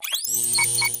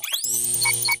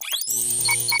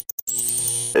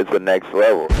It's the next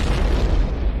level.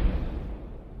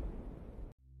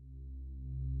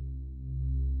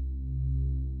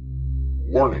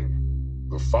 Warning.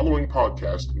 The following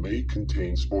podcast may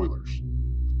contain spoilers.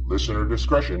 Listener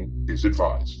discretion is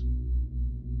advised.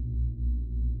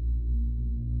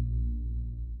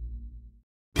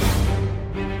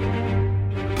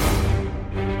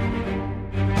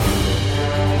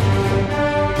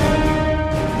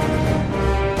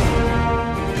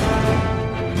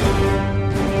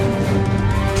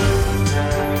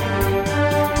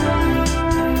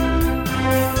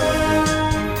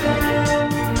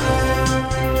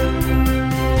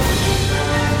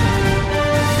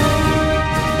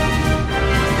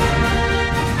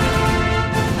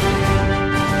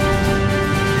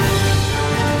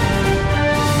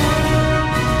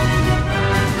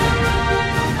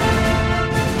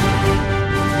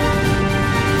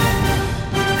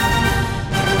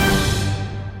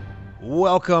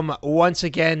 Welcome once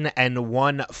again and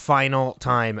one final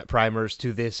time, Primers,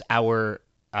 to this our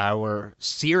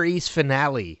series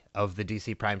finale of the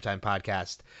DC Primetime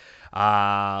Podcast.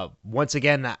 Once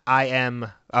again, I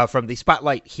am from the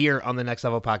Spotlight here on the Next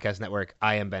Level Podcast Network.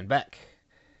 I am Ben Beck.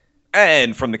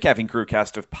 And from the Caffeine Crew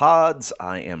cast of pods,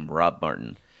 I am Rob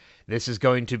Martin. This is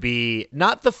going to be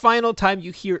not the final time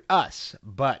you hear us,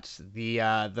 but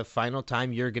the final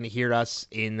time you're going to hear us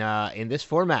in this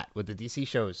format with the DC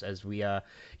shows. As we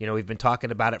we've been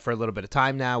talking about it for a little bit of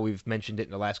time now. We've mentioned it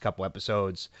in the last couple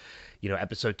episodes.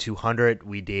 Episode 200,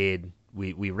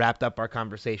 we wrapped up our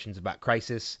conversations about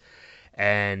Crisis,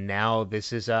 and now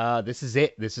this is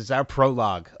it. This is our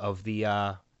prologue of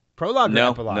the prologue. No,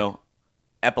 epilogue? no.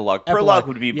 Epilogue. Prologue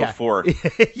would be before.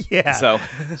 Yeah. So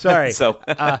sorry. So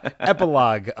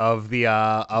epilogue of the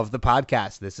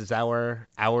podcast. This is our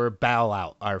bow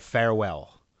out, our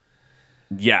farewell.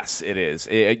 yes, it is.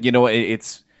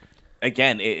 It's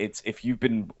if you've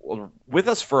been with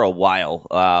us for a while,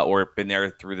 or been there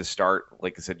through the start.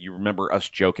 Like I said, you remember us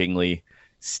jokingly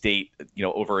state,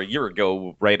 over a year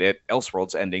ago, right at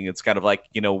Elseworlds ending. It's kind of like,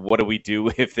 what do we do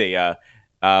if they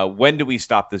when do we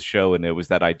stop this show? And it was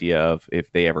that idea of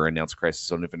if they ever announce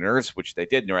Crisis on Infinite Earths, which they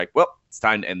did, and they're like, well, it's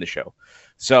time to end the show.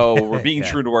 So we're being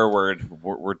true to our word.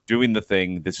 We're doing the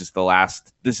thing. This is the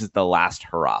last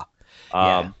hurrah.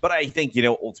 But I think,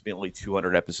 ultimately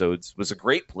 200 episodes was a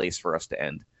great place for us to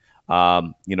end.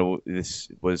 This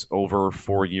was over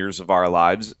 4 years of our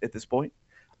lives at this point.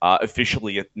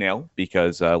 Officially now,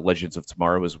 because Legends of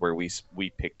Tomorrow is where we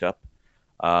picked up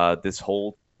this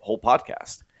whole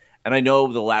podcast. And I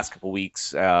know the last couple of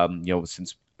weeks,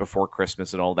 since before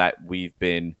Christmas and all that, we've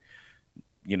been,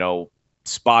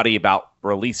 spotty about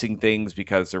releasing things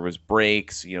because there was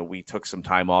breaks. We took some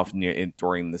time off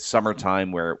during the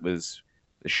summertime where the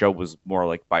show was more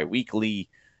like bi-weekly,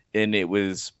 and that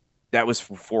was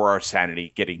for our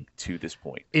sanity getting to this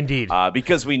point. Indeed.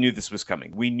 Because we knew this was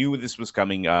coming. We knew this was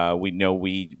coming. We know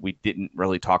we didn't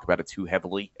really talk about it too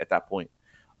heavily at that point.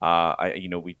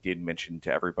 We did mention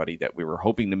to everybody that we were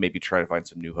hoping to maybe try to find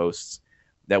some new hosts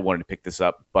that wanted to pick this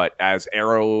up. But as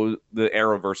the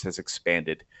Arrowverse has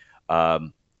expanded,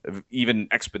 even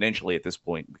exponentially at this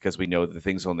point, because we know the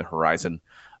things on the horizon,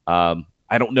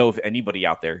 I don't know if anybody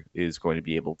out there is going to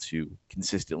be able to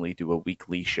consistently do a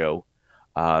weekly show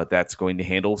that's going to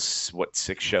handle 6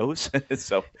 shows,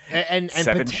 so and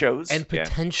 7 shows, and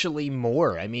potentially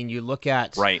more. I mean, you look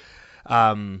at right.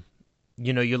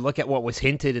 You look at what was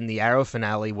hinted in the Arrow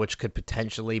finale, which could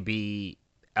potentially be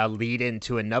a lead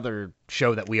into another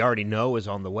show that we already know is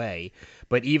on the way.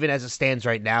 But even as it stands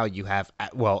right now, you have,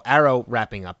 Arrow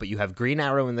wrapping up, but you have Green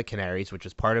Arrow and the Canaries, which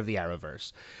is part of the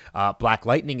Arrowverse. Black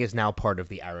Lightning is now part of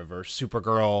the Arrowverse.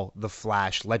 Supergirl, The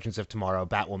Flash, Legends of Tomorrow,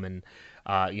 Batwoman.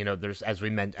 There's,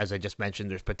 as I just mentioned,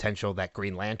 there's potential that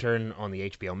Green Lantern on the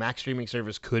HBO Max streaming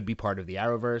service could be part of the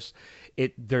Arrowverse.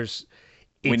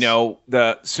 We know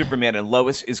the Superman and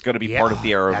Lois is going to be part of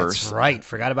the Arrowverse. That's right.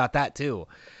 Forgot about that, too.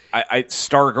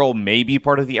 Stargirl may be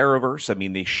part of the Arrowverse. I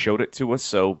mean, they showed it to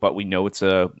us, but we know it's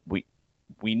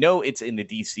we know it's in the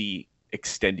DC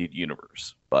extended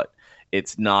universe, but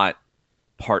it's not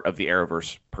part of the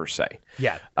Arrowverse per se.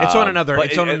 Yeah, it's on another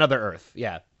Earth.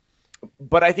 Yeah.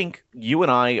 But I think you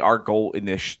and I, our goal in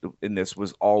this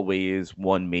was always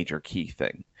one major key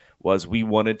thing. Was we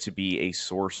wanted to be a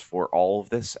source for all of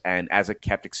this, and as it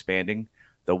kept expanding,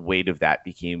 the weight of that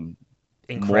became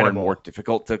more and more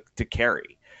difficult to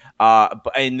carry.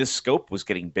 And the scope was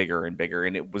getting bigger and bigger,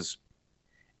 and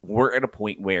we're at a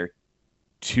point where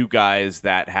 2 guys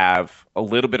that have a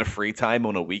little bit of free time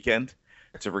on a weekend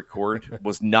to record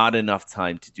was not enough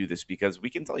time to do this, because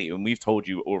we can tell you, and we've told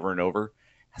you over and over,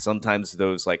 sometimes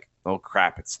those like, oh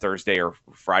crap, it's Thursday or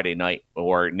Friday night,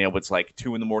 or it's like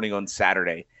 2 a.m. on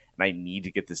Saturday, and I need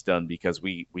to get this done because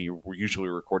we usually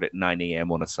record at 9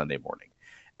 a.m. on a Sunday morning,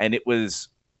 and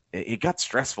it got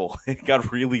stressful. It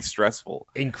got really stressful,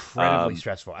 Incredibly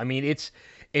stressful. I mean, it's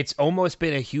almost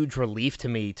been a huge relief to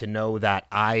me to know that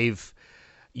I've,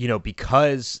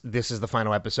 because this is the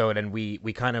final episode and we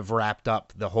kind of wrapped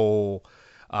up the whole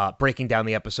breaking down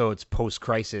the episodes post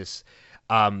crisis.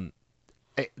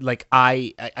 Like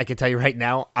I can tell you right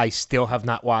now, I still have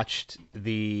not watched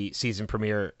the season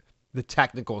premiere, the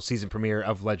technical season premiere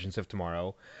of Legends of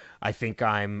Tomorrow. I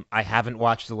haven't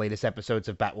watched the latest episodes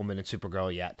of Batwoman and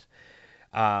Supergirl yet.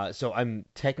 So I'm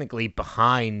technically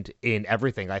behind in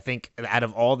everything. I think out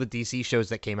of all the DC shows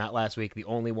that came out last week, the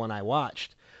only one I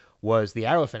watched was the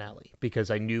Arrow finale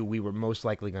because I knew we were most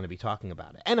likely going to be talking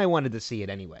about it, and I wanted to see it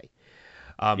anyway.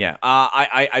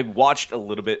 I watched a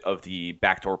little bit of the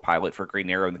backdoor pilot for Green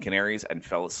Arrow and the Canaries and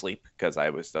fell asleep because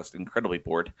I was just incredibly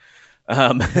bored.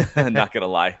 Not gonna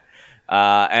lie.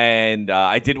 And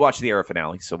I did watch the Arrow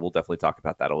finale, so we'll definitely talk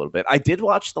about that a little bit. I did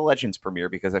watch the Legends premiere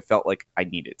because I felt like I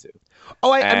needed to.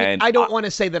 Oh, I mean, I don't want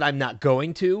to say that I'm not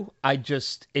going to.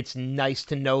 It's nice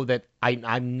to know that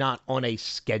I'm not on a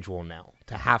schedule now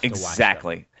to have to watch them.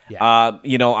 Exactly. Yeah.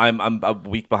 I'm a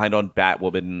week behind on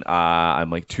Batwoman. I'm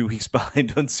like 2 weeks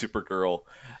behind on Supergirl,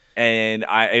 and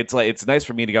it's nice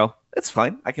for me to go. It's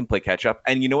fine. I can play catch up.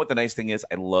 And you know what the nice thing is?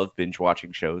 I love binge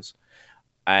watching shows.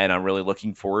 And I'm really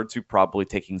looking forward to probably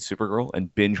taking Supergirl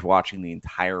and binge watching the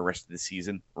entire rest of the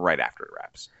season right after it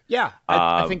wraps. Yeah,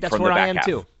 I think that's where I am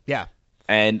too. Yeah.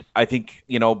 And I think,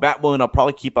 Batwoman I'll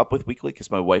probably keep up with weekly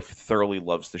because my wife thoroughly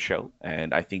loves the show.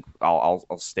 And I think I'll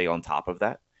stay on top of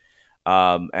that.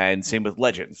 And same with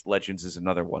Legends. Legends is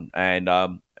another one. And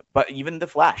but even The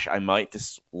Flash, I might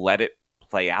just let it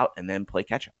play out and then play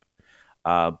catch up.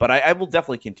 But I will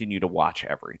definitely continue to watch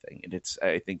everything. And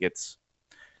I think it's,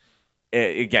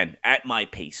 again, at my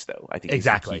pace, though. I think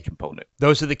exactly is the key component.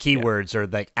 Those are the key words, or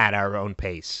like at our own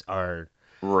pace. Are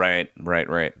right.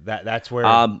 That's where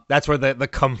the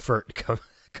comfort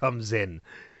comes in.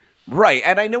 Right,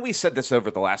 and I know we said this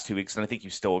over the last 2 weeks, and I think you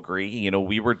still agree.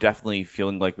 We were definitely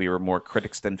feeling like we were more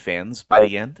critics than fans by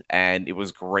the end, and it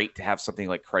was great to have something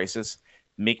like Crisis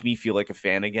make me feel like a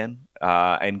fan again,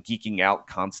 and geeking out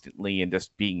constantly and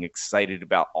just being excited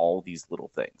about all these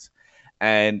little things.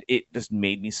 And it just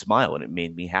made me smile and it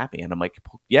made me happy. And I'm like,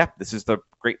 yeah, this is the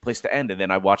great place to end. And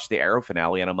then I watched the Arrow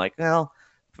finale and I'm like, well,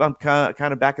 if I'm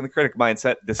kind of back in the critic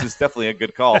mindset, this is definitely a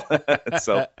good call.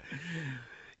 So,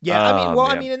 yeah,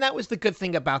 I mean, and that was the good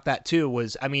thing about that too,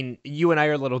 was, I mean, you and I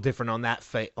are a little different on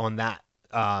that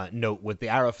note with the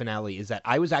Arrow finale, is that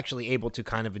I was actually able to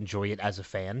kind of enjoy it as a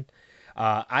fan.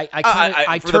 For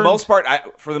the most part,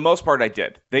 I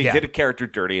did. They did a character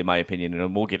dirty, in my opinion,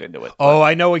 and we'll get into it. Oh,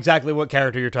 I know exactly what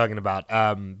character you're talking about.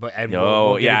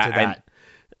 We'll get into that.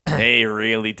 They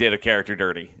really did a character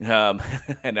dirty,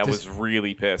 and I was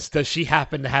really pissed. Does she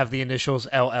happen to have the initials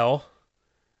LL?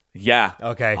 Yeah.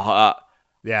 Okay.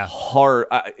 Yeah. Hard.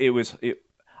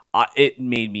 It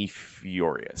made me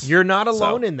furious. You're not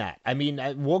alone in that. I mean,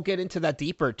 we'll get into that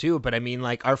deeper too. But I mean,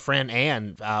 like our friend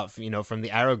Anne, from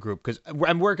the Arrow group, because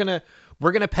we're gonna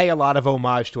pay a lot of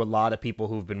homage to a lot of people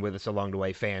who've been with us along the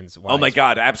way, fans. Oh my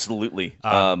God, absolutely.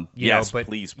 Yes,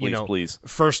 please.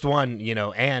 First one,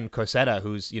 Anne Cosetta,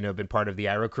 who's been part of the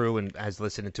Arrow crew and has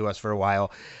listened to us for a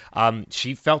while.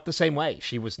 She felt the same way.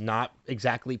 She was not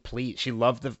exactly pleased. She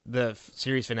loved the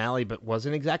series finale, but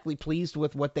wasn't exactly pleased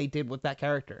with what they did with that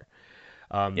character.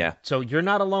 So you're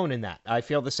not alone in that. I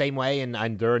feel the same way, and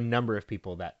there are a number of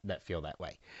people that feel that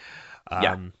way.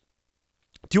 Do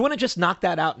you want to just knock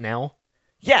that out now?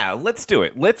 Yeah, let's do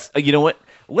it. You know what?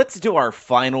 Let's do our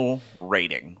final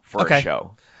rating for a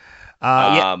show.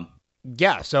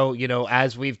 Yeah. So,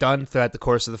 as we've done throughout the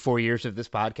course of the 4 years of this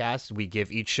podcast, we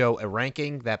give each show a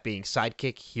ranking, that being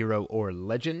sidekick, hero, or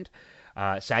legend.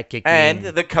 Sidekick and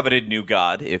the coveted new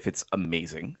god, if it's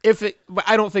amazing.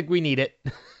 I don't think we need it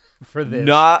for this.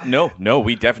 No,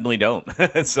 we definitely don't.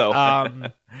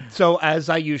 So as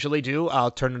I usually do,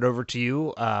 I'll turn it over to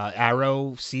you.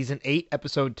 Arrow Season 8,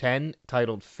 Episode 10,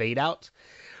 titled Fade Out,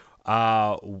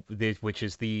 which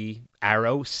is the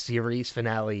Arrow series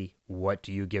finale. What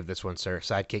do you give this one, sir?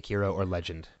 Sidekick, hero, or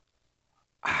legend?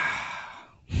 I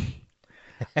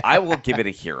will give it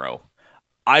a hero.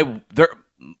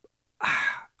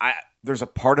 There's a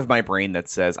part of my brain that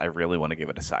says I really want to give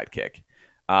it a sidekick.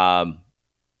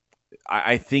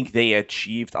 I think they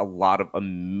achieved a lot of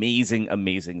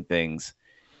amazing things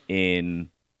in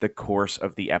the course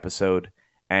of the episode.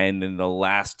 And in the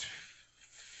last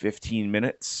 15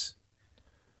 minutes,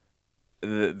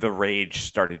 the rage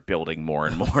started building more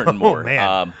and more and Oh more.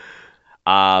 man.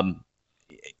 Um,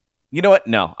 you know what?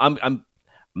 No, I'm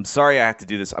sorry I have to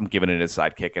do this. I'm giving it a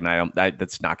sidekick, and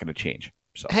that's not going to change.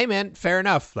 So Hey man, fair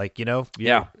enough. Like, yeah,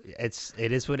 it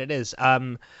is what it is.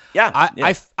 yeah,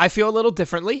 yeah. I feel a little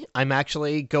differently. I'm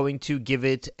actually going to give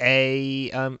it a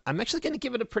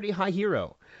pretty high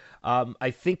hero.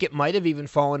 I think it might have even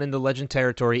fallen into legend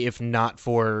territory if not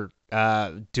for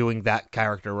doing that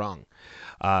character wrong.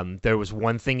 There was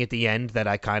one thing at the end that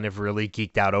I kind of really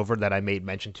geeked out over that I made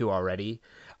mention to already.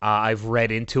 I've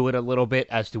read into it a little bit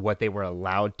as to what they were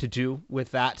allowed to do with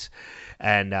that,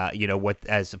 and what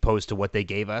as opposed to what they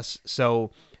gave us. So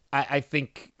I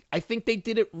think they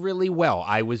did it really well.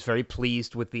 I was very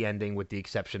pleased with the ending, with the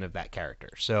exception of that character.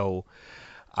 So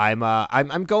I'm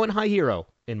going high hero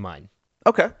in mine.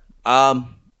 Okay.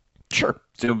 Sure.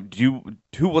 So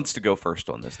who wants to go first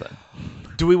on this then?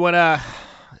 Do we want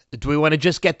to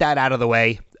just get that out of the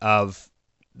way of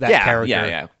that character?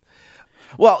 Yeah.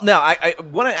 Well, no, I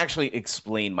want to actually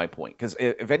explain my point because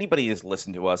if anybody has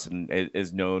listened to us and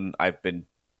is known, I've been,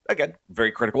 again,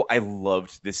 very critical. I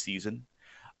loved this season.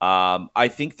 I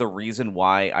think the reason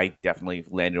why I definitely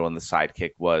landed on the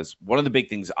sidekick was one of the big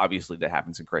things, obviously, that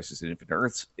happens in Crisis on Infinite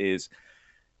Earths is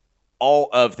all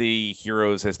of the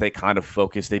heroes, as they kind of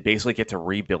focus, they basically get to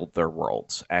rebuild their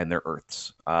worlds and their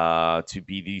Earths to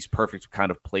be these perfect kind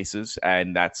of places.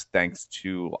 And that's thanks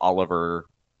to Oliver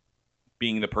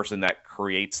being the person that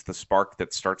creates the spark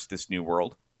that starts this new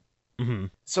world. Mm-hmm.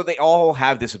 So they all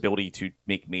have this ability to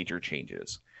make major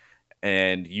changes.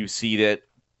 And you see that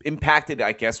impacted,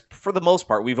 I guess, for the most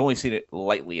part. We've only seen it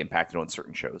lightly impacted on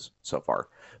certain shows so far.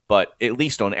 But at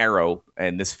least on Arrow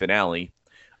and this finale,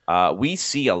 we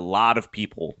see a lot of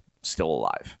people still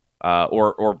alive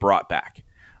or brought back.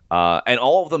 And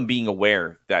all of them being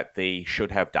aware that they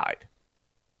should have died.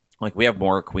 Like we have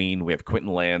Moira Queen, we have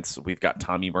Quentin Lance, we've got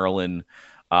Tommy Merlin,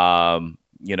 all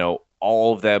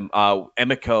of them,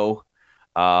 Emiko,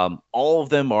 all of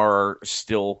them are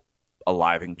still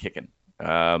alive and kicking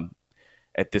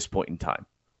at this point in time.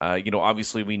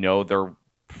 Obviously we know they're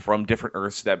from different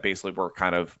Earths that basically were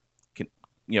kind of,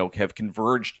 have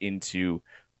converged into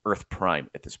Earth Prime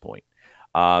at this point.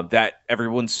 That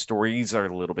everyone's stories are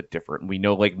a little bit different. We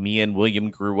know like Mia and William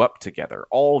grew up together.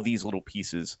 All of these little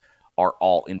pieces are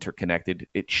all interconnected.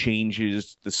 It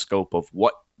changes the scope of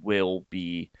what will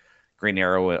be Green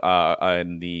Arrow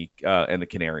and the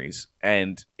Canaries,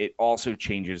 and it also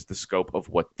changes the scope of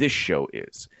what this show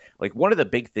is. Like one of the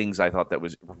big things I thought that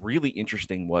was really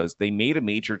interesting was they made a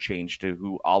major change to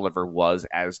who Oliver was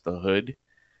as the Hood.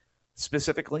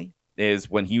 Specifically,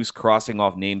 is when he was crossing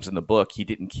off names in the book, he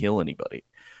didn't kill anybody.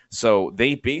 So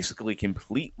they basically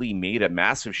completely made a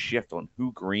massive shift on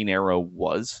who Green Arrow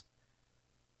was.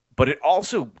 But it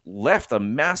also left a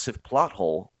massive plot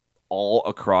hole all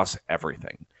across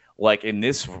everything. Like in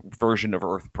this version of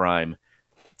Earth Prime,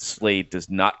 Slade does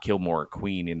not kill Moira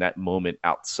Queen in that moment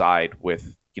outside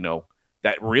with,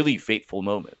 that really fateful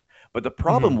moment. But the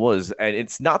problem was, and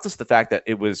it's not just the fact that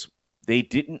they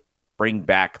didn't bring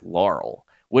back Laurel,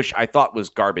 which I thought was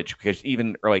garbage because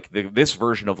even like this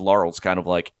version of Laurel's kind of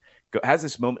like has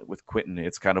this moment with Quentin.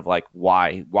 It's kind of like,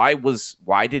 why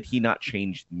did he not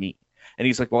change me? And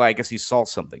he's like, well, I guess he saw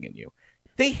something in you.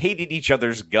 They hated each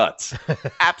other's guts.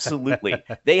 Absolutely.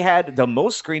 They had the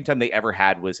most screen time they ever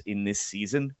had was in this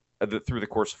season through the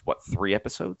course of 3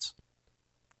 episodes?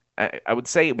 I would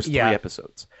say it was 3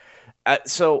 episodes. And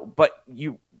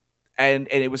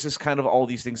it was just kind of all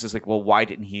these things. It's like, well, why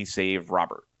didn't he save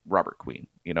Robert Queen,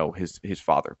 his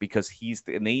father? Because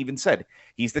and they even said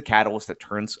he's the catalyst that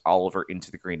turns Oliver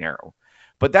into the Green Arrow.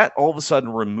 But that all of a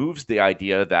sudden removes the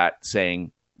idea that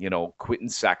saying,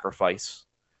 Quentin's sacrifice,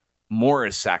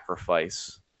 Moira's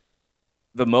sacrifice,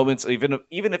 the moments, even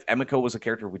if Emiko was a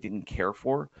character we didn't care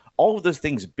for, all of those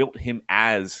things built him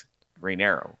as Green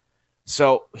Arrow.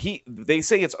 So they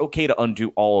say it's okay to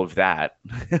undo all of that,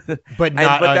 but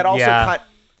that also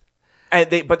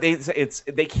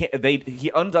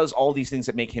he undoes all these things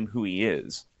that make him who he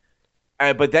is.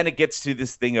 But then it gets to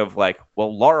this thing of like,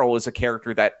 well, Laurel is a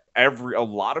character that a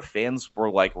lot of fans were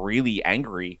like really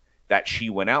angry that she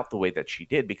went out the way that she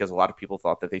did because a lot of people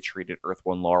thought that they treated Earth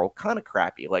One Laurel kind of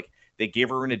crappy. Like they gave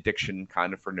her an addiction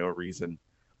kind of for no reason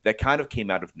that kind of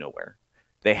came out of nowhere.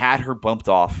 They had her bumped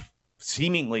off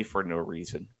seemingly for no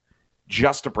reason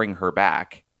just to bring her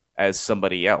back as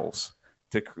somebody else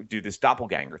to do this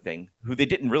doppelganger thing who they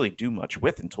didn't really do much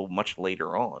with until much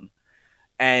later on.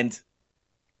 And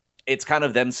it's kind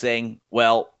of them saying,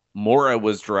 well, Moira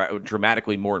was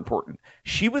dramatically more important.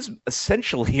 She was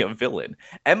essentially a villain.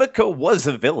 Emiko was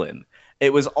a villain.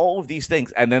 It was all of these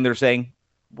things. And then they're saying,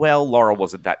 well, Laurel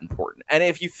wasn't that important. And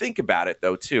if you think about it,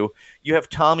 though, too, you have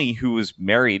Tommy, who was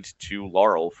married to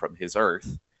Laurel from his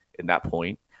Earth in that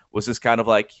point, was this kind of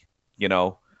like, you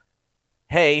know,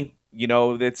 hey,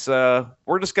 it's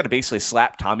we're just gonna basically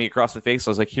slap Tommy across the face. So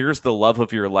I was like, here's the love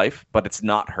of your life, but it's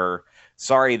not her.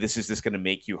 Sorry, this is just gonna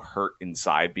make you hurt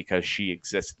inside because she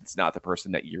exists. It's not the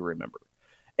person that you remember.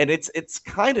 And it's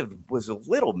kind of was a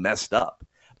little messed up.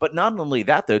 But not only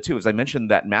that, though, too, as I mentioned,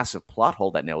 that massive plot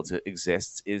hole that now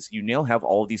exists is you now have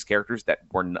all of these characters that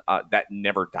were that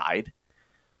never died.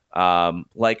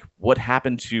 Like what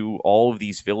happened to all of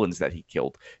these villains that he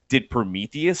killed? Did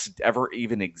Prometheus ever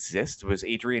even exist? Was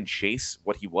Adrian Chase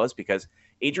what he was? Because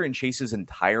Adrian Chase's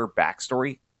entire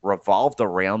backstory revolved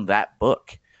around that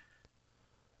book.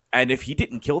 And if he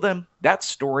didn't kill them, that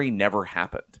story never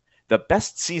happened. The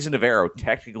best season of Arrow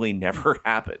technically never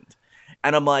happened.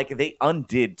 And I'm like, they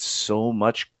undid so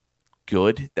much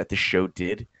good that the show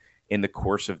did in the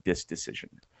course of this decision.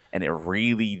 And it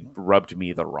really rubbed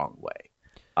me the wrong way.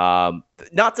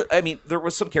 Not to, I mean, there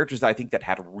was some characters that I think that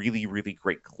had really, really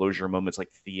great closure moments,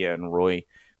 like Thea and Roy. It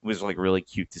was like really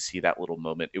cute to see that little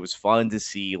moment. It was fun to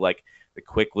see like the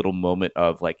quick little moment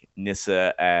of like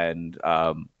Nyssa and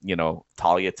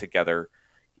Talia together.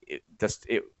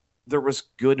 There was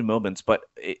good moments, but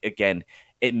again,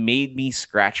 it made me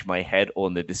scratch my head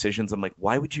on the decisions. I'm like,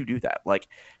 why would you do that? Like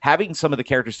having some of the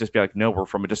characters just be like, no, we're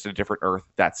from just a different Earth.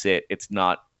 That's it. It's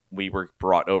not. We were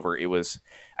brought over. It was.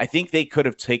 I think they could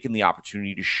have taken the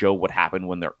opportunity to show what happened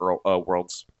when their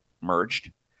worlds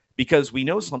merged, because we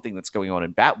know something that's going on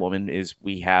in Batwoman is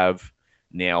we have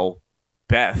now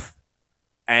Beth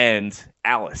and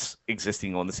Alice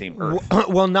existing on the same Earth.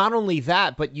 Well, not only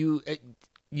that, but you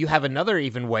have another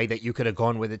even way that you could have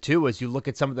gone with it too, as you look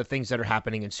at some of the things that are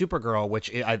happening in Supergirl,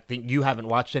 which I think you haven't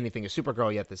watched anything of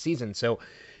Supergirl yet this season, so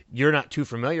you're not too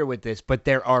familiar with this, but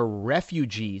there are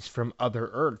refugees from other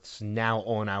Earths now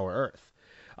on our Earth.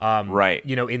 Right.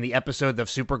 In the episode of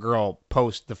Supergirl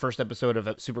the first episode of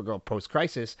Supergirl Post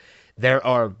Crisis, there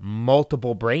are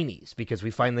multiple Brainies because we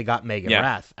finally got Megan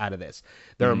Rath out of this.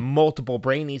 There are multiple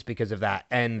Brainies because of that.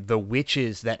 And the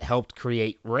witches that helped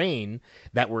create Reign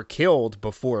that were killed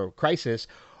before Crisis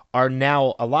are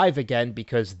now alive again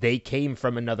because they came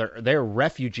from they're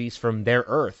refugees from their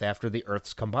Earth after the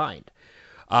Earths combined.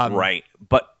 Right.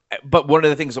 But one of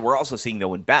the things that we're also seeing,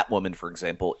 though, in Batwoman, for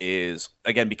example, is,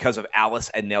 again, because of Alice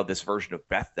and now this version of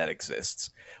Beth that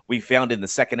exists, we found in the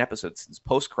second episode since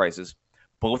post-crisis,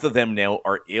 both of them now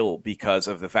are ill because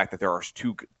of the fact that there are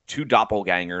two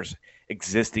doppelgangers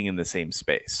existing in the same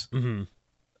space. Mm-hmm.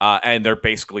 And they're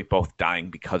basically both dying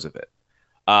because of it,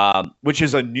 which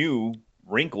is a new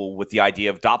wrinkle with the idea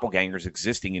of doppelgangers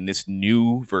existing in this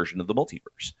new version of the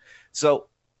multiverse. So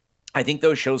I think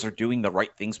those shows are doing the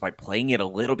right things by playing it a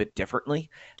little bit differently,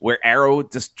 where Arrow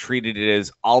just treated it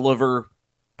as Oliver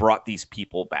brought these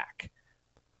people back.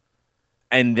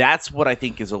 And that's what I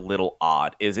think is a little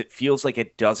odd, is it feels like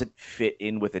it doesn't fit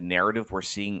in with a narrative we're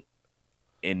seeing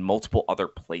in multiple other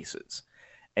places.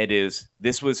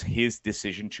 This was his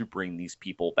decision to bring these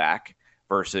people back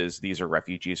versus these are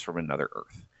refugees from another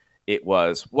Earth. It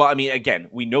was, well, I mean, again,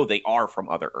 we know they are from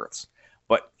other Earths.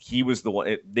 But he was the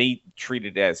one, they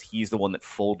treated it as he's the one that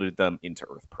folded them into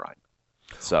Earth Prime.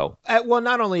 So. Well,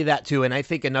 not only that, too, and I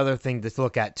think another thing to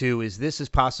look at, too, is this is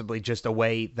possibly just a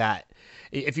way that,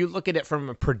 if you look at it from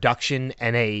a production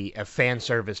and a fan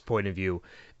service point of view,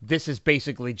 this is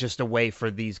basically just a way for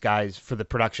these guys, for the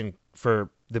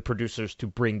producers to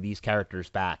bring these characters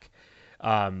back,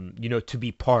 to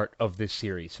be part of this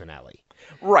series finale.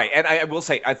 Right, and I will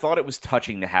say, I thought it was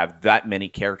touching to have that many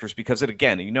characters because,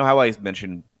 again, you know how I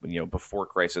mentioned, before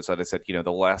Crisis, that I said,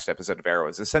 the last episode of Arrow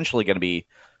is essentially going to be,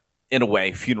 in a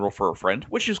way, Funeral for a Friend,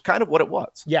 which is kind of what it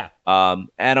was. Yeah. And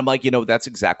I'm like, that's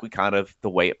exactly kind of the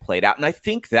way it played out, and I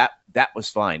think that was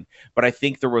fine, but I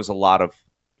think there was a lot of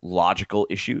logical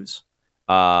issues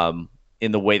in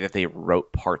the way that they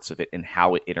wrote parts of it and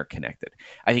how it interconnected.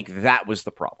 I think that was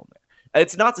the problem there.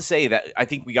 It's not to say that I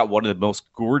think we got one of the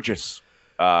most gorgeous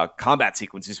combat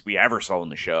sequences we ever saw in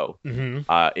the show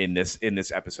in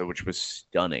this episode, which was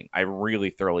stunning. I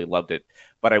really thoroughly loved it.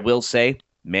 But I will say,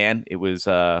 man, it was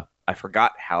I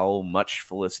forgot how much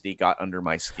Felicity got under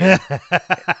my skin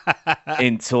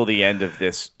until the end of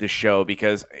this show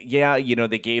because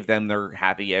they gave them their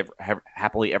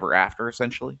happily ever after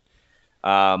essentially.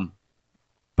 But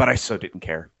I so didn't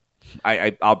care.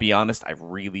 I'll be honest, I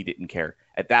really didn't care.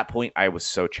 At that point, I was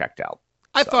so checked out.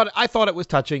 I thought it was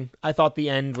touching. I thought the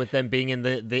end with them being in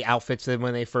the outfits that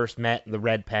when they first met, the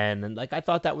red pen, and I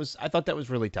thought that was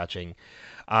really touching.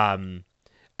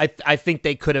 I think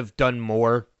they could have done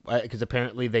more Because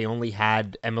apparently they only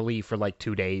had Emily for like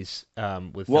 2 days with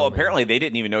Well, filming. apparently they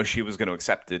didn't even know she was going to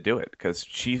accept to do it because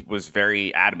she was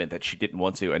very adamant that she didn't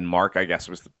want to. And Mark, I guess,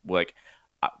 was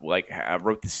I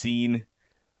wrote the scene.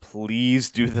 Please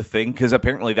do the thing because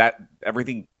apparently that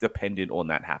everything depended on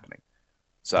that happening.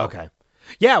 So Okay.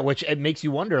 Yeah, which it makes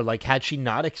you wonder, like, had she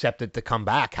not accepted to come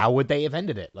back, how would they have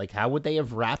ended it? Like, how would they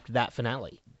have wrapped that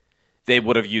finale? they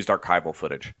would have used archival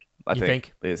footage. I You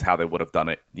think think? is how they would have done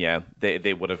it. Yeah,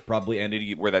 they would have probably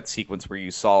ended where that sequence where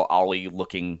you saw Ollie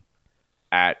looking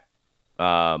at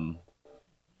her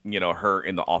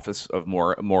in the office of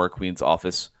Maura Queen's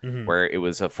office, Mhm. where it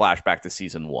was a flashback to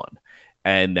season 1,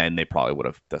 and then they probably would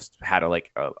have just had a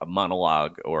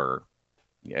monologue or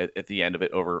at the end of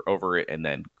it over it, and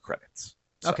then credits.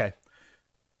 So, Okay.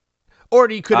 Or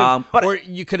you could have, but or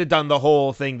you could have done the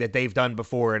whole thing that they've done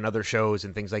before in other shows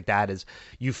and things like that. Is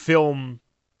you film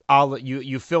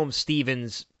you film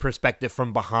Steven's perspective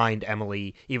from behind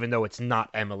Emily, even though it's not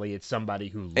Emily, it's somebody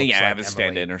who looks like have a Emily.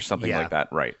 stand-in or something Yeah. like that,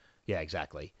 right? Yeah,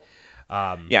 exactly.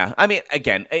 Yeah, I mean,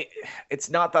 again, it's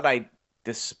not that I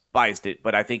despised it,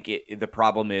 but I think the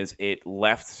problem is it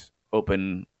left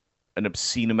open an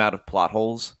obscene amount of plot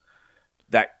holes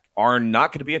that are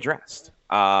not going to be addressed,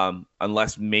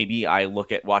 unless maybe I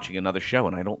look at watching another show,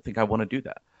 and I don't think I want to do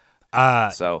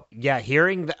that. So Yeah,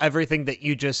 hearing everything that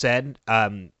you just said,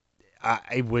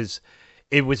 it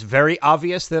was very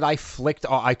obvious that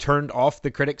I turned off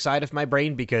the critic side of my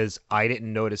brain because I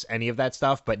didn't notice any of that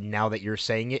stuff. But now that you're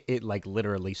saying it, it like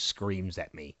literally screams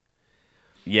at me.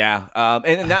 yeah,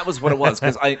 and that was what it was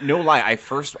because I no lie,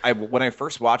 when I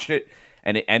first watched it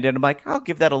and it ended, I'm like, I'll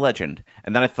give that a legend,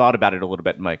 and then I thought about it a little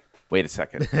bit. I'm like, wait a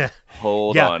second,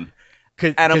 hold Yeah, on,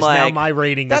 because and I'm now like, my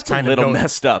rating is that's a kind of little going.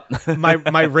 messed up.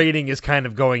 my rating is kind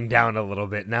of going down a little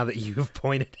bit now that you've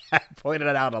pointed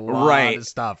out a lot Right. of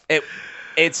stuff.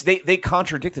 They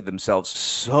contradicted themselves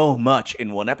so much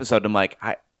in one episode. I'm like,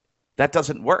 that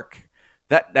doesn't work.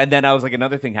 And then I was like,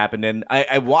 another thing happened, and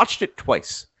I watched it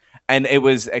twice, and it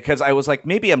was because I was like,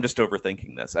 maybe I'm just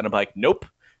overthinking this, and I'm like, nope,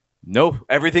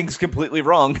 everything's completely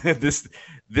wrong.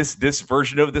 this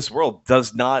version of this world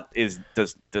does not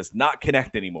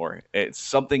connect anymore.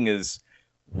 Something is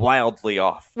wildly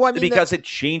off. Well, I mean, because it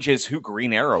changes who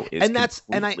Green Arrow is. And that's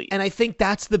completely. and I think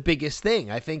that's the biggest thing.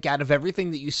 I think out of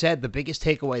everything that you said, the biggest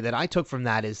takeaway that I took from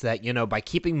that is that, by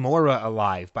keeping Maura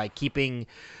alive, by keeping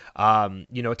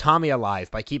Tommy alive,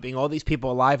 by keeping all these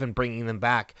people alive and bringing them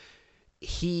back,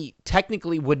 he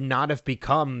technically would not have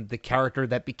become the character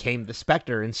that became the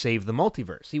Spectre and saved the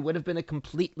multiverse. He would have been a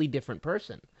completely different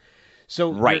person.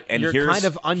 So Right, you're kind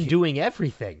of undoing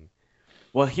everything.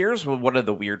 Well, here's one of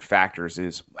the weird factors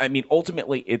is, I mean,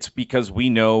 ultimately it's because we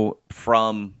know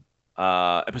from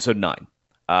episode 9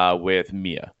 with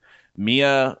Mia.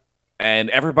 Mia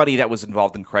and everybody that was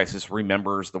involved in Crisis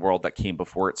remembers the world that came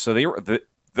before it. So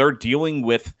they're dealing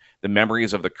with the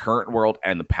memories of the current world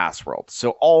and the past world.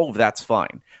 So all of that's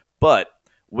fine. But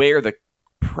where the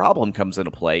problem comes into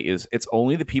play is it's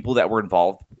only the people that were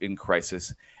involved in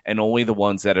Crisis and only the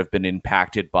ones that have been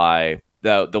impacted by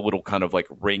the little kind of like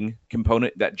ring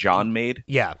component that John made.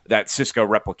 Yeah. That Cisco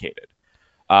replicated.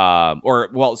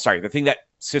 The thing that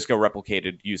Cisco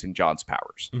replicated using John's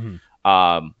powers.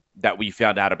 Mm-hmm. That we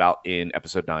found out about in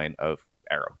episode 9 of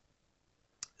Arrow.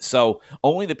 So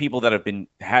only the people that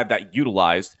had that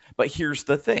utilized. But here's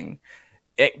the thing.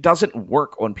 It doesn't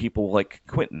work on people like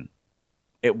Quentin.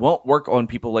 It won't work on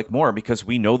people like Maura because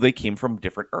we know they came from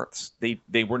different Earths.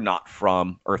 They were not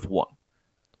from Earth 1.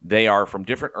 They are from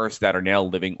different Earths that are now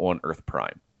living on Earth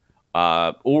Prime.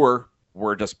 Or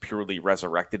were just purely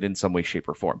resurrected in some way, shape,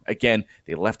 or form. Again,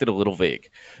 they left it a little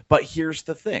vague. But here's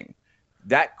the thing.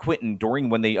 That Quentin, during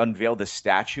when they unveiled the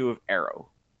statue of Arrow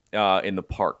in the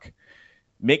park,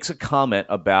 makes a comment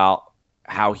about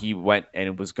how he went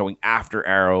and was going after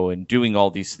Arrow and doing all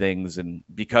these things, and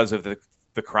because of the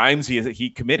crimes he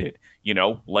committed,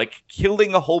 like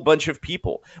killing a whole bunch of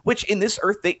people, which in this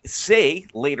Earth they say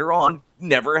later on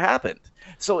never happened.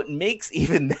 So it makes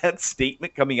even that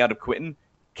statement coming out of Quentin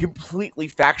completely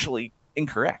factually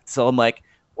incorrect. So I'm like,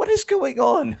 what is going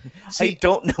on? I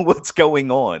don't know what's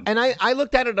going on. And I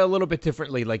looked at it a little bit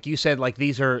differently. Like you said, like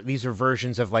these are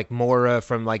versions of like Maura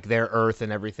from like their Earth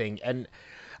and everything. And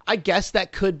I guess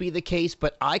that could be the case,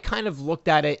 but I kind of looked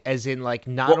at it as in like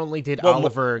only did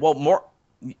Oliver.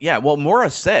 Maura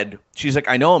said, she's like,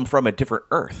 I know I'm from a different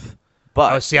Earth,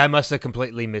 but oh, see, I must have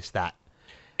completely missed that.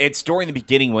 It's during the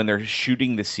beginning when they're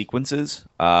shooting the sequences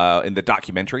in the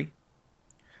documentary.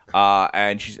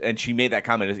 And she made that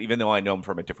comment, even though I know I'm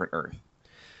from a different Earth.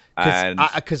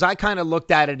 Because I kind of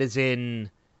looked at it as in,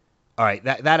 All right,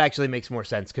 that actually makes more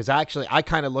sense because I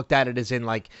kind of looked at it as in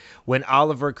like when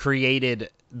Oliver created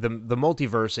the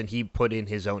multiverse and he put in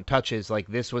his own touches. Like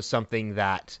this was something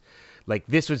that, like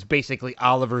this was basically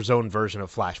Oliver's own version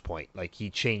of Flashpoint. Like he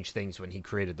changed things when he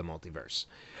created the multiverse.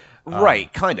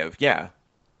 Right, kind of, yeah.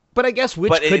 But I guess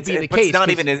which But could be the case. It's not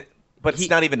 'cause even as, but he-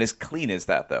 it's not even as clean as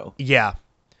that, though. Yeah,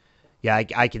 yeah,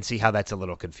 I can see how that's a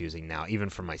little confusing now, even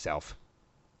for myself.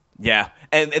 Yeah,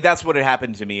 and that's what it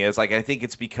happened to me. Is like I think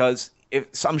it's because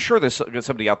so I'm sure there's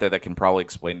somebody out there that can probably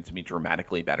explain it to me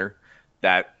dramatically better.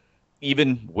 That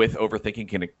even with overthinking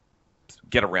can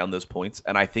get around those points.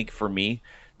 And I think for me,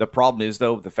 the problem is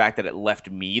though the fact that it left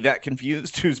me that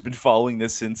confused, who's been following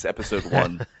this since episode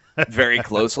 1 very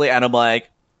closely, and I'm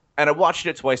like, and I watched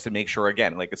it twice to make sure.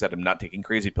 Again, like I said, I'm not taking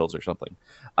crazy pills or something.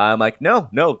 I'm like, no,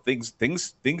 things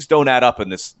don't add up in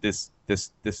this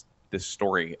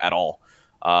story at all.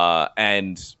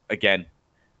 And again,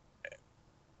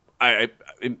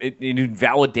 it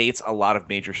invalidates a lot of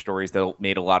major stories that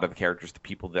made a lot of the characters the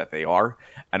people that they are.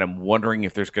 And I'm wondering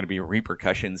if there's going to be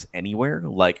repercussions anywhere,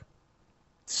 like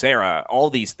Sarah,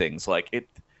 all these things. Like it,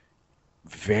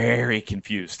 very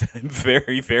confused. I'm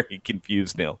very, very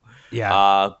confused now.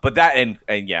 Yeah. But that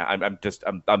and yeah, I'm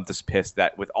just pissed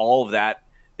that with all of that,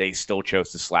 they still chose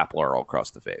to slap Laurel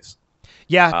across the face.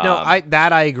 Yeah, no,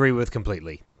 I agree with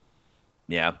completely.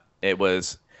 Yeah, it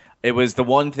was the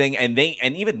one thing, and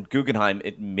even Guggenheim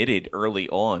admitted early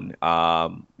on,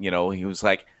 he was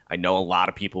like, I know a lot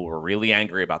of people were really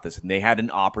angry about this, and they had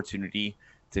an opportunity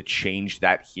to change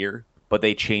that here, but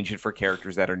they changed it for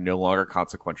characters that are no longer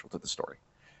consequential to the story.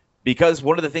 Because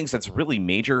one of the things that's really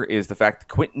major is the fact that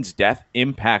Quentin's death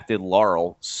impacted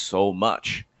Laurel so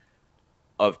much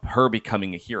of her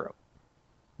becoming a hero.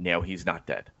 Now he's not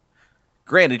dead.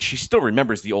 Granted, she still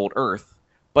remembers the old Earth,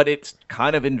 but it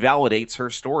kind of invalidates her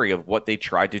story of what they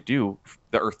tried to do,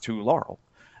 the Earth to Laurel.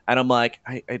 And I'm like,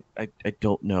 I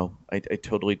don't know. I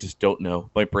totally just don't know.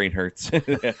 My brain hurts.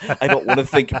 I don't want to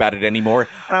think about it anymore.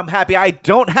 And I'm happy I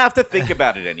don't have to think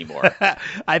about it anymore.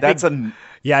 That's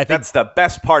the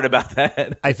best part about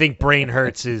that. I think brain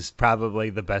hurts is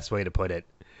probably the best way to put it.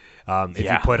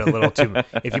 You put a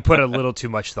little too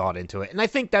much thought into it. And I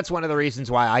think that's one of the reasons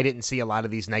why I didn't see a lot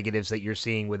of these negatives that you're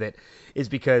seeing with it, is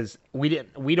because we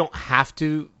don't have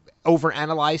to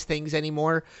overanalyze things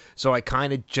anymore. So I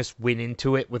kind of just went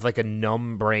into it with like a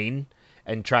numb brain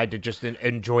and tried to just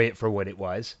enjoy it for what it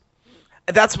was.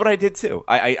 That's what I did too.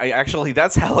 I actually,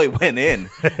 that's how I went in,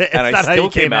 and I still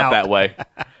came out that way.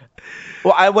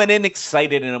 Well, I went in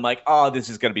excited, and I'm like, "Oh, this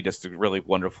is going to be just a really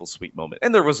wonderful, sweet moment."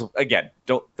 And there was, again,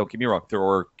 don't get me wrong, there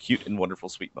were cute and wonderful,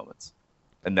 sweet moments.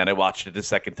 And then I watched it a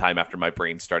second time after my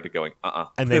brain started going,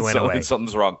 and they went away.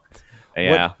 Something's wrong.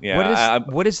 Yeah,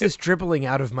 What is this dribbling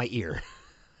out of my ear?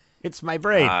 It's my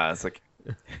brain. It's like.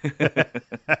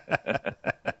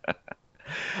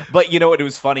 But it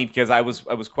was funny because I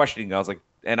was questioning. I was like,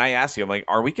 and I asked you, I'm like,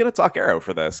 "Are we going to talk Arrow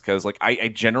for this?" Because like I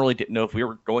generally didn't know if we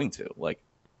were going to like.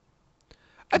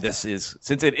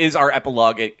 Since it is our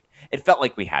epilogue, it felt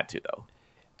like we had to, though.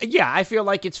 Yeah, I feel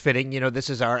like it's fitting. This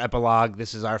is our epilogue.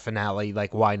 This is our finale.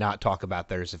 Like, why not talk about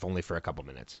theirs if only for a couple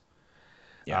minutes?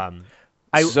 Yeah.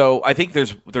 So I think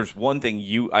there's one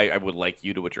thing I would like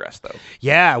you to address, though.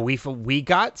 Yeah, we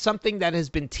got something that has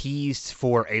been teased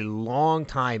for a long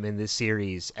time in this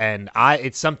series, and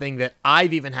it's something that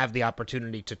I've even had the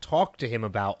opportunity to talk to him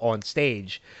about on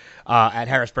stage at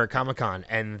Harrisburg Comic-Con,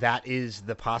 and that is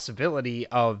the possibility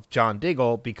of John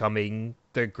Diggle becoming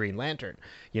the Green Lantern.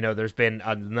 There's been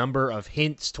a number of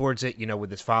hints towards it,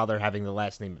 with his father having the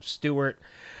last name of Stewart.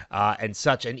 And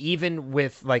such, and even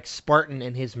with like Spartan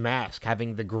and his mask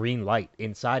having the green light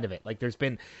inside of it, like there's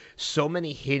been so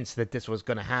many hints that this was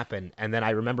going to happen. And then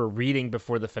I remember reading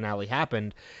before the finale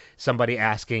happened, somebody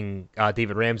asking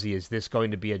David Ramsey, "Is this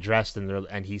going to be addressed?"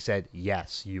 And he said,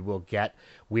 "Yes, you will get.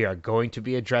 We are going to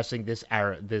be addressing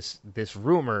this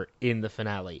rumor in the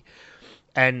finale."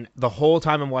 And the whole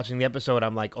time I'm watching the episode,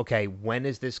 I'm like, okay, when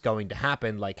is this going to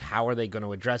happen? Like, how are they going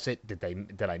to address it? Did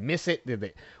I miss it?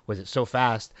 Was it so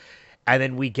fast? And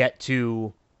then we get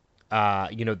to,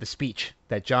 the speech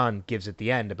that John gives at the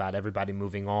end about everybody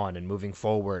moving on and moving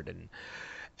forward,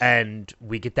 and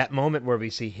we get that moment where we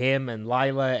see him and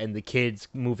Lila and the kids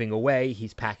moving away.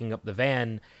 He's packing up the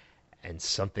van, and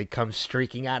something comes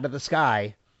streaking out of the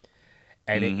sky,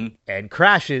 and it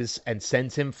crashes and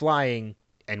sends him flying.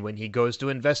 And when he goes to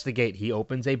investigate, he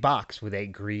opens a box with a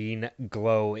green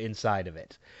glow inside of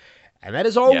it. And that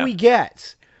is all we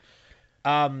get.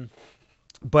 But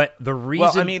the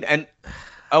reason...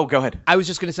 Well, go ahead. I was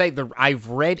just going to say, I've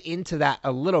read into that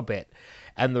a little bit.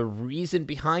 And the reason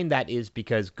behind that is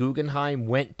because Guggenheim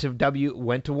went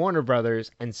to Warner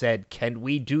Brothers and said, "Can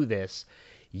we do this?"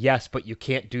 Yes, but you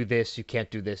can't do this, you can't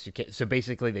do this, you can't. So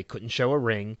basically they couldn't show a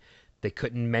ring, they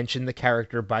couldn't mention the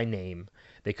character by name,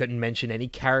 they couldn't mention any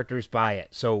characters by it.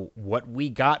 So what we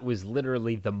got was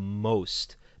literally the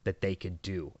most that they could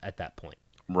do at that point.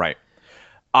 Right.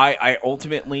 I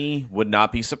ultimately would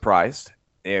not be surprised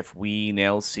if we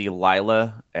now see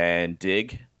Lila and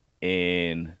Dig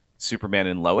in Superman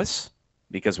and Lois,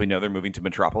 because we know they're moving to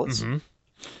Metropolis. Mm-hmm.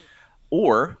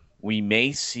 Or we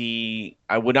may see,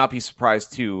 I would not be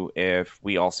surprised too if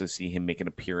we also see him make an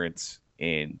appearance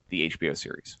in the HBO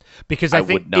series. Because I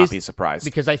would not be surprised.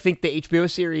 Because I think the HBO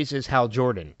series is Hal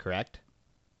Jordan, correct?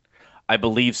 I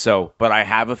believe so, but I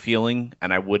have a feeling,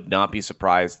 and I would not be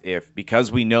surprised if, because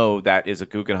we know that is a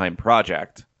Guggenheim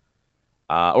project,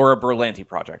 or a Berlanti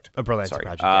project. A Berlanti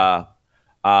project. Yeah.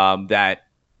 That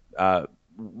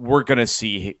we're gonna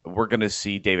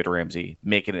see David Ramsey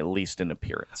making at least an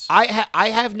appearance. I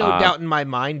have no doubt in my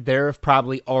mind there have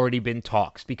probably already been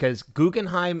talks, because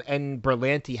Guggenheim and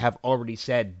Berlanti have already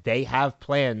said they have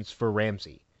plans for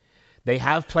Ramsey. They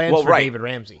have plans for David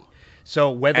Ramsey.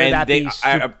 So whether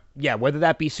whether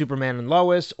that be Superman and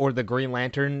Lois or the Green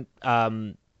Lantern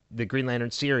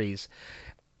series,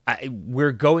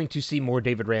 we're going to see more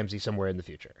David Ramsey somewhere in the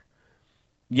future.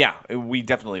 Yeah, we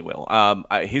definitely will.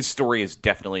 His story is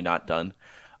definitely not done.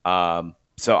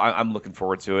 So I'm looking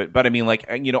forward to it. But I mean, like,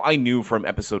 you know, I knew from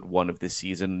episode 1 of this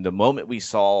season, the moment we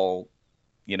saw,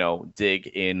 you know, Dig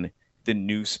in the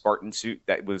new Spartan suit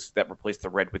that replaced the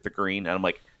red with the green, and I'm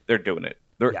like, they're doing it.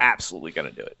 They're absolutely going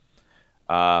to do it.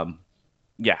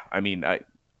 Yeah, I mean,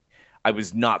 I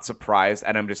was not surprised,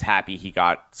 and I'm just happy he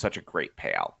got such a great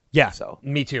payout. Yeah, so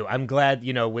me too. I'm glad,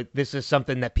 you know, this is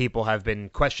something that people have been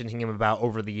questioning him about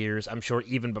over the years. I'm sure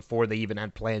even before they even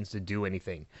had plans to do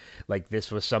anything. Like,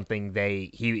 this was something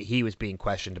he was being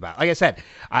questioned about. Like I said,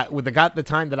 the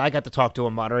time that I got to talk to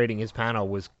him moderating his panel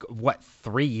was,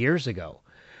 3 years ago?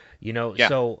 You know,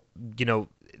 so, you know,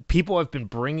 people have been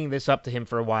bringing this up to him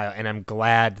for a while, and I'm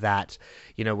glad that,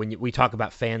 you know, when we talk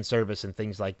about fan service and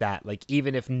things like that, like,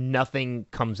 even if nothing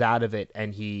comes out of it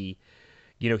and he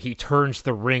turns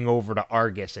the ring over to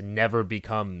Argus and never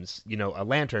becomes, you know, a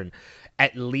Lantern,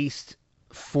 at least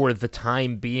for the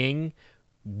time being,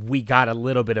 we got a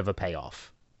little bit of a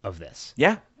payoff of this.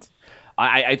 Yeah.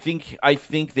 I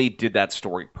think they did that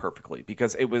story perfectly,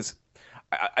 because it was,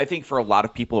 I think for a lot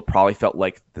of people, it probably felt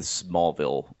like the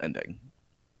Smallville ending,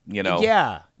 you know?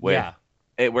 Yeah. Where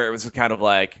it was kind of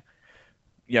like,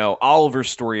 you know, Oliver's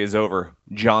story is over.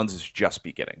 John's is just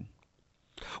beginning.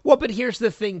 Well, but here's the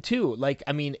thing too. Like,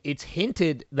 I mean, it's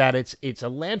hinted that it's a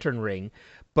lantern ring,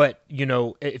 but, you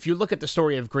know, if you look at the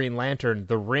story of Green Lantern,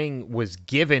 the ring was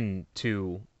given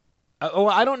to.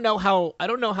 I don't know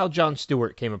how John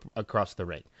Stewart came across the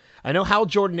ring. I know Hal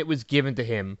Jordan, it was given to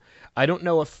him. I don't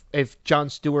know if John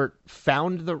Stewart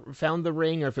found the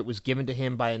ring, or if it was given to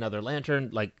him by another Lantern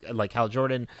like Hal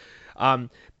Jordan. But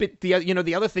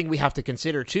the other thing we have to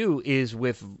consider too is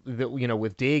with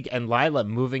Dig and Lila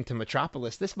moving to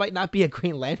Metropolis, this might not be a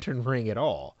Green Lantern ring at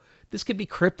all. This could be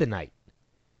kryptonite.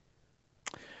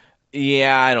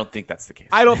 Yeah, I don't think that's the case.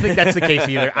 I don't think that's the case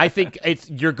either. I think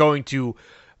you're going to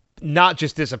not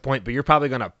just disappoint, but you're probably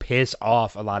going to piss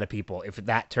off a lot of people if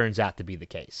that turns out to be the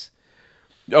case.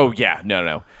 Oh yeah,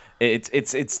 no. It's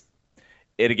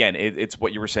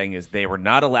what you were saying, is they were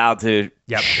not allowed to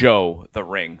show the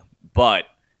ring, but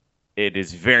it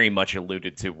is very much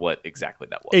alluded to what exactly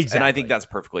that was. Exactly. And I think that's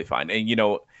perfectly fine. And, you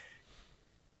know,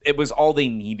 it was all they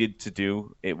needed to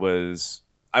do.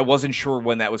 I wasn't sure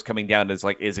when that was coming down as,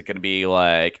 like, is it going to be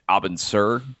like Abin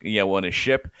Sur, you know, on a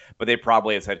ship? But they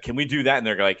probably had said, can we do that? And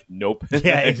they're like, nope.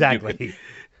 Yeah, exactly.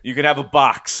 You can have a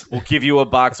box. We'll give you a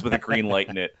box with a green light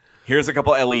in it. Here's a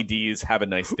couple LEDs. Have a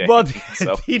nice day. Well,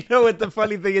 you know what the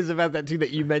funny thing is about that too, that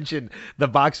you mentioned the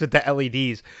box with the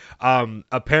LEDs.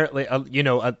 Apparently,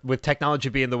 with technology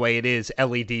being the way it is,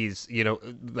 LEDs, you know,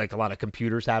 like a lot of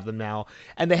computers have them now,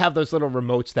 and they have those little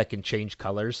remotes that can change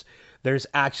colors. There's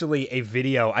actually a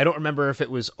video. I don't remember if it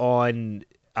was on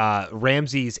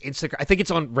Ramsey's Instagram. I think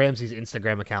it's on Ramsey's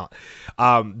Instagram account.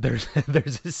 There's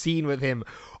a scene with him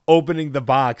opening the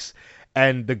box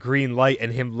and the green light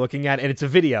and him looking at it. And it's a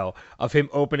video of him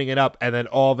opening it up, and then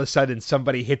all of a sudden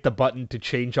somebody hit the button to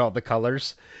change all the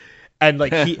colors. And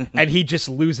like he just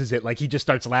loses it. Like, he just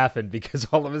starts laughing because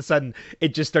all of a sudden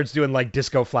it just starts doing like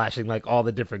disco flashing, like all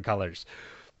the different colors.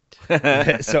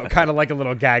 So kind of like a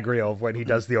little gag reel of when he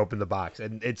does the open the box.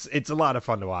 And it's a lot of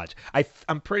fun to watch.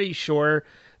 I'm pretty sure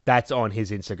that's on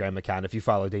his Instagram account. If you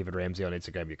follow David Ramsey on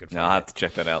Instagram, you can find I'll have to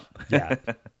check that out. Yeah.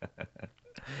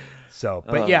 So,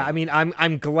 but yeah, I mean,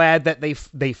 I'm glad that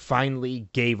they finally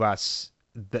gave us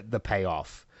the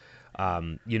payoff,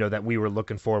 that we were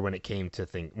looking for when it came to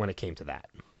that.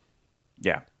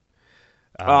 Yeah.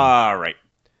 All right.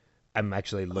 I'm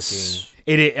actually looking.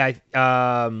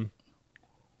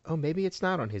 Oh, maybe it's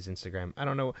not on his Instagram. I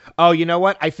don't know. Oh, you know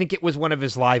what? I think it was one of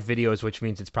his live videos, which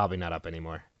means it's probably not up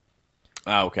anymore.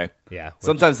 Oh, okay. Yeah.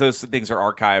 Sometimes those things are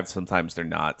archived, sometimes they're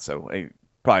not. So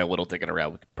probably a little digging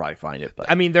around, we could probably find it.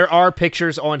 But I mean, there are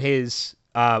pictures on his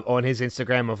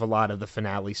Instagram of a lot of the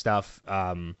finale stuff.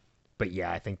 But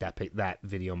yeah, I think that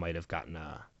video might have gotten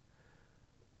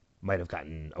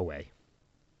away,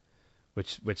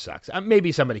 which sucks.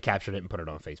 Maybe somebody captured it and put it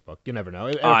on Facebook. You never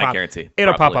know. I guarantee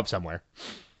it'll pop up somewhere.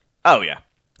 Oh yeah.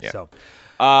 So,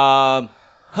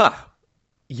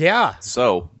 yeah.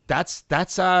 So that's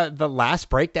the last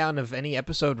breakdown of any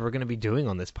episode we're going to be doing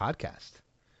on this podcast.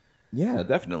 Yeah,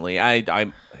 definitely.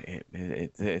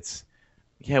 It's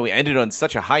we ended on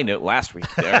such a high note last week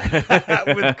there.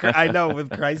 I know,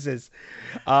 with Crisis.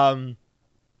 And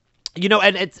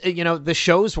it's the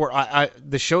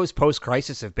shows post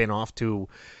Crisis have been off to,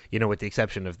 with the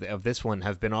exception of this one,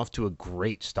 have been off to a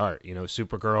great start.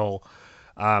 Supergirl,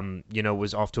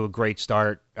 was off to a great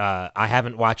start. I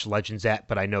haven't watched Legends yet,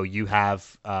 but I know you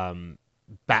have.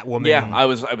 Batwoman. Yeah, I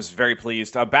was very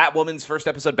pleased. Batwoman's first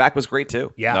episode back was great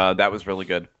too. Yeah, that was really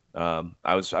good.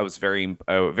 I was very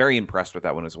very impressed with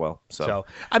that one as well. So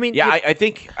I mean, yeah, I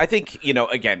think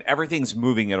again, everything's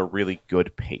moving at a really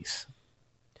good pace.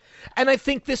 And I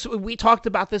think we talked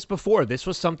about this before. This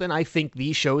was something I think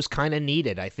these shows kind of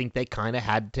needed. I think they kind of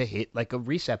had to hit like a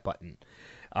reset button,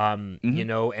 and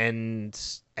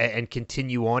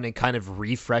continue on and kind of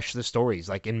refresh the stories.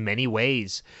 Like in many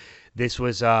ways, this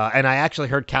was, and I actually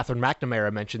heard Catherine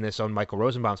McNamara mention this on Michael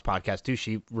Rosenbaum's podcast too.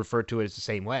 She referred to it as the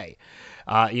same way.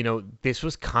 This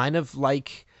was kind of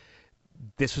like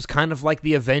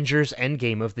the Avengers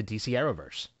Endgame of the DC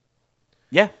Arrowverse.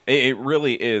 Yeah, it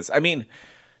really is. I mean,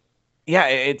 yeah,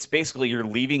 it's basically you're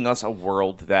leaving us a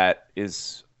world that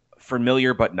is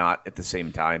familiar but not at the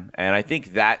same time, and I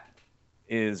think that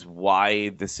is why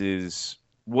this is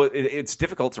what it's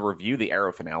difficult to review the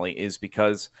Arrow finale is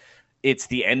because it's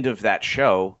the end of that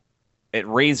show.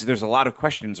 There's a lot of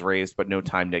questions raised, but no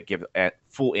time to give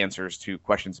full answers to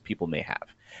questions people may have.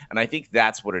 And I think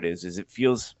that's what it is it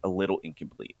feels a little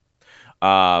incomplete.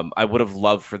 I would have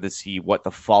loved to see what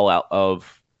the fallout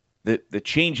of the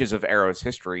changes of Arrow's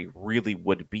history really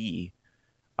would be.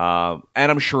 And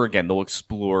I'm sure, again, they'll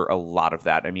explore a lot of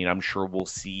that. I mean, I'm sure we'll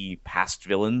see past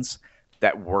villains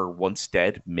that were once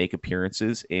dead make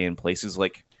appearances in places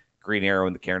like Green Arrow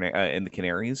and the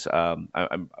Canaries.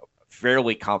 I'm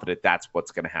fairly confident that's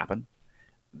what's going to happen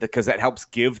because that helps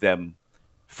give them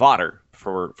fodder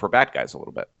for bad guys a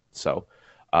little bit. So,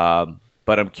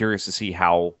 but I'm curious to see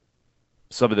how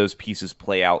some of those pieces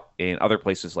play out in other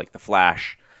places like The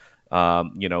Flash,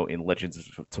 in Legends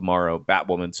of Tomorrow,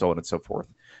 Batwoman, so on and so forth,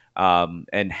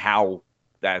 and how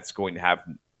that's going to have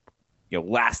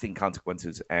lasting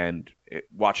consequences and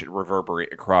watch it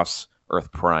reverberate across Earth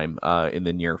Prime in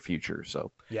the near future. So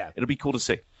yeah, it'll be cool to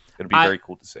see. It'll be very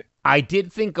cool to see. I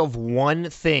did think of one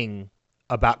thing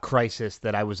about Crisis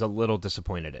that I was a little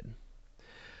disappointed in.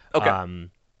 Okay.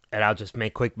 And I'll just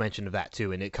make quick mention of that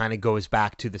too, and it kind of goes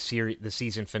back to the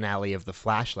season finale of The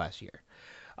Flash last year,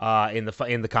 in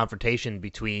the confrontation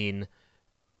between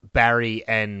Barry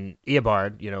and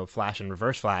Eobard, Flash and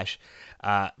Reverse Flash.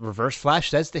 Reverse Flash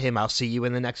says to him, "I'll see you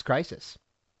in the next Crisis."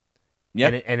 Yeah,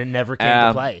 and it never came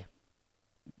to play.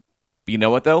 You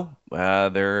know what though?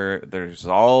 There's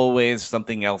always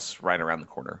something else right around the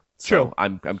corner. So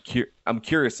True. I'm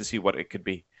curious to see what it could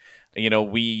be.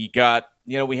 We got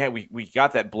we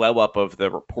got that blow up of the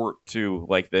report to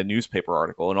like the newspaper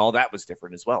article, and all that was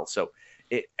different as well. So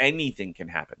anything can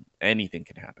happen. Anything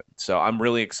can happen. So I'm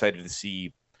really excited to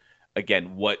see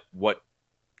again what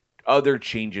other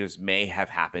changes may have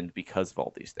happened because of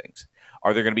all these things.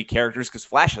 Are there going to be characters? Because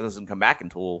Flash doesn't come back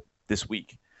until this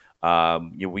week.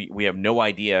 We have no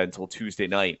idea until Tuesday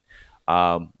night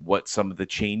what some of the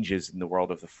changes in the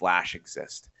world of the Flash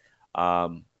exist.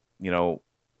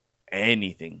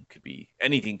 Anything could be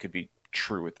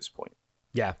true at this point.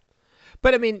 Yeah.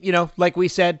 But I mean, like we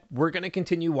said, we're going to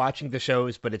continue watching the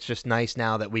shows, but it's just nice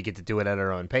now that we get to do it at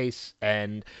our own pace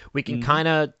and we can kind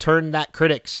of turn that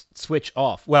critics switch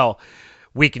off. Well,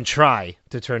 we can try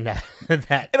to turn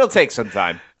that. It'll take some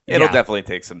time. It'll definitely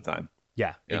take some time.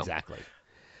 Yeah, exactly.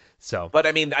 So, but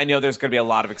I mean, I know there's going to be a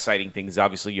lot of exciting things.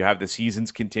 Obviously, you have the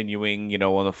seasons continuing,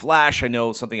 on The Flash. I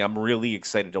know something I'm really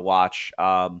excited to watch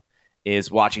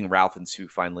is watching Ralph and Sue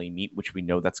finally meet, which we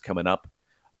know that's coming up.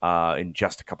 in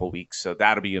just a couple weeks. So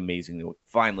that'll be amazing to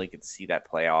finally get to see that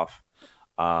play off.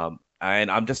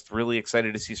 And I'm just really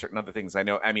excited to see certain other things. I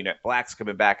mean, Black's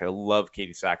coming back. I love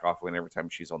Katie Sackhoff whenever time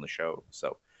she's on the show.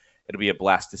 So it'll be a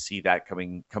blast to see that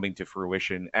coming to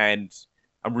fruition. And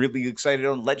I'm really excited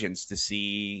on Legends to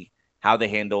see how they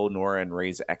handle Nora and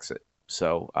Ray's exit.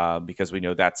 So because we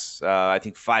know that's, I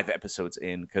think, 5 episodes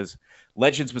in, because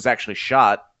Legends was actually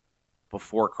shot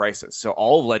before Crisis. So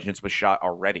all of Legends was shot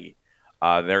already.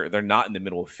 They're not in the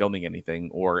middle of filming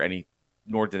anything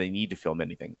nor do they need to film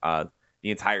anything. The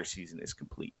entire season is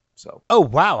complete. So. Oh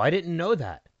wow, I didn't know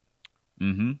that.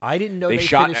 Mm-hmm. I didn't know they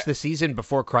finished the season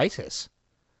before Crisis.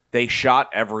 They shot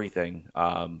everything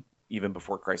even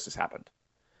before Crisis happened.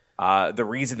 The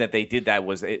reason that they did that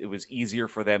was it was easier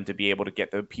for them to be able to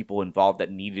get the people involved that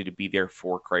needed to be there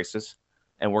for Crisis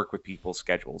and work with people's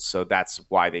schedules. So that's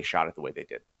why they shot it the way they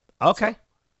did. Okay. So,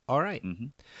 all right. Mm-hmm.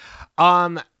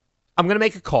 I'm going to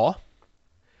make a call.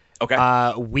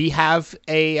 Okay. We have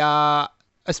a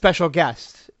special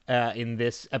guest in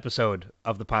this episode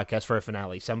of the podcast for a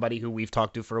finale, somebody who we've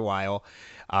talked to for a while,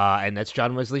 and that's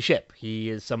John Wesley Shipp. He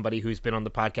is somebody who's been on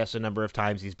the podcast a number of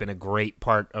times. He's been a great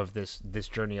part of this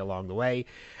journey along the way,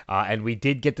 and we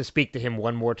did get to speak to him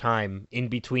one more time in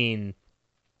between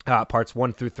parts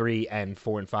 1 through 3 and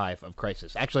 4 and 5 of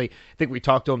Crisis. Actually, I think we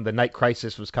talked to him the night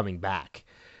Crisis was coming back.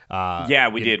 Yeah,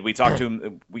 we did. We talked to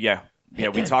him. Yeah,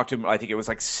 we talked to him. I think it was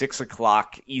like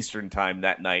 6:00 Eastern time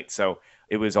that night. So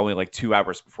it was only like 2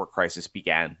 hours before Crisis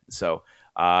began. So,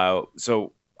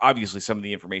 so obviously some of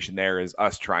the information there is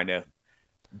us trying to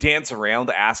dance around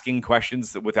asking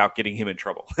questions without getting him in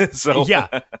trouble. So yeah,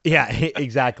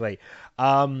 exactly.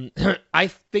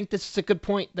 I think this is a good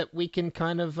point that we can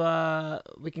kind of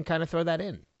throw that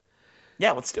in.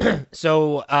 Yeah, let's do it.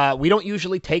 So we don't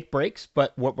usually take breaks,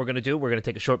 but what we're going to do, we're going to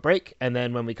take a short break, and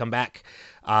then when we come back,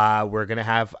 we're going to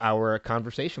have our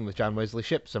conversation with John Wesley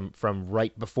Shipp from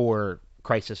right before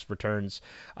Crisis returns.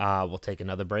 We'll take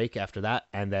another break after that,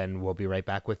 and then we'll be right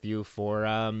back with you for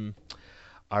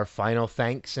our final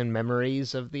thanks and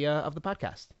memories of the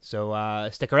podcast. So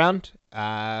stick around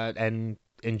and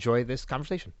enjoy this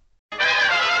conversation.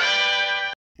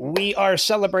 We are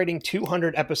celebrating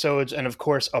 200 episodes and, of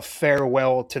course, a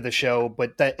farewell to the show,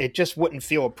 but that it just wouldn't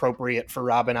feel appropriate for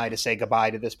Rob and I to say goodbye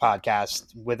to this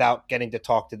podcast without getting to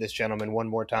talk to this gentleman one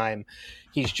more time.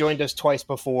 He's joined us twice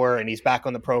before, and he's back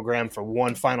on the program for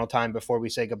one final time before we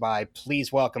say goodbye.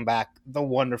 Please welcome back the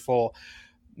wonderful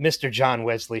Mr. John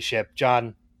Wesley Shipp.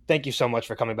 John, thank you so much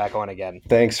for coming back on again.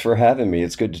 Thanks for having me.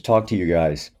 It's good to talk to you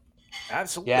guys.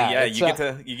 Absolutely, yeah.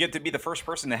 You get to be the first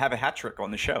person to have a hat trick on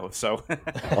the show. So,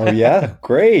 oh yeah,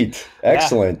 great,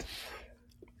 excellent.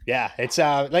 Yeah, it's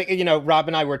like Rob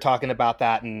and I were talking about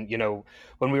that, and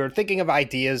when we were thinking of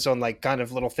ideas on like kind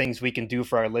of little things we can do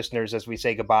for our listeners as we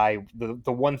say goodbye,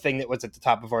 the one thing that was at the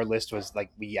top of our list was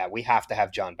like we have to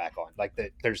have John back on. Like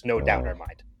there's no doubt in our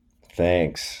mind.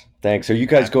 Thanks. Are you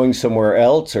guys going somewhere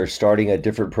else or starting a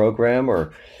different program,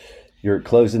 or you're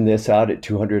closing this out at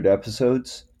 200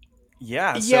 episodes?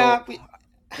 Yeah. I Go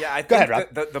think ahead,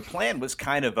 the plan was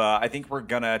kind of, I think we're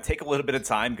going to take a little bit of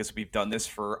time because we've done this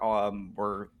for,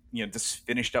 we're, just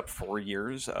finished up 4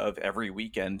 years of every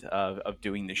weekend of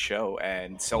doing the show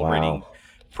and celebrating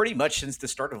pretty much since the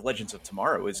start of Legends of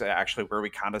Tomorrow is actually where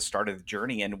we kind of started the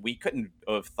journey. And we couldn't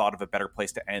have thought of a better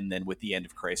place to end than with the end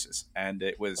of Crisis. And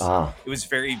it was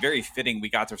very, very fitting. We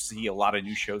got to see a lot of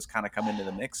new shows kind of come into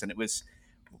the mix, and it was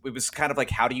kind of like,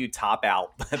 how do you top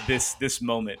out this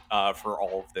moment for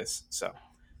all of this? So,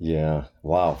 yeah,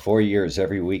 wow, 4 years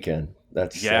every weekend.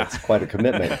 That's quite a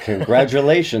commitment.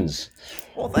 Congratulations.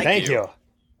 Well, thank you.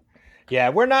 Yeah,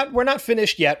 we're not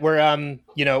finished yet. We're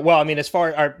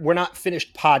we're not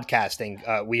finished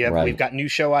podcasting. We've got new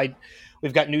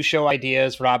show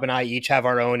ideas. Rob and I each have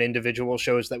our own individual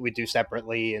shows that we do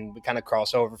separately, and we kind of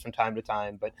cross over from time to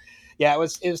time. But yeah, it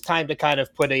was time to kind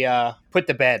of put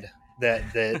to bed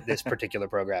this particular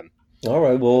program. All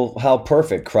right. Well, how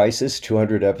perfect. Crisis,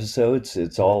 200 episodes.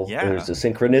 It's all, there's a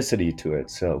synchronicity to it.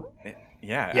 So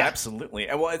yeah, absolutely.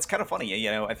 Well, it's kind of funny.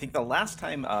 I think the last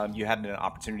time you had an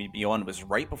opportunity to be on was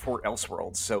right before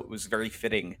Elseworlds. So it was very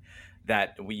fitting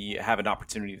that we have an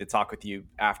opportunity to talk with you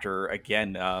after,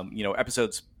 again,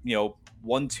 episodes,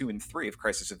 1, 2, and 3 of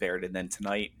Crisis have aired. And then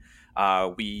tonight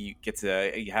we get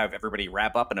to have everybody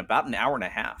wrap up in about an hour and a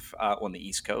half on the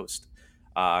East Coast.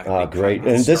 Great.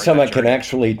 And this time I can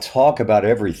actually talk about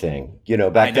everything.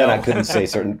 Back then I couldn't say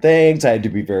certain things. I had to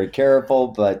be very careful,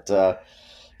 but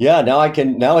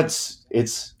now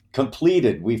it's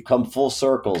completed. We've come full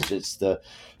circles. It's the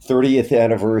 30th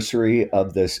anniversary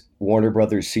of this Warner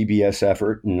Brothers CBS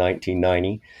effort in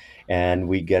 1990. and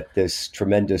we get this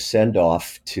tremendous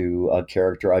send-off to a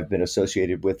character I've been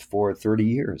associated with for 30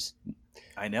 years.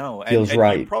 I know. Feels And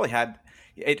right. you probably had,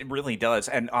 it really does.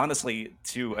 And honestly,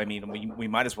 too, I mean, we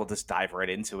might as well just dive right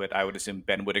into it. I would assume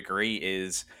Ben would agree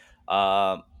is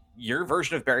your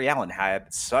version of Barry Allen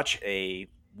had such a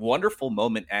wonderful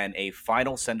moment and a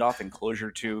final send off and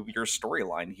closure to your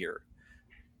storyline here.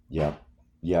 Yeah.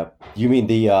 Yeah. You mean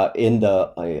the in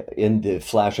the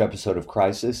Flash episode of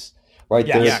Crisis? Right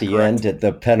there Yeah, at the correct. end, at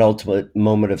the penultimate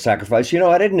moment of sacrifice.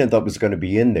 I didn't know that was going to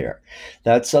be in there.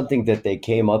 That's something that they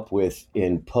came up with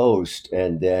in post,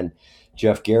 and then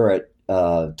Jeff Garrett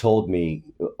told me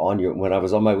when I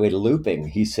was on my way to looping.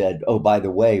 He said, "Oh, by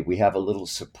the way, we have a little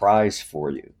surprise for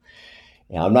you."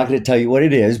 Now, I'm not going to tell you what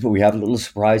it is, but we have a little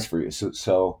surprise for you.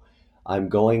 So I'm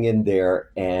going in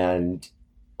there, and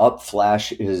up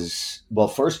Flash is, well,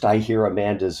 first I hear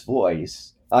Amanda's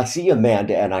voice. I see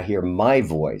Amanda and I hear my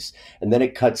voice. And then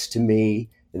it cuts to me,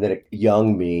 and then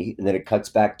young me, and then it cuts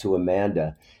back to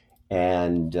Amanda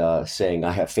and saying,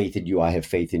 "I have faith in you. I have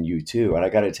faith in you too." And I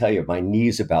got to tell you, my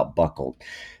knees about buckled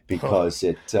because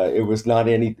it was not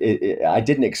I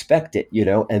didn't expect it,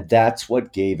 and that's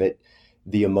what gave it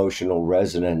the emotional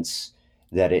resonance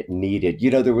that it needed.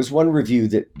 There was one review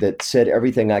that said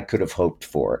everything I could have hoped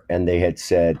for, and they had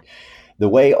said the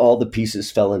way all the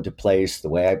pieces fell into place, the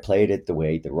way I played it, the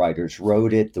way the writers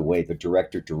wrote it, the way the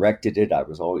director directed it. I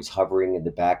was always hovering in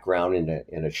the background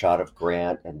in a shot of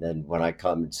Grant, and then when I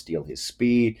come and steal his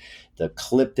speed, the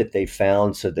clip that they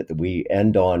found so that we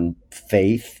end on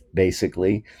faith,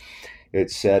 basically.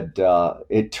 It said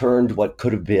it turned what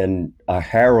could have been a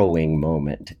harrowing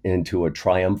moment into a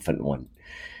triumphant one.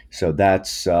 So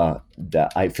that's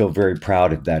that. I feel very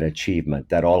proud of that achievement,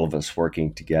 that all of us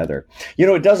working together.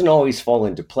 It doesn't always fall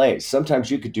into place.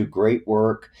 Sometimes you could do great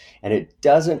work and it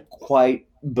doesn't quite,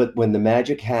 but when the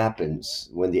magic happens,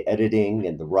 when the editing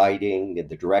and the writing and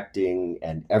the directing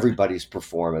and everybody's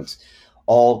performance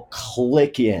all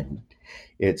click in,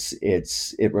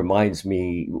 it reminds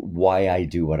me why I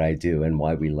do what I do and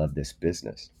why we love this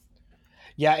business.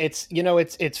 Yeah, it's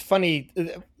funny.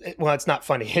 Well, it's not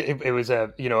funny. It was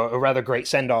a rather great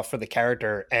send off for the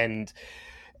character, and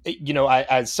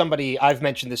as somebody, I've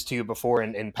mentioned this to you before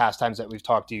in past times that we've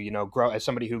talked to you. As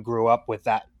somebody who grew up with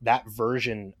that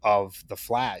version of the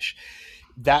Flash,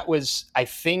 that was, I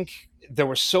think, there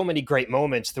were so many great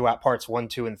moments throughout parts 1,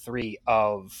 2, and 3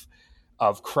 of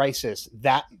Crisis,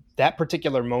 that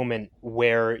particular moment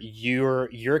where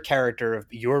your character of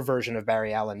your version of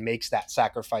Barry Allen makes that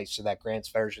sacrifice so that Grant's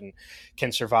version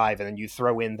can survive, and then you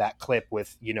throw in that clip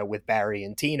with Barry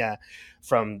and Tina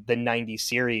from the 90s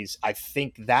series. I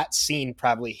think that scene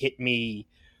probably hit me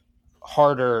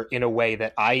harder in a way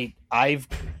that I've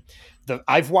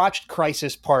watched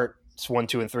Crisis parts 1,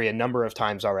 2, and 3 a number of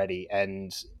times already,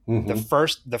 and the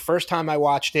first time I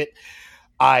watched it,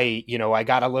 I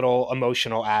got a little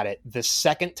emotional at it. The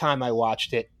second time I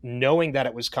watched it, knowing that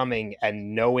it was coming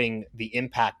and knowing the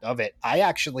impact of it, I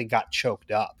actually got choked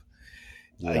up,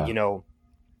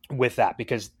 with that,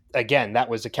 because again, that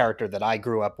was a character that I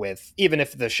grew up with. Even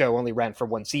if the show only ran for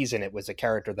one season, it was a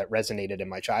character that resonated in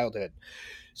my childhood.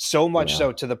 So much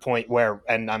so to the point where,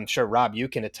 and I'm sure, Rob, you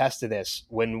can attest to this,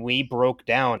 when we broke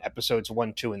down episodes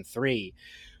 1, 2, and 3,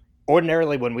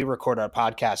 ordinarily when we record our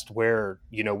podcast where,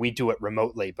 we do it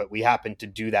remotely, but we happened to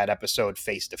do that episode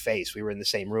face to face. We were in the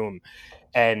same room,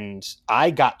 and I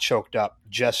got choked up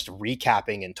just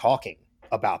recapping and talking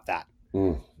about that.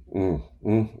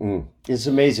 It's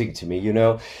amazing to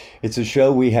me. It's a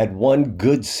show we had one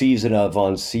good season of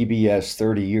on CBS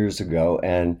 30 years ago.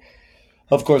 And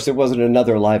of course, there wasn't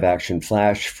another live action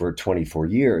Flash for 24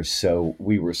 years, so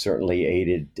we were certainly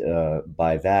aided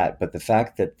by that. But the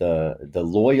fact that the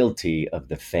loyalty of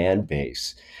the fan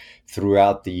base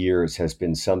throughout the years has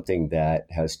been something that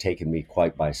has taken me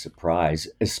quite by surprise,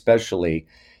 especially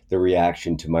the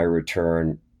reaction to my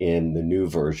return in the new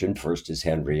version, first as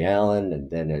Henry Allen and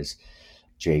then as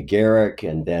Jay Garrick,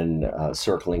 and then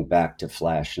circling back to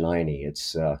Flash 90.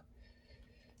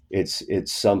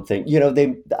 It's something,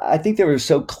 I think they were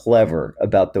so clever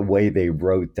about the way they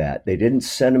wrote that. They didn't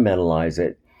sentimentalize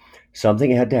it.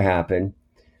 Something had to happen.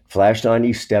 Flash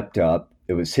 90 stepped up.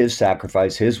 It was his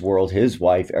sacrifice, his world, his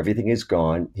wife. Everything is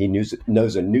gone. He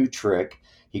knows a new trick.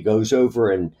 He goes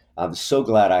over, and I'm so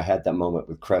glad I had that moment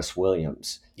with Cress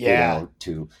Williams. Yeah.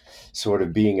 To sort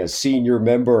of being a senior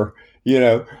member,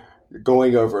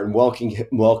 going over and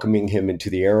welcoming him into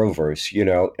the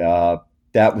Arrowverse,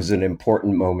 that was an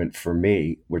important moment for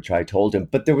me, which I told him.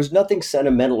 But there was nothing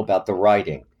sentimental about the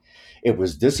writing. It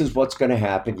was, this is what's going to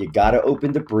happen. You got to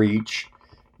open the breach,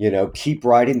 keep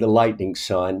riding the lightning,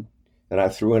 son. and I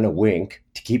threw in a wink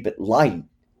to keep it light,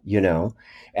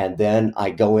 and then I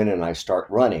go in and I start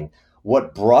running.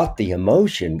 What brought the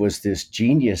emotion was this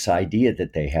genius idea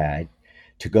that they had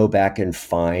to go back and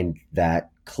find that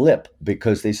clip,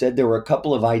 because they said there were a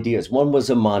couple of ideas. One was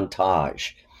a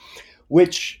montage,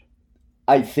 which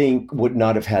I think would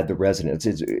not have had the resonance.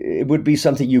 It would be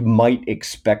something you might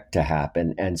expect to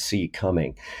happen and see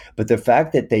coming. But the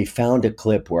fact that they found a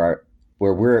clip where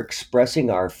we're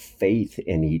expressing our faith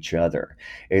in each other.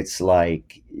 It's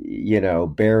like,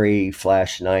 Barry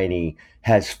Flash 90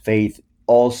 has faith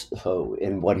also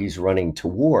in what he's running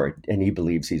toward, and he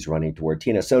believes he's running toward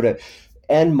Tina. So to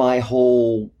end my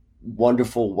whole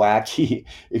wonderful, wacky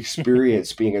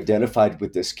experience being identified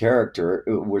with this character,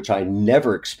 which I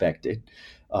never expected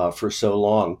for so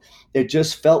long, it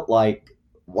just felt like,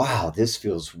 wow, this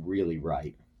feels really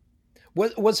right.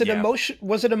 Was it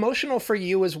emotional for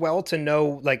you as well to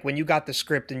know, like when you got the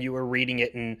script and you were reading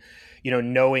it and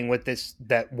knowing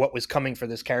what was coming for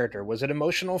this character? Was it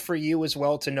emotional for you as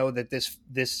well to know that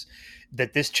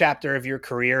this chapter of your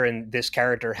career and this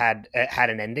character had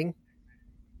an ending?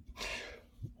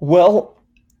 Well,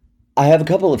 I have a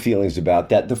couple of feelings about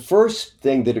that. The first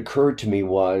thing that occurred to me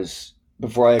was,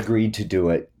 before I agreed to do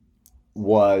it,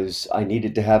 was I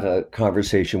needed to have a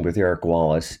conversation with Eric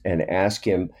Wallace and ask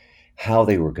him how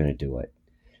they were going to do it,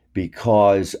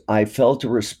 because I felt a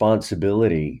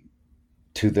responsibility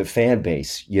to the fan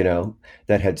base,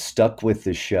 that had stuck with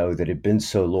the show, that had been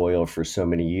so loyal for so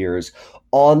many years.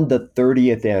 On the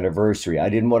 30th anniversary, I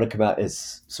didn't want to come out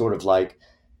as sort of like,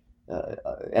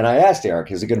 and I asked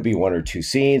Eric, is it going to be one or two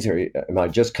scenes, or am I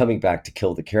just coming back to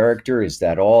kill the character? Is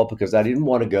that all? Because I didn't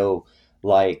want to go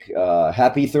like,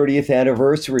 happy 30th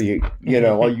anniversary,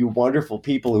 all you wonderful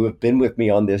people who have been with me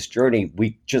on this journey.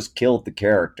 We just killed the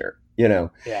character, Yeah.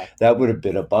 That would have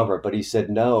been a bummer. But he said,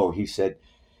 no, he said,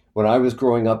 when I was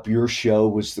growing up, your show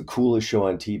was the coolest show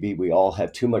on TV. We all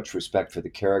have too much respect for the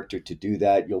character to do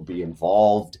that. You'll be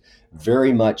involved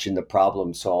very much in the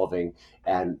problem solving,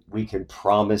 and we can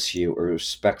promise you a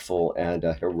respectful and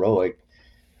a heroic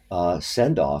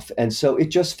send off. And so it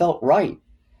just felt right.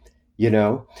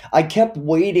 I kept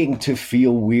waiting to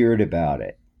feel weird about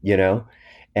it,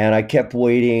 and I kept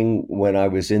waiting when I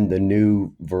was in the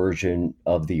new version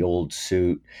of the old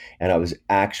suit and I was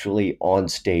actually on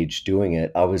stage doing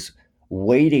it. I was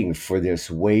waiting for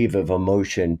this wave of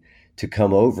emotion to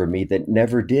come over me that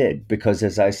never did, because,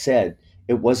 as I said,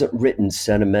 it wasn't written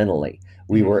sentimentally.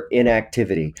 We were in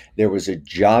activity. There was a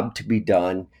job to be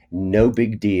done. No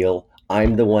big deal.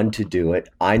 I'm the one to do it.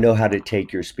 I know how to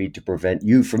take your speed to prevent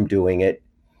you from doing it.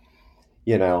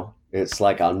 It's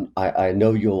like, I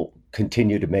know you'll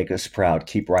continue to make us proud.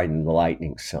 Keep riding the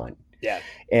lightning, son. Yeah.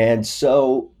 And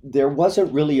so there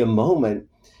wasn't really a moment.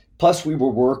 Plus, we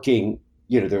were working,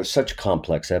 there were such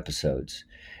complex episodes.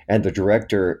 And the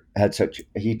director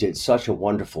he did such a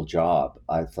wonderful job,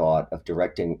 I thought, of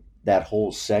directing that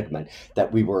whole segment,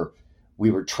 that we were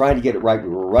trying to get it right. We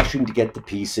were rushing to get the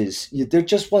pieces. There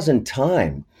just wasn't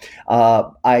time.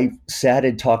 I sat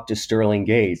and talked to Sterling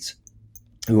Gates,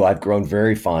 who I've grown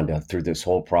very fond of through this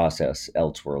whole process,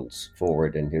 Elseworlds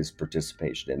Forward, and his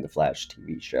participation in the Flash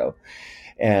TV show.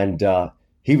 And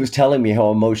he was telling me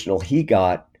how emotional he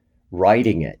got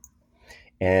writing it.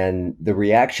 And the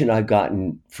reaction I've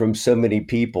gotten from so many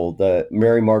people, the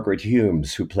Mary Margaret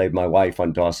Humes, who played my wife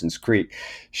on Dawson's Creek,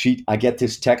 I get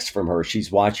this text from her.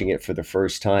 She's watching it for the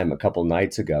first time a couple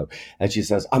nights ago. And she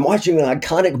says, I'm watching an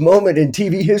iconic moment in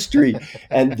TV history.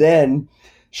 And then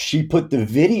she put the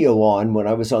video on when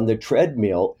I was on the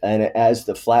treadmill. And as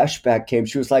the flashback came,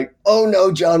 she was like, oh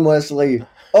no, John Wesley.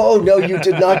 Oh no, you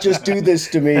did not just do this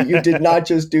to me. You did not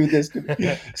just do this to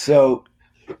me. So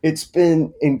it's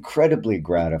been incredibly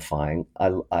gratifying.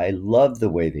 I love the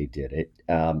way they did it.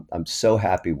 I'm so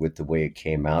happy with the way it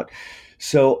came out.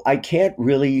 So I can't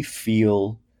really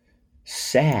feel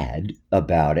sad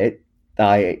about it.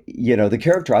 The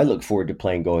character I look forward to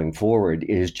playing going forward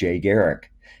is Jay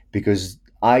Garrick, because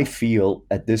I feel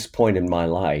at this point in my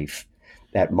life,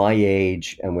 at my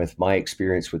age and with my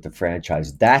experience with the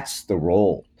franchise, that's the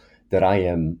role that I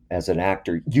am, as an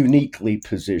actor, uniquely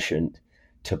positioned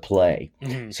to play.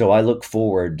 Mm-hmm. So I look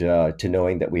forward to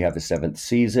knowing that we have a 7th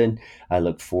season. I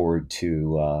look forward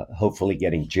to hopefully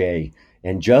getting Jay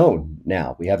and Joan.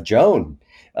 Now we have Joan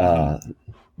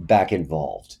back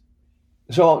involved.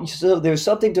 So there's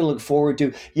something to look forward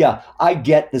to. Yeah, I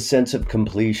get the sense of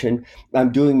completion.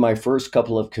 I'm doing my first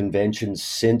couple of conventions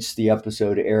since the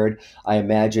episode aired. I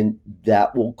imagine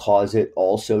that will cause it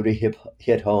also to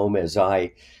hit home as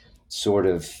I sort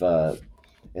of,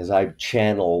 as I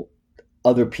channel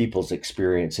other people's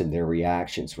experience and their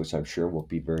reactions, which I'm sure will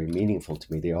be very meaningful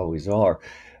to me. They always are.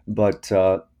 But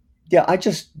yeah,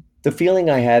 the feeling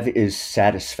I have is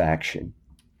satisfaction.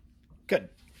 Good.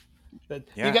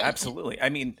 Yeah, absolutely. I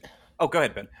mean, oh, go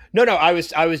ahead, Ben. No, I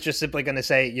was just simply going to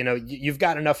say, you've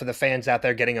got enough of the fans out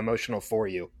there getting emotional for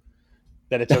you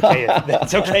that it's okay.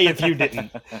 It's okay if you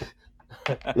didn't.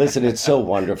 Listen, it's so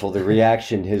wonderful. The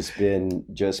reaction has been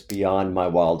just beyond my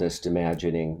wildest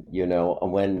imagining.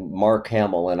 When Mark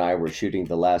Hamill and I were shooting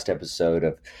the last episode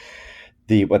of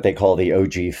what they call the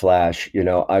OG Flash,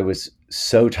 I was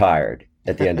so tired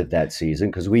at the end of that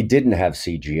season because we didn't have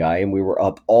CGI and we were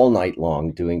up all night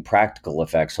long doing practical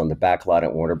effects on the backlot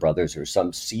at Warner Brothers or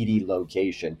some seedy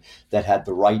location that had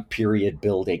the right period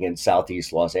building in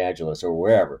Southeast Los Angeles or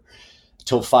wherever,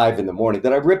 till 5 a.m.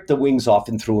 Then I ripped the wings off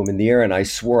and threw them in the air, and I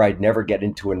swore I'd never get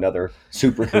into another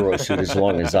superhero suit as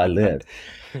long as I live.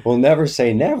 Well, never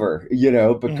say never,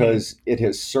 because it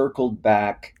has circled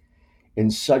back in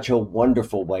such a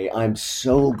wonderful way. I'm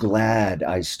so glad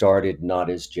I started not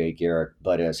as Jay Garrick,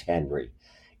 but as Henry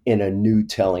in a new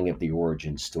telling of the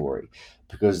origin story,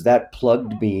 because that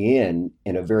plugged me in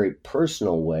a very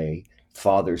personal way,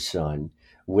 father-son,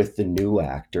 with the new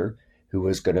actor who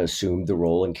was going to assume the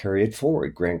role and carry it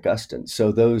forward, Grant Gustin.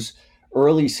 So those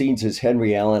early scenes as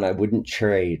Henry Allen, I wouldn't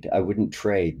trade.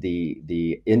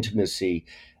 The intimacy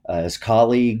as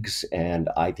colleagues and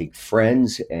I think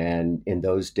friends, and in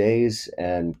those days,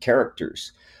 and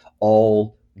characters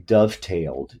all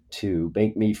dovetailed to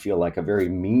make me feel like a very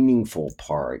meaningful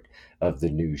part of the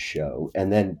new show.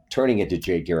 And then turning into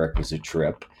Jay Garrick was a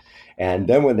trip. And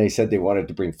then when they said they wanted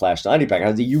to bring Flash 90 back, I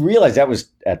was like, you realize that was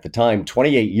at the time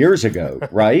 28 years ago,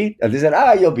 right? And they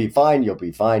said, you'll be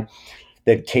fine.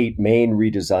 That Kate Main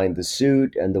redesigned the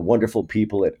suit, and the wonderful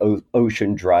people at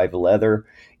Ocean Drive Leather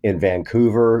in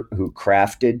Vancouver who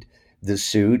crafted the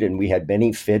suit. And we had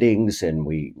many fittings, and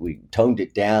we toned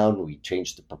it down. We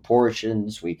changed the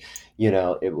proportions.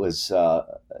 It was,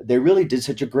 they really did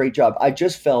such a great job. I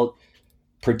just felt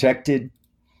protected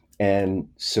and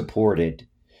supported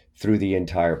through the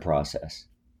entire process.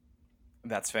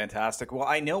 That's fantastic. Well,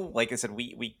 I know, like I said,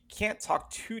 we can't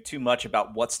talk too much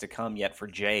about what's to come yet for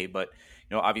Jay, but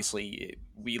obviously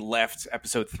we left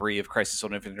episode 3 of Crisis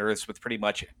on Infinite Earths with pretty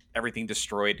much everything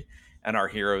destroyed and our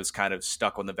heroes kind of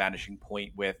stuck on the vanishing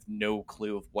point with no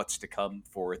clue of what's to come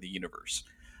for the universe.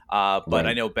 But right.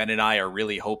 I know Ben and I are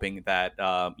really hoping that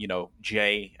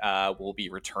Jay will be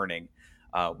returning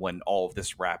when all of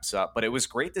this wraps up. But it was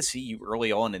great to see you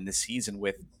early on in this season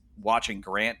with watching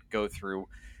Grant go through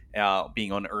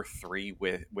being on Earth 3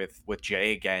 with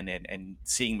Jay again, and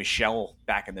seeing Michelle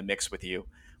back in the mix with you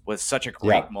was such a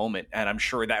great moment. And I'm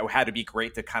sure that had to be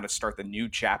great to kind of start the new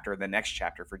chapter, the next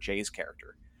chapter for Jay's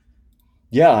character.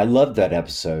 Yeah, I loved that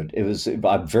episode.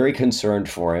 I'm very concerned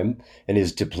for him and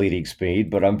his depleting speed,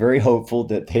 but I'm very hopeful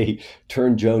that they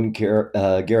turn Joan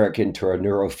Garrick into a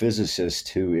neurophysicist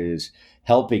who is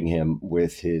helping him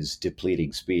with his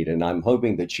depleting speed. And I'm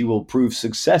hoping that she will prove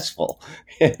successful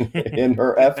in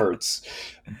her efforts.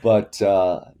 But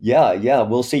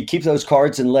we'll see. Keep those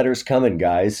cards and letters coming,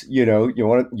 guys. You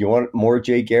want more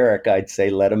Jay Garrick, I'd say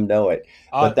let him know it.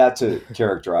 But that's a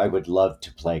character I would love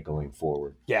to play going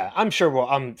forward. Yeah, I'm sure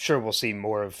we'll see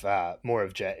more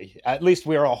of Jay. At least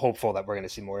we're all hopeful that we're going to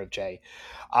see more of Jay.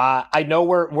 I know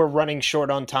we're running short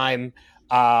on time.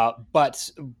 But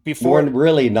before we're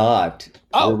really not.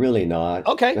 We're really not.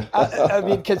 Okay. I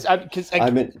mean, because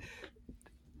again,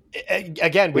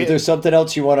 if there's something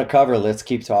else you want to cover, let's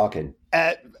keep talking.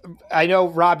 I know,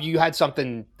 Rob, you had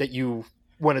something that you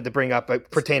wanted to bring up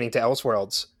pertaining to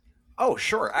Elseworlds. Oh,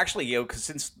 sure. Actually, because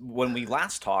since when we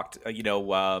last talked, I think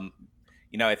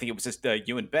it was just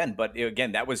you and Ben, but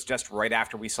again, that was just right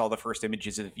after we saw the first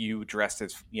images of you dressed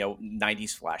as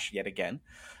 90s Flash yet again.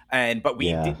 But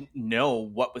we didn't know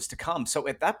what was to come. So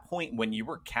at that point, when you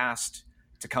were cast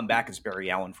to come back as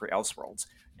Barry Allen for Elseworlds,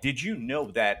 did you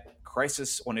know that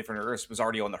Crisis on Infinite Earths was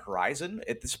already on the horizon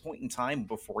at this point in time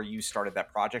before you started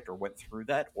that project or went through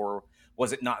that? Or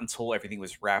was it not until everything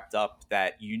was wrapped up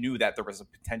that you knew that there was a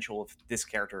potential of this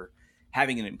character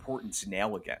having an importance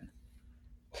now again?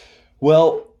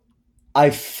 Well, I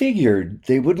figured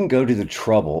they wouldn't go to the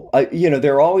trouble.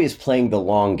 They're always playing the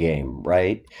long game,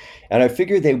 right? And I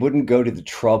figured they wouldn't go to the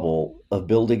trouble of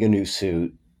building a new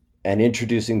suit and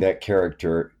introducing that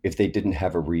character if they didn't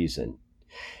have a reason.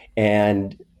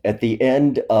 And at the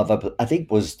end of, I think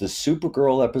was the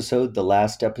Supergirl episode, the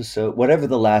last episode, whatever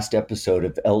the last episode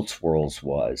of Elseworlds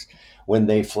was, when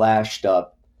they flashed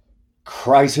up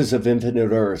Crisis of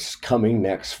Infinite Earths coming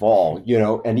next fall,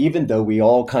 and even though we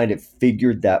all kind of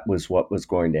figured that was what was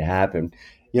going to happen,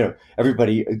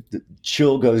 everybody, the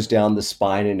chill goes down the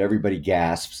spine and everybody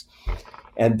gasps.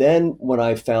 And then when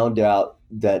I found out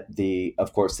that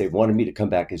of course, they wanted me to come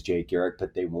back as Jay Garrick,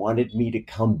 but they wanted me to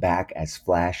come back as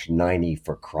Flash 90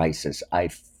 for Crisis, I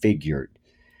figured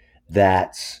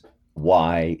that's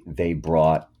why they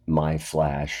brought my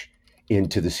Flash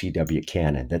into the CW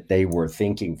canon, that they were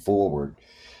thinking forward.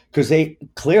 Because they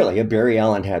clearly, Barry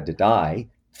Allen had to die,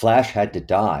 Flash had to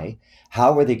die.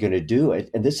 How are they going to do it?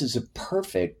 And this is a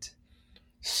perfect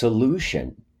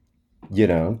solution,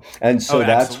 And so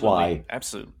that's why,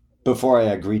 absolutely, before I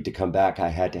agreed to come back, I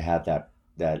had to have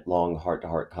that long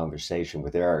heart-to-heart conversation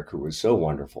with Eric, who was so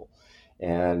wonderful.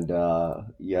 And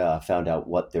I found out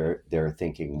what their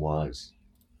thinking was.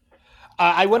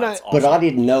 I want to, awesome. But I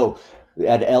didn't know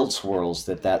at Elseworlds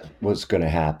that was going to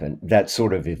happen. That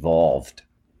sort of evolved.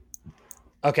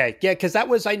 Okay, yeah, because that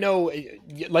was, I know,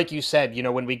 like you said,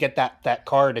 when we get that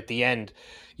card at the end,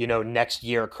 next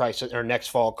year Crisis, or next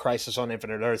fall Crisis on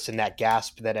Infinite Earths, and that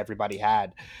gasp that everybody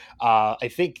had. I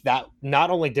think that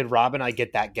not only did Rob and I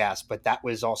get that gasp, but that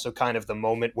was also kind of the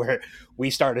moment where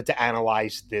we started to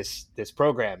analyze this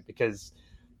program, because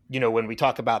when we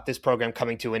talk about this program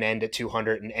coming to an end at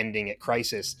 200 and ending at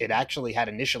Crisis, it actually had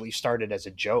initially started as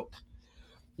a joke.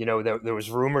 There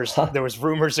was rumors. There was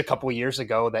rumors a couple of years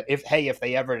ago that if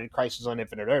they ever did Crisis on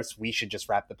Infinite Earths, we should just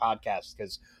wrap the podcast,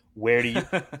 because where do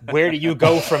you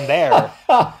go from there?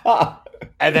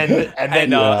 And then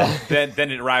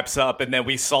it wraps up, and then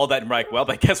we saw that and we're like, well,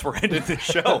 I guess we're ending the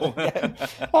show.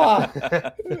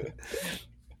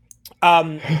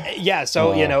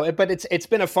 But it's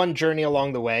been a fun journey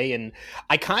along the way, and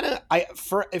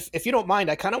if you don't mind,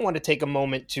 I kind of want to take a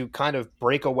moment to kind of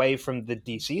break away from the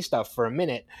DC stuff for a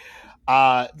minute.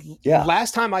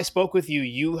 Last time I spoke with you,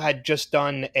 you had just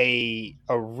done a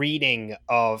reading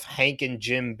of Hank and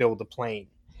Jim Build a Plane.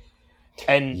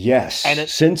 And yes,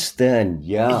 since then,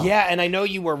 and I know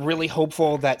you were really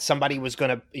hopeful that somebody was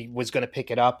gonna pick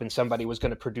it up and somebody was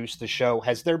gonna produce the show.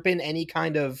 Has there been any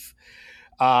kind of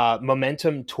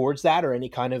momentum towards that, or any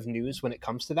kind of news when it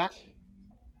comes to that?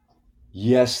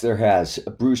 Yes, there has.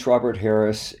 Bruce Robert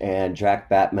Harris and Jack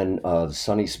Batman of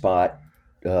Sunny Spot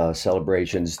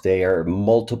Celebrations. They are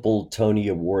multiple Tony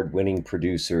Award winning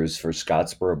producers for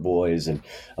Scottsboro Boys and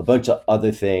a bunch of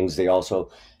other things. They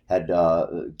also had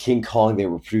King Kong. They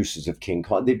were producers of King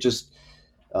Kong. They've just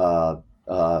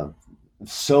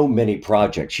so many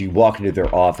projects. You walk into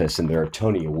their office and there are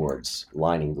Tony Awards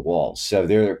lining the walls. So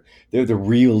they're the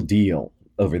real deal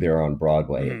over there on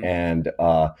Broadway. Mm-hmm. And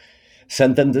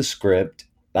sent them the script.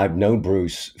 I've known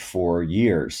Bruce for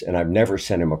years, and I've never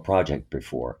sent him a project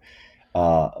before.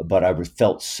 But I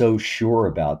felt so sure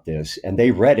about this, and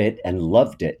they read it and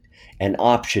loved it and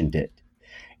optioned it.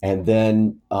 And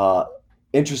then,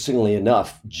 interestingly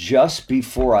enough, just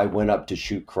before I went up to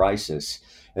shoot Crisis,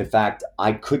 in fact,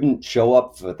 I couldn't show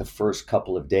up for the first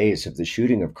couple of days of the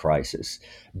shooting of Crisis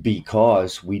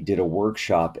because we did a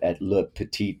workshop at Le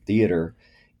Petit Theater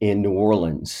in New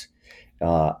Orleans.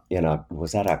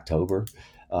 Was that October?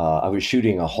 I was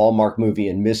shooting a Hallmark movie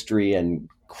and mystery and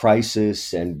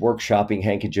Crisis and workshopping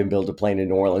Hank and Jim Build a Plane in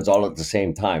New Orleans all at the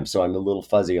same time. So I'm a little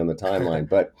fuzzy on the timeline.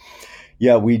 But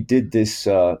yeah, we did this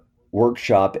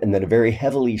workshop and then a very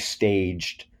heavily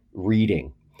staged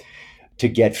reading to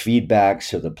get feedback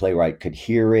so the playwright could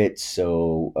hear it,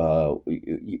 so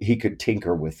he could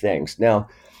tinker with things. Now,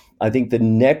 I think the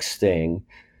next thing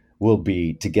will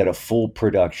be to get a full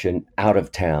production out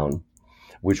of town,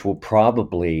 which will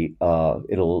probably,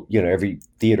 every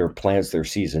theater plans their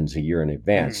seasons a year in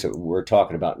advance. Mm-hmm. So we're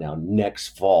talking about now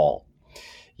next fall,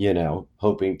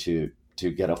 hoping to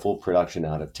get a full production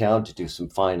out of town, to do some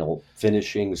final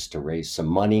finishings, to raise some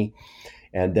money.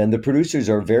 And then the producers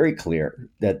are very clear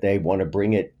that they want to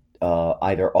bring it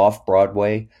either off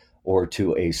Broadway or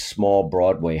to a small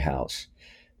Broadway house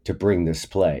to bring this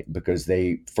play, because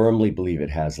they firmly believe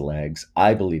it has legs.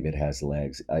 I believe it has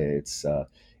legs. It's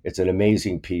an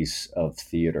amazing piece of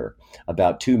theater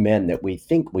about two men that we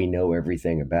think we know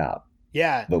everything about.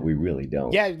 Yeah. But we really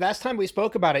don't. Yeah, last time we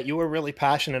spoke about it, you were really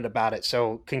passionate about it.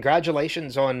 So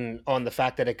congratulations on the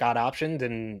fact that it got optioned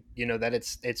and, that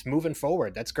it's moving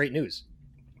forward. That's great news.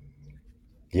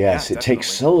 Yes, yeah, it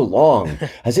takes so long.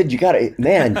 I said, you got to,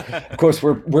 man, of course,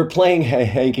 we're playing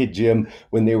Hank and Jim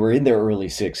when they were in their early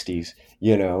 60s,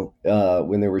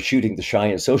 when they were shooting the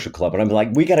Cheyenne Social Club. And I'm like,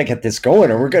 we got to get this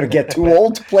going or we're going to get too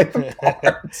old to play the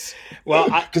parts. Well,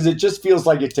 because it just feels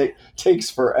like it takes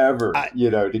forever,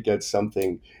 to get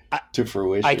something to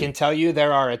fruition. I can tell you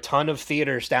there are a ton of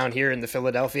theaters down here in the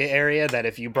Philadelphia area that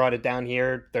if you brought it down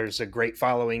here, there's a great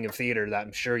following of theater that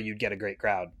I'm sure you'd get a great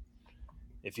crowd.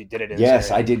 if you did it in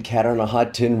Yes, I did Cat on a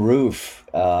Hot Tin Roof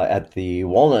at the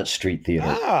Walnut Street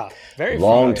Theater. Very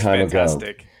long familiar. time ago.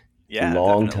 Fantastic. Yeah,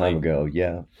 long definitely. time ago.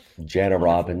 Yeah, Jana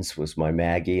Robbins was my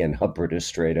Maggie, and Humphrey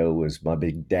Estrado was my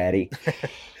Big Daddy.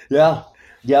 Yeah,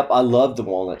 yep. I love the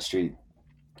Walnut Street.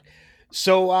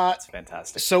 So that's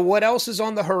fantastic. So what else is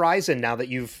on the horizon now that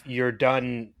you're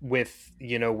done with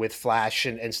with Flash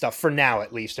and stuff for now,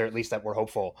 at least, or at least that we're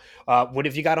hopeful? What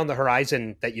have you got on the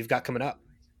horizon that you've got coming up?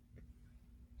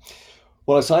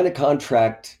 Well, I signed a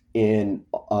contract in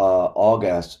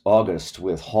August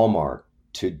with Hallmark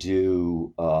to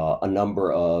do a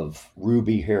number of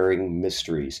Ruby Herring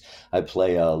mysteries. I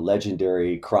play a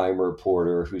legendary crime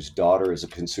reporter whose daughter is a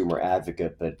consumer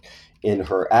advocate, but in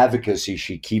her advocacy,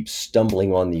 she keeps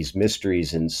stumbling on these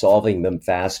mysteries and solving them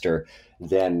faster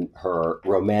than her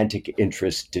romantic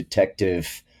interest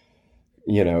detective,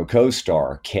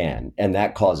 co-star can. And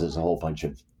that causes a whole bunch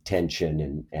of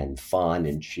tension and fun.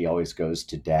 And she always goes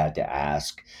to Dad to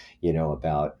ask,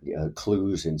 about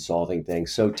clues and solving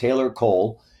things. So Taylor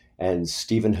Cole and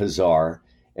Stephen Hazar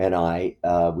and I,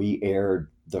 we aired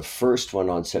the first one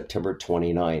on September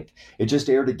 29th. It just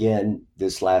aired again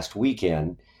this last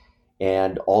weekend,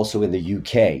 and also in the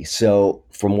UK. So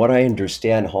from what I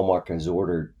understand, Hallmark has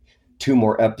ordered 2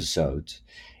 more episodes.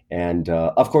 And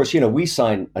of course, we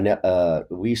sign a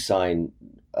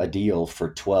deal for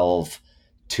 12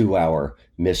 2-hour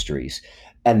mysteries,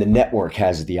 and the network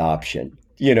has the option.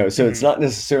 So it's not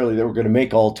necessarily that we're going to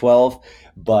make all 12,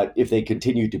 but if they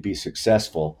continue to be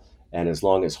successful, and as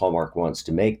long as Hallmark wants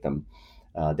to make them,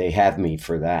 they have me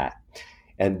for that.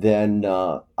 And then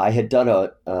I had done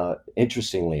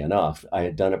interestingly enough, I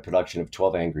had done a production of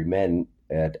 12 Angry Men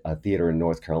at a theater in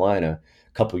North Carolina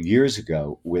a couple of years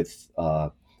ago with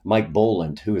Mike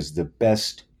Boland, who is the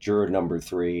best juror number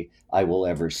 3 I will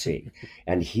ever see.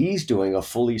 And he's doing a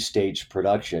fully staged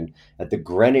production at the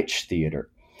Greenwich Theater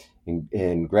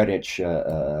in Greenwich,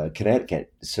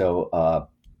 Connecticut. So,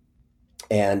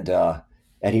 and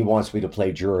he wants me to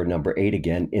play juror number 8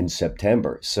 again in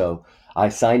September. So I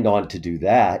signed on to do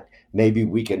that. Maybe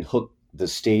we can hook the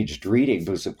staged reading,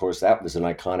 because of course that was an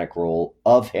iconic role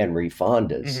of Henry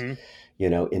Fonda's, in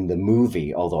the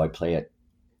movie, although I play it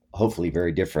hopefully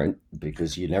very different,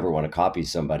 because you never want to copy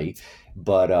somebody.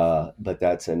 But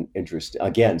that's an interest,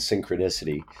 again,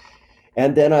 synchronicity.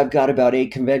 And then I've got about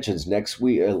 8 conventions next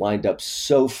week lined up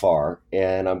so far.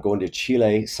 And I'm going to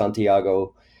Chile,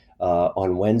 Santiago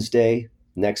on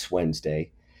next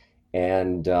Wednesday.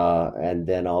 And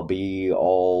then I'll be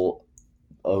all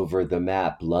over the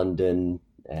map, London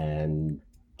and,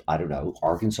 I don't know,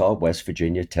 Arkansas, West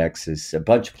Virginia, Texas, a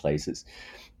bunch of places.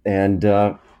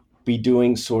 And be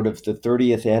doing sort of the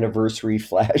 30th anniversary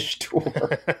Flash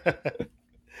tour.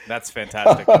 That's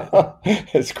fantastic.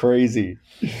 It's crazy.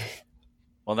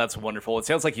 Well, that's wonderful. It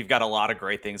sounds like you've got a lot of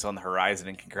great things on the horizon,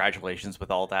 and congratulations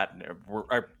with all that. And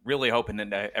we're really hoping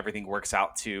that everything works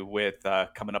out too with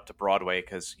coming up to Broadway,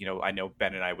 because I know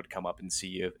Ben and I would come up and see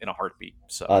you in a heartbeat.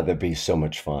 So that'd be so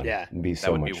much fun. Yeah, it'd be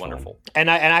that would be wonderful.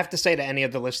 And I have to say to any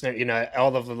of the listeners,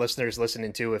 all of the listeners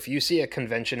listening to, if you see a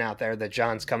convention out there that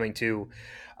John's coming to,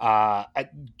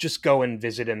 just go and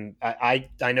visit him. I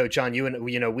know, John, you and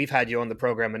we've had you on the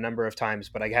program a number of times,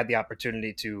 but I had the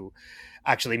opportunity to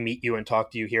actually meet you and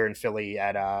talk to you here in Philly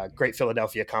at Great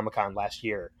Philadelphia Comic-Con last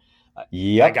year.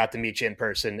 I got to meet you in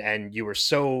person, and you were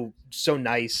so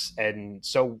nice and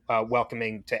so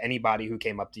welcoming to anybody who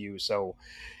came up to you. So,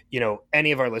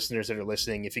 any of our listeners that are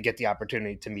listening, if you get the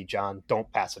opportunity to meet John,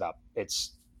 don't pass it up.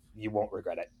 You won't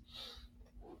regret it.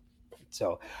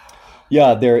 So,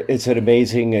 yeah, it's an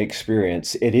amazing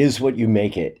experience. It is what you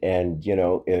make it. And,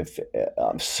 if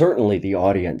certainly the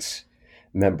audience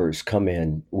members come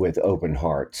in with open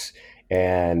hearts,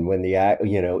 and when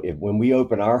when we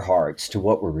open our hearts to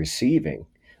what we're receiving,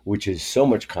 which is so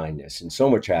much kindness and so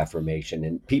much affirmation,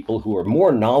 and people who are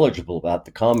more knowledgeable about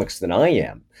the comics than I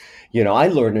am, I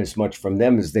learn as much from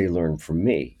them as they learn from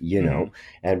me,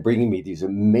 and bringing me these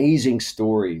amazing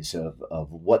stories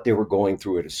of what they were going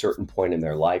through at a certain point in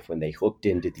their life when they hooked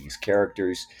into these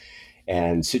characters,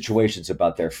 and situations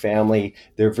about their family.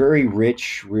 They're very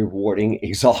rich, rewarding,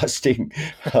 exhausting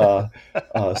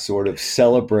sort of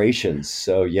celebrations.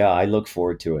 So yeah, I look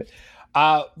forward to it.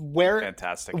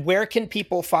 Fantastic. Where can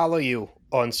people follow you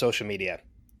on social media?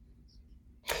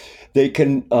 They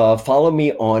can follow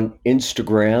me on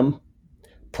Instagram.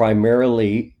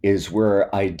 Primarily is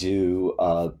where I do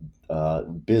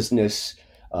business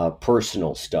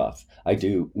personal stuff. I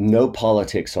do no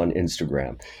politics on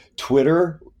Instagram.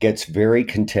 Twitter gets very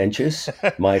contentious.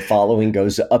 My following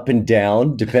goes up and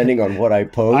down depending on what I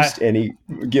post any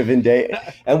given day.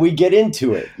 And we get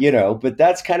into it, but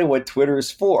that's kind of what Twitter is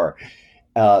for.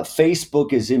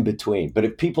 Facebook is in between. But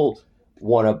if people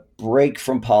want to break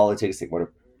from politics, they want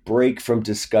to break from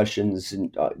discussions,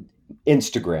 and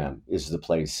Instagram is the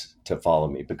place to follow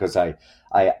me, because I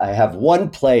have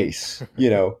one place,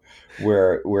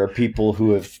 where people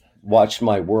who have watched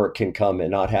my work can come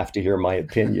and not have to hear my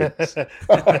opinions.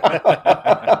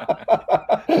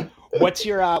 What's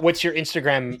your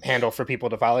Instagram handle for people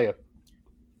to follow you?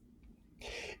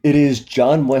 It is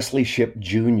John Wesley Shipp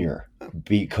Jr.,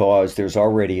 because there's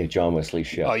already a John Wesley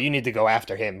Shipp. Oh, you need to go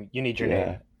after him. You need your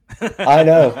name. I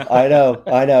know.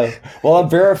 Well, I'm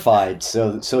verified,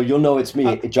 so you'll know it's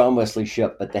me, John Wesley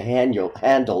Shipp, but the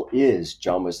handle is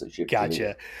John Wesley Shipp.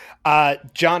 Gotcha.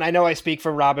 John, I know I speak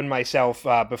for Rob and myself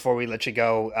before we let you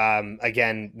go.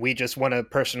 Again, we just want to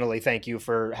personally thank you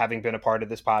for having been a part of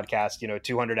this podcast.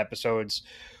 200 episodes,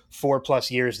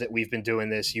 4+ years that we've been doing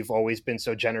this. You've always been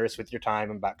so generous with your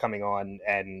time about coming on,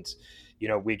 and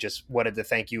we just wanted to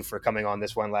thank you for coming on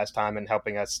this one last time and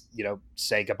helping us,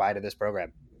 say goodbye to this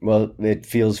program. Well, it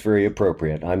feels very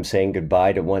appropriate. I'm saying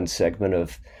goodbye to one segment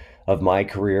of my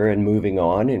career and moving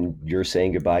on, and you're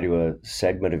saying goodbye to a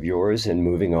segment of yours and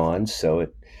moving on. So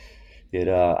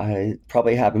it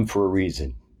probably happened for a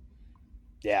reason.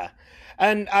 Yeah.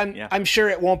 And I'm sure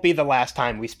it won't be the last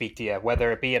time we speak to you,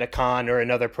 whether it be at a con or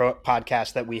another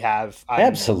podcast that we have.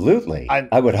 Absolutely.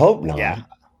 I would hope not. Yeah.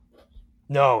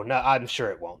 No, I'm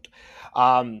sure it won't.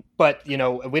 But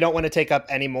we don't want to take up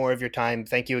any more of your time.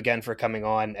 Thank you again for coming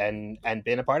on and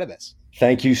being a part of this.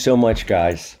 Thank you so much,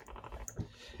 guys.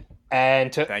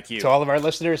 And Thank you. To all of our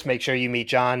listeners, make sure you meet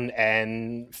John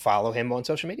and follow him on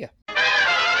social media.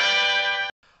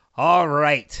 All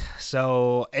right.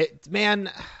 So it's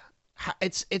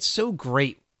so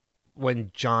great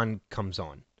when John comes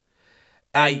on.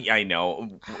 I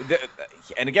know.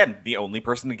 And again, the only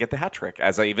person to get the hat trick,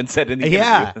 as I even said in the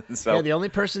interview. So. The only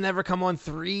person to ever come on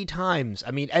 3 times.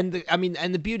 And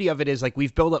the beauty of it is, like,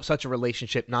 we've built up such a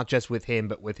relationship, not just with him,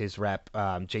 but with his rep,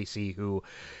 JC, who,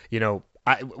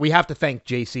 we have to thank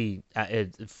JC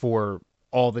for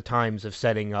all the times of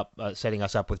setting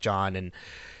us up with John and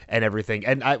everything.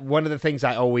 And one of the things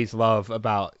I always love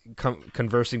about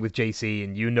conversing with JC,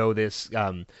 and this,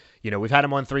 we've had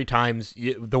him on 3 times.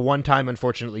 The one time,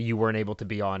 unfortunately, you weren't able to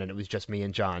be on, and it was just me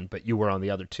and John, but you were on the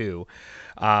other 2.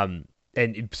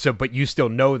 But you still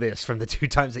know this from the 2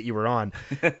 times that you were on.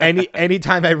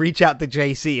 Anytime I reach out to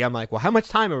JC, I'm like, well, how much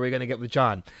time are we going to get with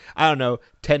John? I don't know,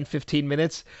 10, 15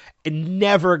 minutes? It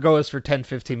never goes for 10,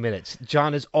 15 minutes.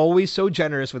 John is always so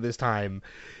generous with his time.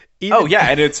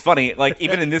 And it's funny. Like,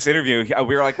 even in this interview,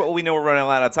 we were like, well, we know we're running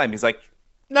out of time. He's like,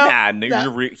 no.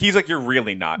 He's like, you're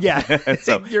really not. Yeah.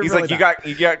 So he's really like,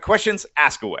 you got questions,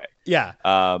 ask away. Yeah.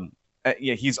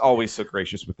 He's always so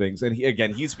gracious with things, and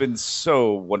he's been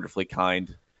so wonderfully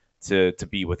kind to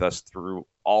be with us through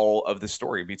all of the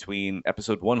story between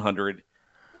episode 100,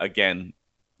 again,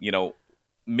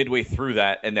 midway through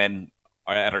that, and then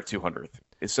at our 200th.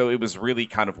 So it was really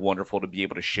kind of wonderful to be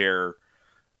able to share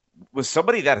with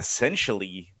somebody that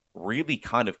essentially really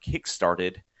kind of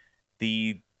kickstarted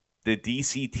the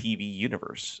DC TV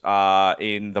universe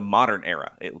in the modern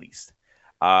era, at least,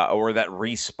 or that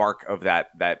re-spark of that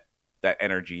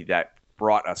energy that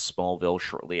brought us Smallville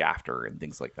shortly after and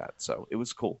things like that. So it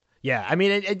was cool. Yeah,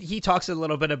 he talks a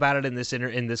little bit about it in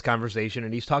this conversation,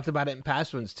 and he's talked about it in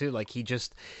past ones too. Like,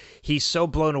 he's so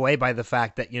blown away by the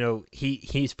fact that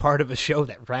he's part of a show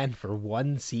that ran for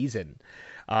 1 season,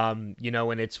 and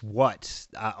it's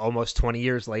almost 20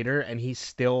 years later, and he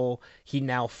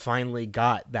now finally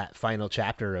got that final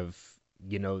chapter of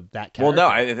that character. Well, no,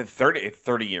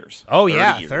 30 years. Oh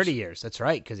yeah, 30 years. That's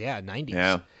right, because 90s.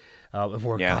 Yeah.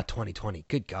 God, 2020.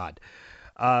 Good God.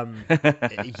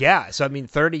 Yeah. So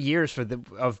 30 years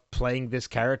of playing this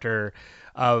character,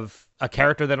 of a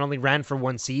character that only ran for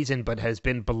 1 season but has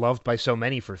been beloved by so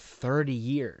many for 30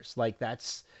 years. Like,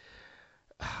 that's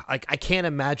like, I can't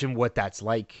imagine what that's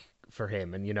like for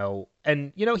him. And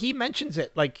he mentions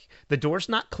it, like, the door's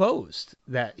not closed,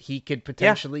 that he could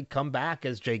potentially come back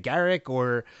as Jay Garrick,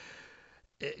 or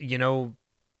there's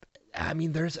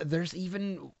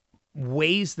even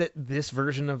ways that this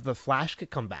version of the Flash could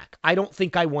come back. I don't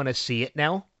think I want to see it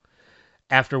now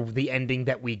after the ending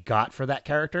that we got for that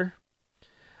character.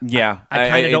 Yeah. I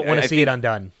kind of don't want to see it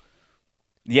undone.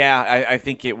 Yeah, I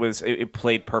think it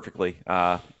played perfectly.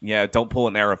 Don't pull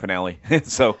an Arrow finale.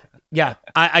 So Yeah,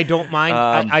 I don't mind.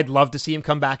 I'd love to see him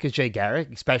come back as Jay Garrick,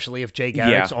 especially if Jay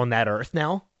Garrick's on that Earth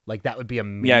now. Like, that would be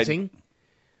amazing.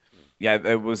 Yeah,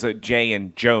 it was a Jay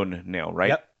and Joan now, right?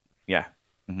 Yep. Yeah.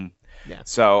 Mm-hmm. Yeah.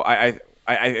 So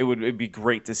it'd be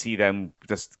great to see them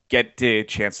just get the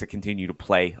chance to continue to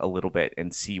play a little bit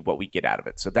and see what we get out of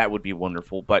it. So that would be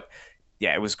wonderful. But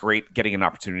yeah, it was great getting an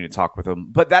opportunity to talk with them.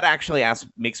 But that actually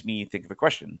makes me think of a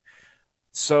question.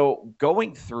 So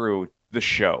going through the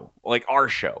show, like our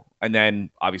show, and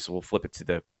then obviously we'll flip it to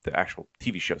the actual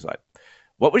TV show side.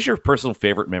 What was your personal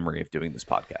favorite memory of doing this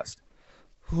podcast?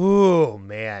 Oh,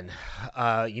 man.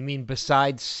 You mean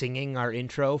besides singing our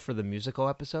intro for the musical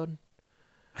episode?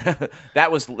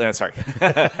 That was sorry.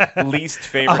 Least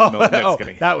favorite moment. No,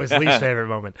 that was least favorite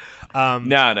moment.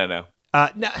 No. No.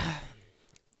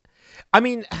 I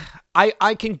mean,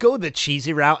 I can go the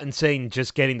cheesy route and saying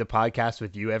just getting the podcast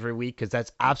with you every week, because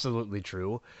that's absolutely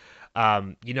true.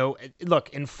 Look,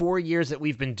 in 4 years that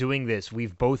we've been doing this,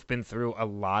 we've both been through a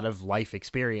lot of life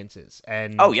experiences,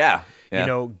 and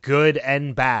good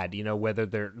and bad. Whether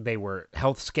they were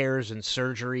health scares and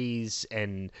surgeries,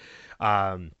 and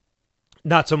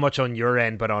not so much on your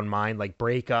end, but on mine, like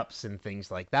breakups and things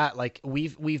like that. Like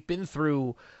we've been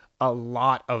through a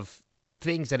lot of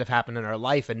things that have happened in our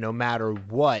life, and no matter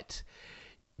what,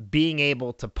 being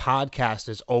able to podcast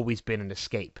has always been an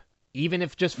escape, even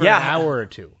if just for an hour or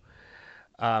two.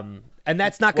 And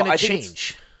that's not going to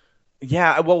change.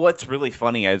 Yeah. Well, what's really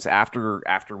funny is after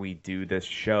we do this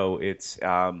show, it's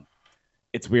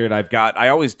weird. I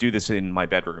always do this in my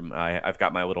bedroom. I've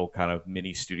got my little kind of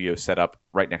mini studio set up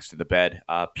right next to the bed,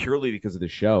 purely because of the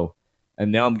show.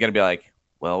 And now I'm going to be like,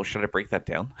 well, should I break that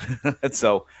down? And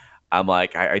so I'm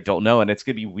like, I don't know. And it's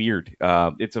going to be weird.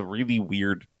 It's a really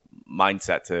weird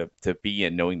mindset to be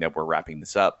in, knowing that we're wrapping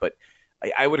this up. But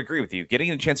I would agree with you.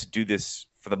 Getting a chance to do this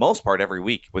for the most part every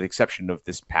week, with the exception of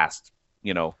this past,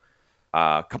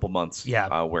 couple months,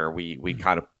 where we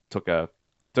kind of took a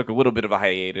little bit of a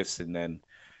hiatus and then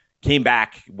came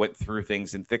back, went through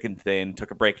things in thick and thin,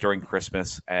 took a break during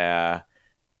Christmas,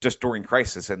 just during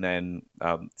crisis, and then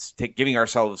giving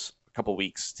ourselves a couple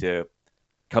weeks to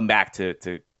come back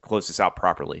to close this out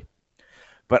properly.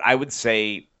 But I would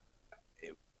say,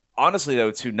 honestly,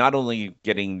 though, to not only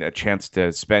getting a chance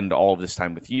to spend all of this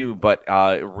time with you, but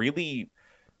really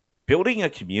building a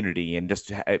community and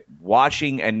just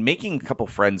watching and making a couple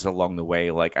friends along the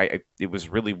way. Like it was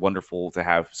really wonderful to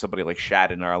have somebody like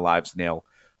Shad in our lives now,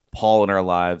 Paul in our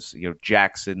lives,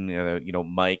 Jackson,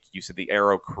 Mike, you said the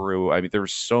Arrow crew. I mean, there were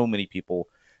so many people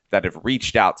that have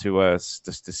reached out to us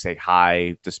just to say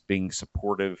hi, just being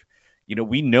supportive.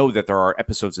 We know that there are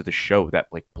episodes of the show that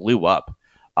like blew up.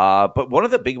 But one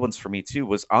of the big ones for me too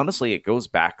was, honestly, it goes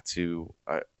back to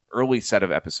early set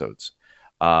of episodes.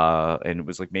 And it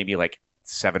was like maybe like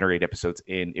 7 or 8 episodes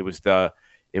in. It was the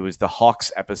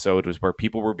Hawks episode, was where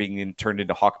people were being turned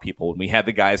into Hawk people, and we had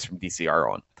the guys from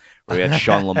DCR on, where we had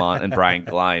Sean Lamont and Brian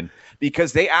Glein,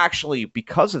 because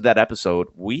because of that episode,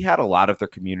 we had a lot of their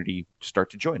community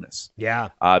start to join us. Yeah.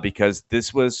 Because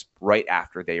this was right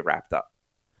after they wrapped up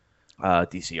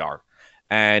DCR,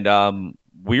 and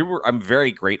I'm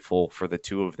very grateful for the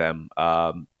two of them.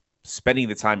 Spending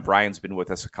the time. Brian's been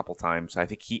with us a couple times. I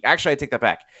think I take that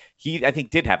back. I think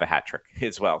did have a hat trick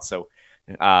as well. So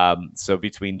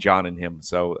between John and him,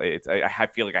 so I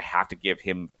feel like I have to give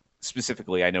him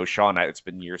specifically. I know Sean, it's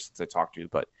been years since I talked to you,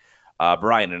 but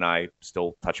Brian and I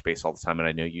still touch base all the time, and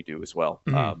I know you do as well.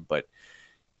 Mm-hmm. But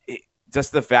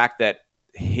just the fact that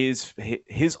his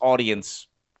audience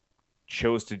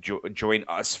chose to join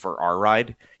us for our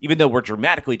ride, even though we're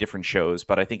dramatically different shows,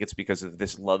 but I think it's because of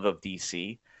this love of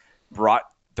DC brought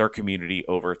their community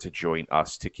over to join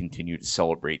us to continue to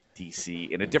celebrate DC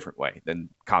in a different way than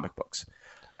comic books.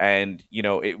 And,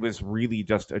 it was really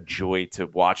just a joy to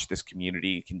watch this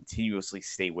community continuously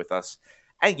stay with us.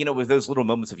 And, with those little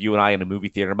moments of you and I in a movie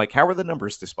theater, I'm like, how were the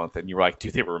numbers this month? And you're like,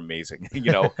 dude, they were amazing.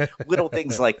 Little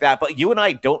things like that. But you and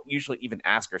I don't usually even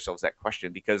ask ourselves that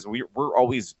question, because we're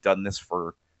always done this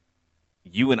for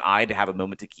you and I to have a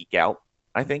moment to geek out,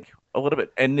 I think, a little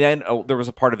bit. And then there was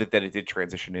a part of it that it did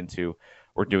transition into,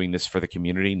 we're doing this for the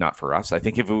community, not for us. I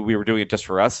think if we were doing it just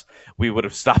for us, we would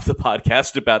have stopped the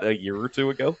podcast about a year or two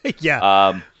ago.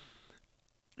 Yeah.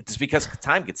 Just because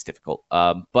time gets difficult.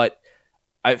 But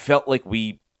I felt like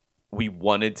we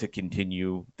wanted to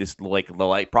continue this, like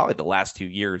probably the last 2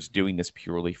 years, doing this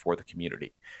purely for the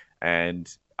community.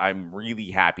 And I'm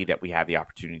really happy that we have the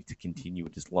opportunity to continue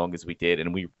it as long as we did.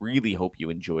 And we really hope you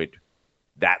enjoyed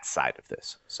that side of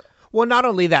this. So. Well, not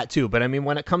only that too, but I mean,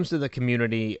 when it comes to the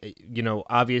community,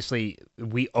 obviously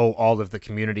we owe all of the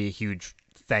community a huge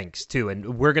thanks too,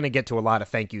 and we're going to get to a lot of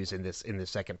thank yous in this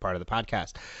second part of the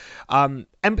podcast.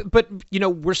 But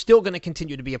we're still going to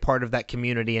continue to be a part of that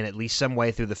community in at least some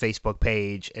way through the Facebook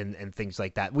page and things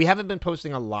like that. We haven't been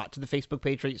posting a lot to the Facebook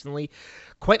page recently,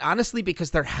 quite honestly,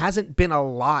 because there hasn't been a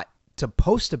lot to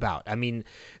post about. I mean,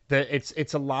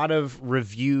 it's a lot of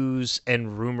reviews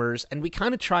and rumors, and we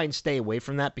kind of try and stay away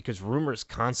from that because rumors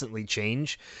constantly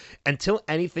change. Until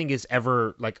anything is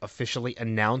ever like officially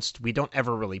announced, we don't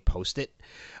ever really post it.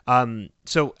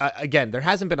 So again, there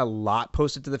hasn't been a lot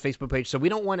posted to the Facebook page, so we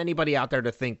don't want anybody out there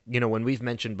to think, when we've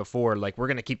mentioned before, like we're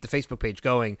going to keep the Facebook page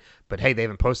going, but hey, they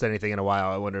haven't posted anything in a while.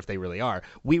 I wonder if they really are.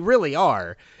 We really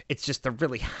are. It's just there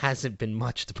really hasn't been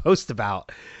much to post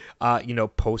about.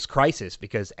 Post-crisis,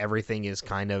 because everything is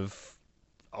kind of,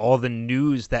 all the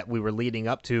news that we were leading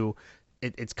up to,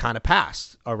 it's kind of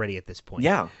past already at this point.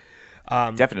 Yeah,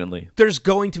 definitely. There's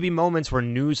going to be moments where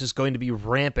news is going to be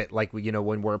rampant, like,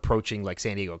 when we're approaching like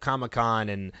San Diego Comic-Con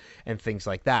and things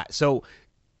like that. So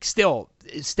still,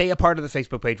 stay a part of the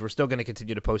Facebook page. We're still going to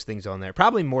continue to post things on there.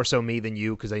 Probably more so me than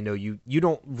you, because I know you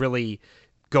don't really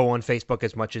go on Facebook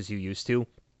as much as you used to.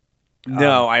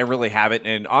 No, I really haven't.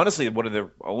 And honestly, one of the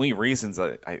only reasons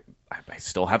I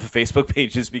still have a Facebook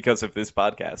page is because of this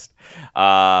podcast.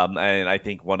 And I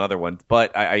think one other one,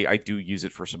 but I do use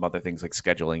it for some other things like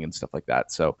scheduling and stuff like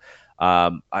that. So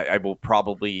I will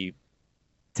probably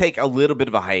take a little bit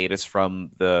of a hiatus from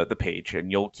the page,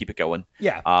 and you'll keep it going.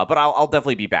 Yeah. But I'll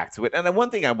definitely be back to it. And then one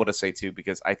thing I want to say too,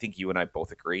 because I think you and I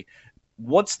both agree,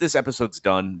 once this episode's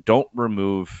done, don't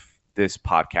remove this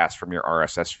podcast from your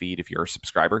RSS feed if you're a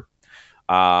subscriber.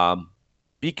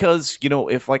 Because,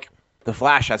 if like The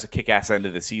Flash has a kick-ass end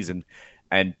of the season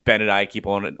and Ben and I keep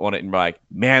on it and we're like,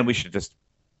 man, we should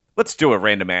let's do a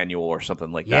random annual or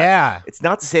something like that. Yeah. It's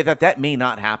not to say that may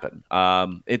not happen.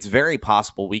 It's very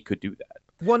possible we could do that.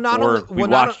 Well,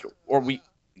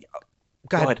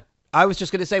 Go ahead. I was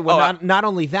just going to say, not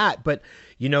only that, but,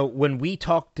 when we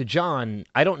talked to John,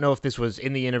 I don't know if this was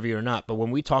in the interview or not, but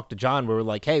when we talked to John, we were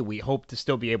like, hey, we hope to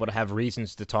still be able to have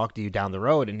reasons to talk to you down the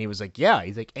road. And he was like, yeah,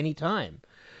 he's like, anytime.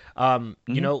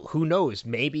 Who knows?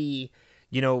 Maybe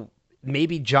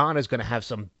John is going to have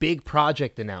some big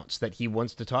project announced that he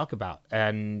wants to talk about.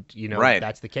 And, right.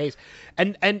 That's the case.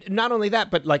 And not only that,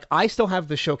 but like, I still have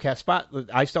the showcast spot.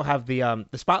 I still have the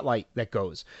spotlight that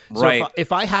goes. So right.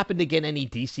 if I happen to get any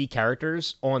DC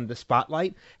characters on the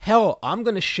spotlight, hell, I'm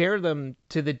going to share them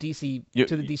to the DC,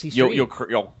 stream.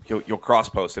 You'll cross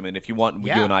post them. And if you want,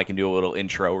 you and I can do a little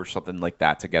intro or something like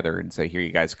that together and say, here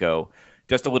you guys go.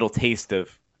 Just a little taste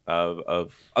of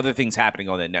other things happening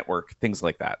on the network, things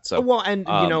like that. So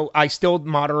I still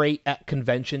moderate at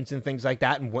conventions and things like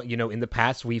that. And in the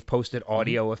past we've posted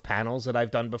audio of panels that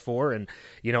I've done before, and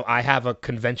I have a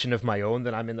convention of my own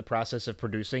that I'm in the process of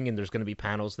producing, and there's going to be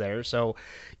panels there. So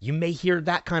you may hear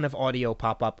that kind of audio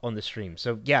pop up on the stream.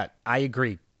 So yeah, I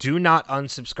agree. Do not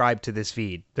unsubscribe to this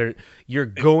feed. You're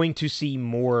going to see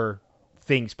more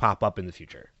things pop up in the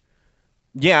future.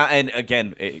 Yeah, and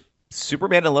again,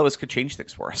 Superman and Lois could change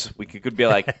things for us. We could be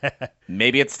like,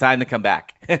 maybe it's time to come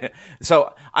back.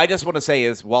 So I just want to say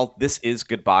is, while this is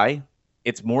goodbye,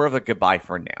 it's more of a goodbye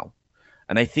for now.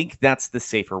 And I think that's the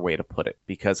safer way to put it,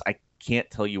 because I can't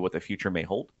tell you what the future may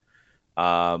hold.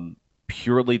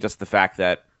 Purely just the fact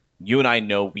that you and I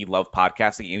know we love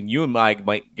podcasting, and you and I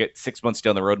might get 6 months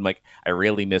down the road and like, I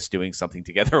really miss doing something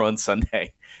together on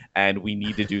Sunday, and we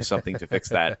need to do something to fix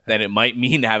that. Then it might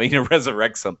mean having to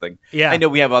resurrect something. Yeah, I know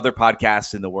we have other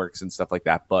podcasts in the works and stuff like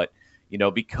that, but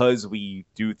because we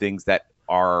do things that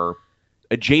are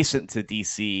adjacent to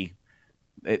DC,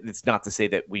 it's not to say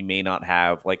that we may not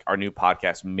have, like, our new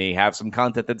podcast may have some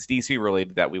content that's DC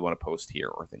related that we want to post here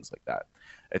or things like that.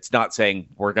 It's not saying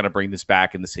we're going to bring this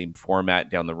back in the same format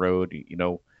down the road.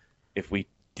 If we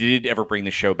did ever bring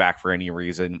the show back for any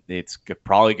reason, it's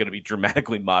probably going to be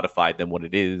dramatically modified than what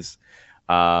it is.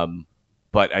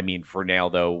 But I mean, for now,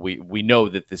 though, we know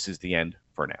that this is the end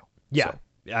for now. Yeah,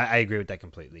 so. I agree with that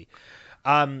completely.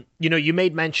 You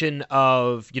made mention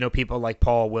of, people like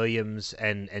Paul Williams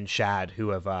and Shad who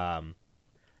have,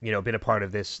 been a part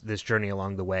of this journey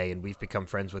along the way, and we've become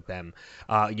friends with them.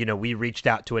 We reached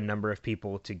out to a number of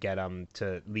people to get them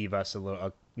to leave us a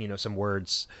little, some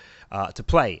words to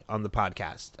play on the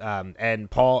podcast. And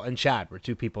Paul and Shad were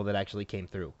two people that actually came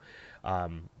through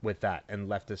with that and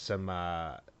left us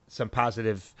some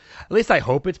positive. At least I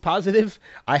hope it's positive.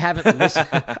 I haven't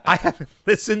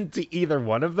listened to either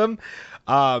one of them,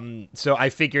 so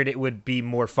I figured it would be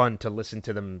more fun to listen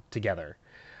to them together.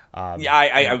 Yeah,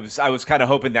 I was kind of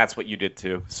hoping that's what you did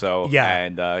too. So yeah,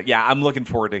 and yeah, I'm looking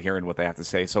forward to hearing what they have to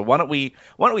say. So why don't we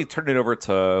turn it over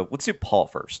to, let's do Paul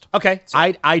first. Okay, So,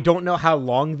 I don't know how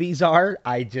long these are.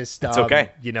 I just it's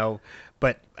okay.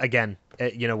 but again,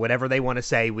 whatever they want to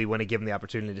say, we want to give them the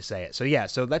opportunity to say it. So yeah,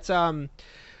 so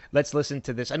let's listen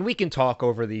to this, and we can talk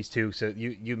over these too. So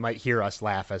you might hear us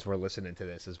laugh as we're listening to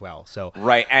this as well. So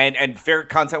right, and fair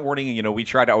content warning. We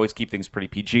try to always keep things pretty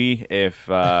PG. If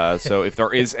so, if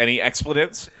there is any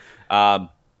expletives,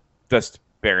 just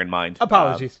bear in mind.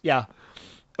 Apologies. Yeah.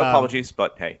 Apologies,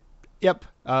 but hey. Yep.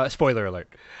 Spoiler alert.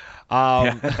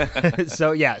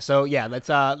 So yeah.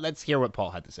 Let's hear what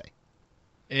Paul had to say.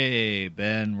 Hey,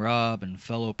 Ben, Rob, and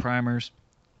fellow primers.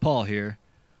 Paul here.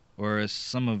 Or as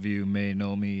some of you may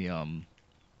know me,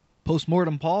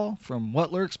 Postmortem Paul from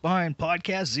What Lurks Behind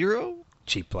Podcast Zero.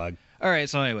 Cheap plug. All right,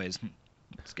 so anyways,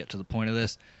 let's get to the point of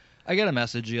this. I got a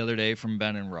message the other day from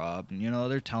Ben and Rob, and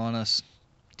they're telling us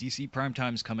DC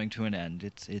Primetime's coming to an end.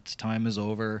 Its time is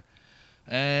over.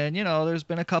 And, there's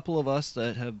been a couple of us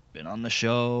that have been on the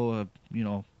show,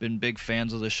 been big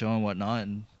fans of the show and whatnot,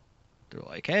 and they're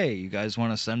like, hey, you guys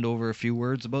want to send over a few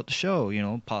words about the show,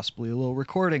 possibly a little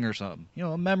recording or something,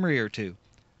 a memory or two.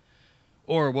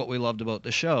 Or what we loved about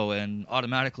the show, and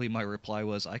automatically my reply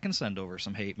was, I can send over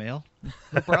some hate mail.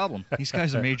 No problem. These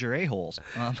guys are major a-holes.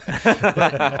 But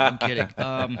no, I'm kidding.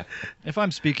 If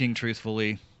I'm speaking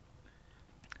truthfully,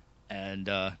 and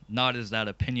not as that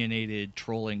opinionated,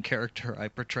 trolling character I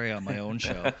portray on my own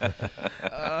show,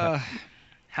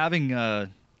 having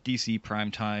DC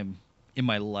Primetime in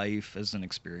my life as an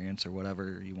experience, or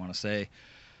whatever you want to say,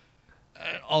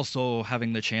 also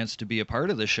having the chance to be a part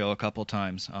of the show a couple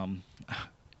times.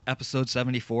 Episode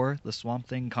 74, the Swamp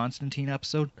Thing Constantine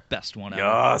episode, best one ever.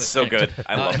 Yeah, so good.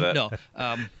 I love that. No,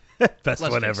 best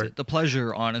one ever. The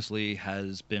pleasure, honestly,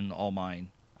 has been all mine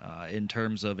in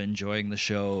terms of enjoying the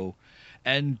show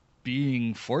and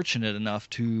being fortunate enough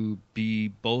to be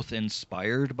both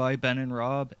inspired by Ben and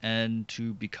Rob and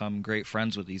to become great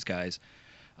friends with these guys.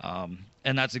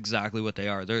 And that's exactly what they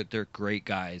are. They're great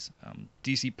guys.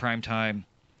 DC Primetime,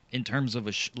 in terms of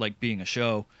being a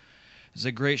show, is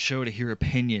a great show to hear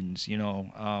opinions,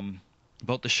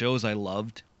 about the shows I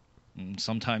loved and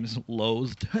sometimes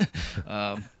loathed.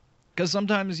 Because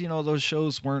sometimes, those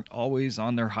shows weren't always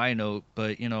on their high note,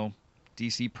 but,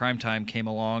 DC Primetime came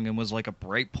along and was like a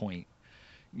bright point,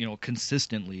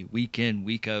 consistently, week in,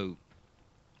 week out.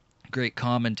 Great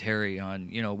commentary on,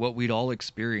 what we'd all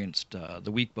experienced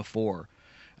the week before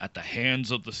at the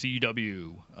hands of the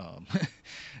CW.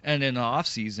 And in the off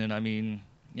season,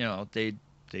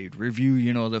 they'd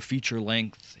review, the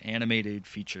feature-length animated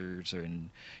features and,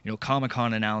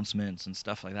 Comic-Con announcements and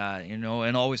stuff like that, and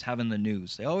always having the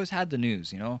news. They always had the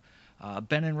news,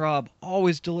 Ben and Rob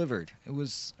always delivered. It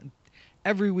was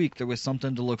every week there was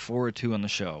something to look forward to on the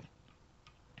show.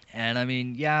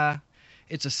 And, yeah,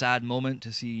 it's a sad moment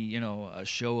to see, a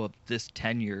show of this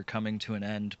tenure coming to an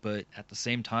end, but at the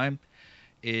same time,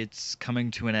 it's coming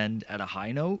to an end at a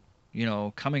high note,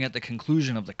 coming at the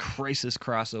conclusion of the Crisis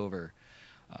crossover.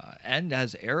 And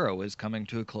as Arrow is coming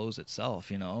to a close itself,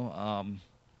 with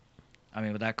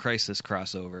that Crisis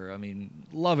crossover,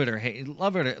 love it or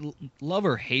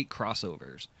hate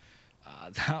crossovers.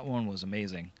 That one was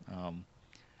amazing.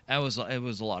 It was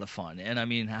a lot of fun,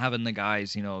 and having the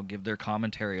guys, give their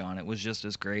commentary on it was just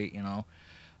as great.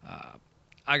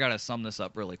 I gotta sum this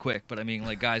up really quick, but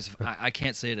guys, I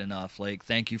can't say it enough.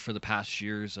 Thank you for the past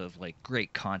years of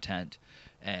great content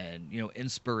and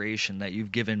inspiration that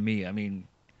you've given me.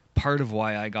 Part of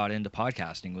why I got into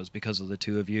podcasting was because of the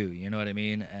two of you. You know what I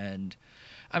mean? And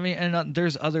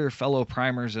there's other fellow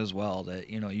primers as well that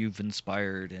you've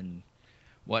inspired and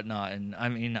whatnot. And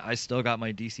I still got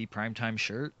my DC Primetime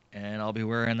shirt, and I'll be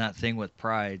wearing that thing with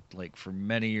pride for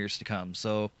many years to come.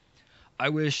 So I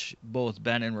wish both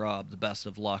Ben and Rob the best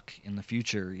of luck in the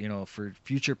future, for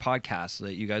future podcasts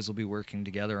that you guys will be working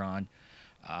together on.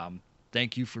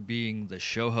 Thank you for being the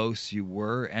show hosts you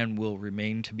were and will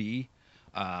remain to be.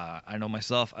 I know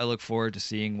myself, I look forward to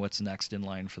seeing what's next in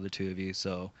line for the two of you.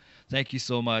 So thank you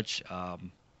so much.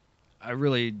 I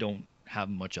really don't have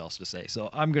much else to say, so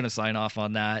I'm going to sign off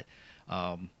on that.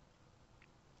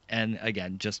 And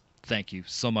again, just thank you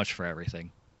so much for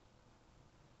everything.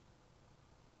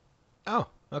 Oh,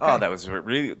 okay. Oh, that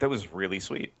was really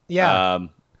sweet. Yeah.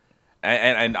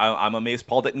 And I'm amazed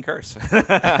Paul didn't curse.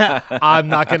 I'm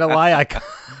not gonna lie,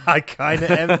 I kind of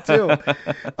am too.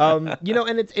 And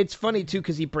it's funny too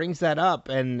because he brings that up,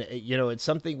 and it's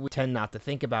something we tend not to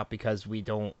think about because we're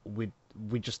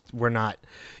not.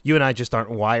 You and I just aren't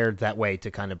wired that way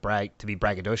to kind of to be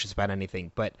braggadocious about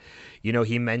anything. But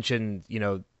he mentioned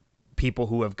people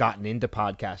who have gotten into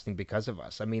podcasting because of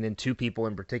us. I mean, and two people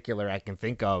in particular I can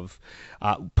think of.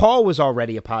 Paul was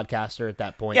already a podcaster at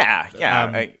that point.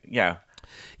 Yeah.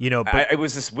 You know, but I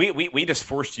was just we just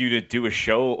forced you to do a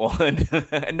show on,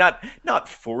 and not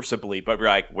forcibly, but we're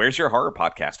like, where's your horror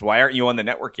podcast? Why aren't you on the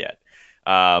network yet?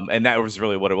 And that was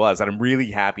really what it was. And I'm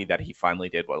really happy that he finally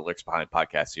did what lurks behind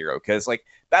Podcast Zero, because like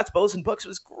Bats, Bows, and Books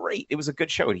was great. It was a good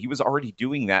show, and he was already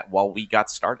doing that while we got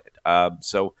started.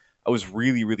 So I was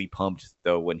really, really pumped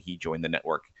though when he joined the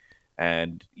network.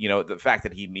 And, you know, the fact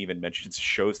that he even mentions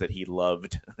shows that he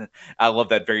loved. I love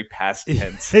that very past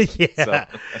tense.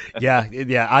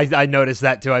 Yeah. I noticed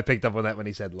that too. I picked up on that when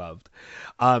he said loved.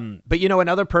 But, you know,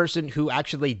 another person who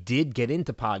actually did get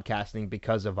into podcasting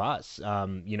because of us,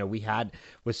 you know,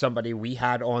 was somebody we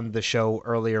had on the show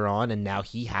earlier on, and now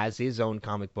he has his own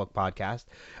comic book podcast.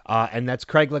 And that's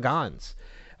Craig Legans.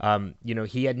 You know,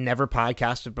 he had never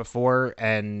podcasted before,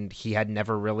 and he had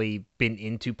never really been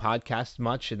into podcasts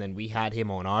much. And then we had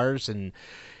him on ours, and,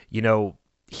 you know,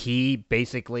 he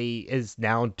basically is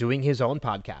now doing his own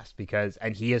podcast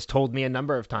and he has told me a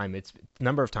number of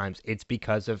times it's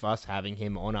because of us having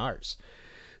him on ours.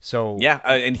 So yeah,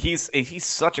 and he's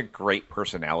such a great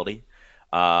personality.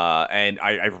 And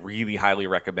I really highly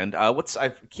recommend.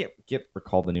 I can't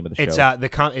recall the name of the show.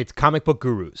 It's Comic Book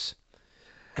Gurus.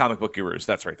 Comic Book Gurus.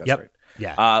 That's right. Yep. Right.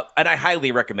 Yeah. And I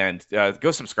highly recommend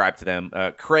go subscribe to them.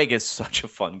 Craig is such a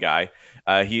fun guy.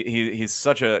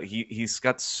 He's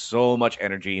got so much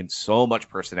energy and so much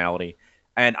personality,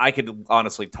 and I could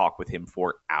honestly talk with him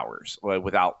for hours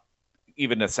without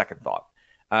even a second thought.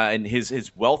 And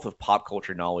his wealth of pop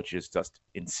culture knowledge is just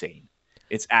insane.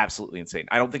 It's absolutely insane.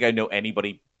 I don't think I know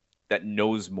anybody that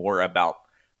knows more about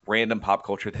random pop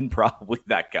culture than probably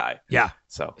that guy. Yeah.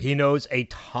 So he knows a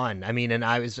ton. I mean, and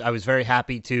I was very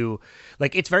happy to,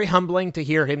 like, it's very humbling to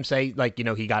hear him say, like, you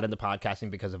know, he got into podcasting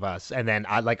because of us. And then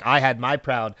I had my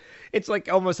it's like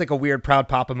almost like a weird proud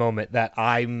papa moment that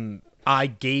I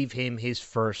gave him his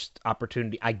first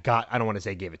opportunity. I don't want to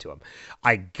say gave it to him.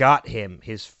 I got him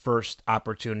his first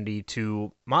opportunity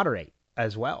to moderate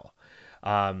as well.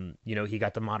 You know, he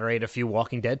got to moderate a few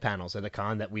Walking Dead panels at a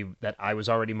con that I was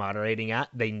already moderating at.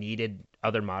 They needed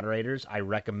other moderators. I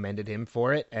recommended him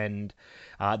for it, and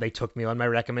they took me on my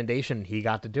recommendation. He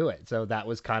got to do it. So that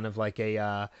was kind of like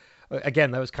that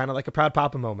was kind of like a proud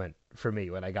papa moment for me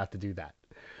when I got to do that.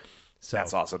 So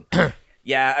that's awesome.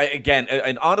 Yeah, again,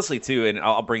 and honestly too, and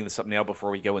I'll bring this up now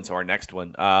before we go into our next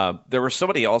one. There was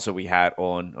somebody also we had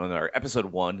on our episode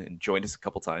 1 and joined us a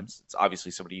couple times. It's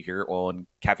obviously somebody here on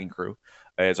Caffeine Crew.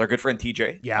 It's our good friend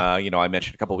TJ. Yeah. You know, I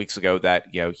mentioned a couple weeks ago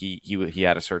that, you know, he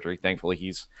had a surgery. Thankfully,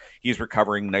 he's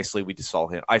recovering nicely.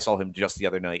 I saw him just the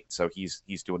other night, so he's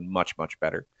doing much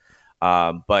better.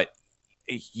 But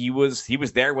he was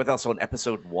there with us on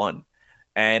episode 1.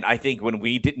 And I think when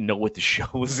we didn't know what the show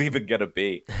was even going to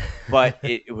be, but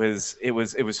it was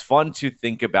fun to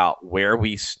think about where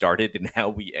we started and how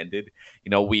we ended. You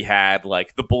know, we had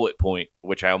like the bullet point,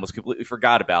 which I almost completely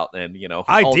forgot about. And, you know,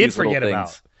 I did forget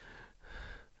about,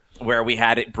 where we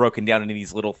had it broken down into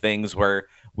these little things where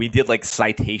we did like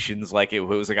citations, like it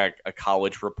was like a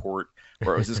college report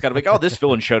where it was just kind of like, oh, this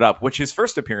villain showed up, which his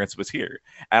first appearance was here.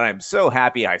 And I'm so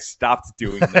happy I stopped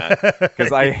doing that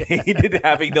because I hated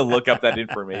having to look up that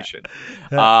information.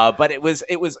 But it was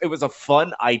a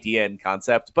fun idea and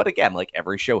concept. But again, like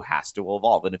every show has to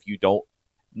evolve. And if you don't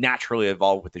naturally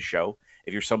evolve with the show,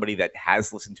 if you're somebody that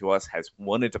has listened to us, has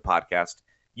wanted to podcast,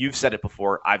 you've said it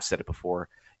before, I've said it before,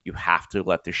 you have to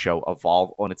let the show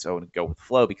evolve on its own and go with the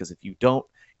flow, because if you don't,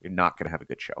 you're not going to have a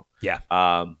good show.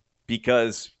 Yeah.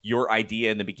 Because your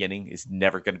idea in the beginning is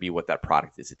never going to be what that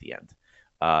product is at the end.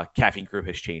 Caffeine Crew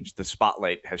has changed. The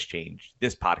Spotlight has changed.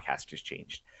 This podcast has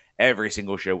changed. Every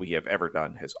single show we have ever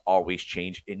done has always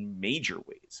changed in major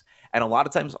ways. And a lot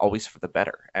of times always for the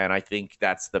better. And I think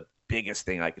that's the biggest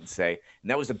thing I can say. And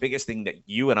that was the biggest thing that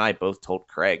you and I both told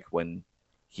Craig when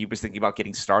he was thinking about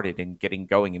getting started and getting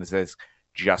going. And it says,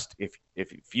 just if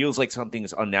it feels like something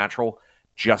is unnatural,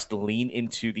 just lean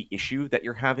into the issue that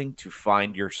you're having to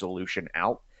find your solution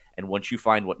out. And once you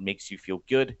find what makes you feel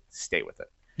good, stay with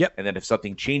it. Yep. And then if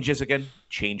something changes again,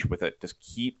 change with it. Just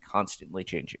keep constantly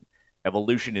changing.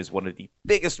 Evolution is one of the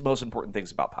biggest, most important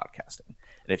things about podcasting.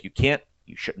 And if you can't,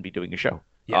 you shouldn't be doing a show,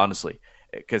 honestly,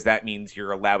 because that means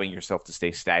you're allowing yourself to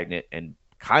stay stagnant and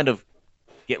kind of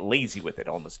get lazy with it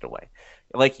almost a way.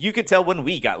 Like you could tell when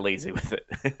we got lazy with it,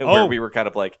 where we were kind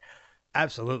of like,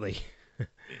 absolutely.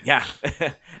 Yeah.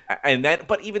 And then,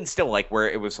 but even still, like where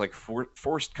it was like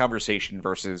forced conversation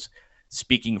versus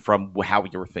speaking from how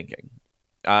you were thinking.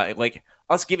 Like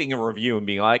us giving a review and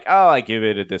being like, oh, I give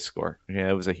it a this score. Yeah,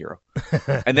 it was a hero.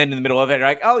 And then in the middle of it, you're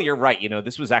like, oh, you're right.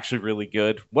 This was actually really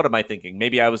good. What am I thinking?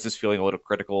 Maybe I was just feeling a little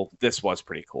critical. This was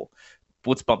pretty cool.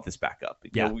 Let's bump this back up.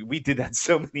 We did that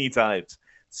so many times.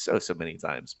 So many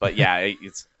times. But yeah,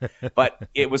 but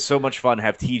it was so much fun to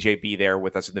have TJ be there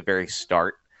with us in the very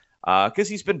start. Because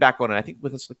he's been back on, I think,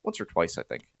 with us like once or twice, I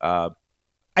think.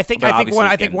 I think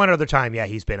one other time,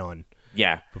 he's been on.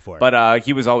 Yeah, before. But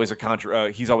he was always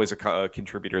he's always a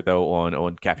contributor though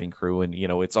on Caffeine Crew, and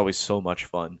it's always so much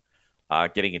fun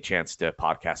getting a chance to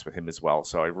podcast with him as well.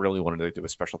 So I really wanted to do a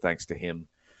special thanks to him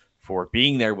for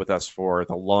being there with us for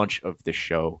the launch of this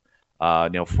show.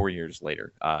 Now 4 years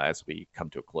later, as we come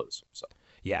to a close. So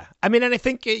yeah, I mean, and I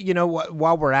think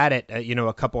while we're at it,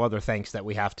 a couple other thanks that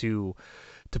we have to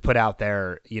put out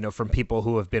there, from people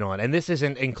who have been on, and this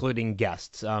isn't including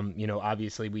guests.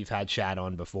 Obviously we've had Shad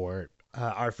on before.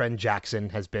 Our friend Jackson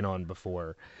has been on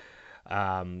before.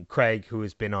 Craig, who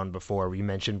has been on before. We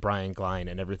mentioned Brian Glein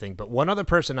and everything. But one other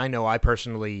person I know, I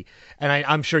personally, and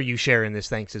I'm sure you share in this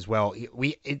thanks as well.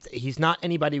 He's not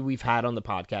anybody we've had on the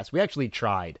podcast. We actually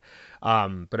tried,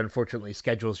 but unfortunately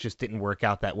schedules just didn't work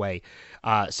out that way.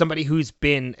 Somebody who's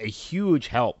been a huge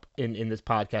help in this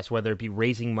podcast, whether it be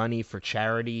raising money for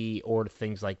charity or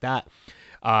things like that.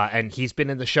 And he's been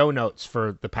in the show notes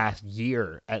for the past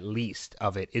year, at least,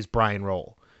 of it, is Brian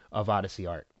Roll of Odyssey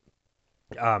Art.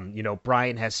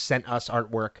 Brian has sent us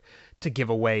artwork to give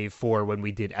away for when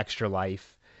we did Extra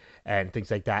Life and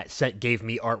things like that. Gave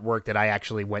me artwork that I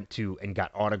actually went to and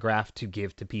got autographed to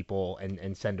give to people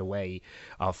and send away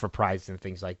for prizes and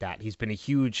things like that. He's been a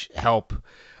huge help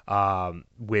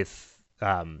with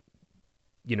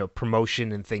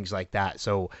promotion and things like that.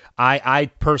 So I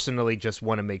personally just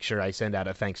want to make sure I send out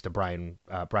a thanks to Brian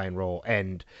Roll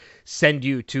and send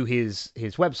you to his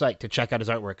website to check out his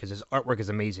artwork, because his artwork is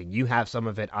amazing. You have some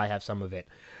of it, I have some of it.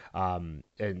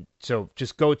 And so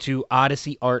just go to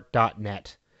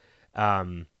odysseyart.net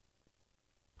and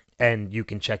you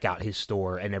can check out his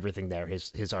store and everything there.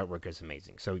 His artwork is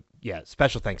amazing. So yeah,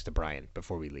 special thanks to Brian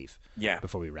before we leave. Yeah.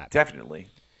 Before we wrap. Definitely.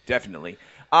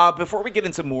 Before we get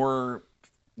into more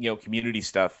community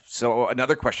stuff. So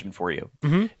another question for you.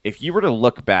 Mm-hmm. If you were to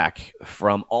look back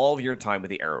from all of your time with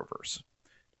the Arrowverse,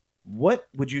 what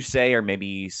would you say are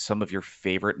maybe some of your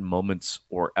favorite moments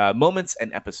or moments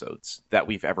and episodes that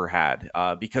we've ever had?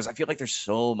 Because I feel like there's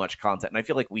so much content, and I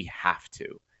feel like we have to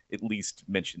at least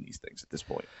mention these things at this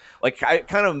point. Like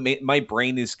my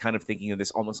brain is kind of thinking of this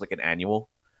almost like an annual,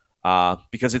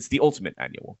 because it's the ultimate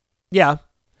annual. Yeah.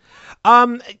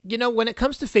 When it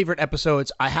comes to favorite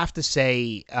episodes, I have to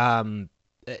say, I'm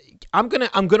gonna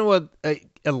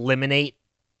eliminate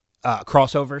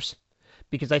crossovers,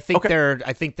 because I think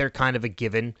they're kind of a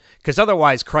given. Because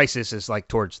otherwise, Crisis is like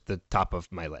towards the top of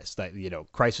my list.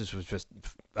 Crisis was just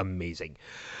amazing.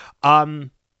 I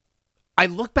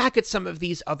look back at some of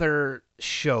these other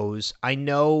shows. I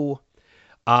know,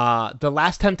 The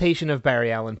Last Temptation of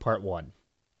Barry Allen Part 1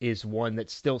 is one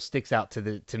that still sticks out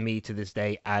to me to this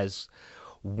day as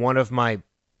one of my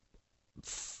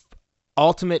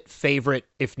ultimate favorite,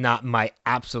 if not my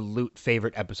absolute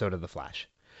favorite episode of The Flash.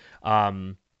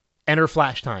 Enter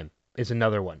Flash Time is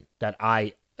another one that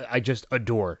I just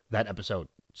adore that episode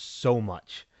so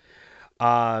much.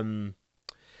 Let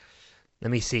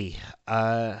me see.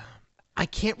 I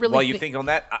can't really. While you think on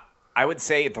that, I would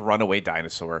say The Runaway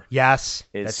Dinosaur. Yes,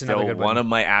 is that's still good one of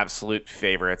my absolute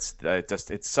favorites.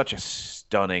 It's such a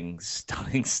stunning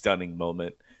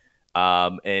moment.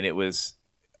 And it was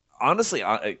honestly,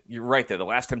 you're right there. The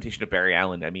Last Temptation of Barry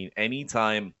Allen. I mean,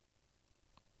 anytime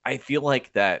I feel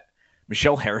like that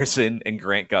Michelle Harrison and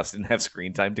Grant Gustin have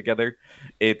screen time together,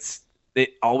 it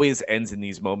always ends in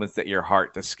these moments that your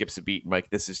heart just skips a beat. Like,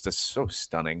 this is just so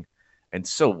stunning and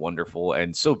so wonderful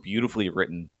and so beautifully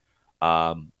written.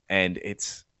 And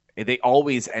they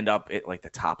always end up at like the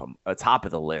top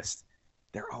of the list.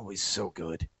 They're always so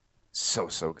good. So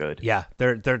good. Yeah,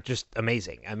 they're just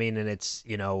amazing. I mean, and it's,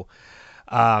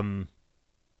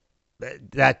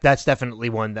 that's definitely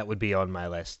one that would be on my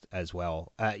list as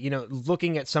well.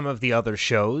 Looking at some of the other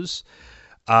shows,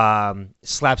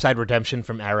 Slapside Redemption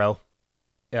from Arrow.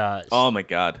 Oh my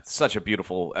God, such a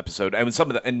beautiful episode. I mean,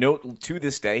 and note to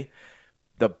this day,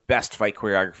 the best fight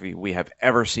choreography we have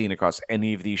ever seen across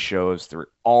any of these shows through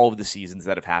all of the seasons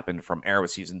that have happened, from Arrow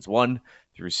seasons 1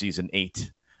 through season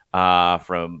 8.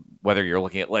 From whether you're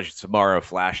looking at Legends of Tomorrow,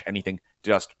 Flash, anything,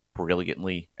 just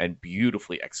brilliantly and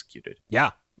beautifully executed. Yeah,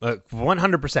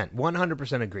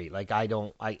 100% agree. Like,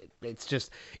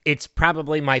 it's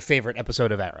probably my favorite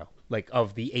episode of Arrow, like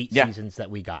of the 8 seasons that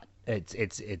we got.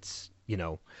 It's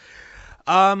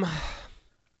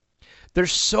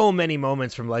There's so many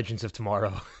moments from Legends of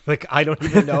Tomorrow. Like, I don't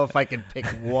even know if I can pick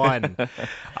one.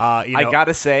 I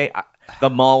gotta say, the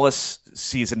Mollis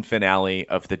season finale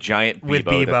of the giant with Bebo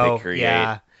that they Bebo, create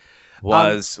yeah.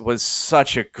 was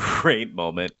such a great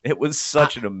moment. It was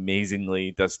such an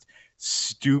amazingly just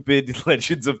stupid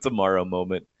Legends of Tomorrow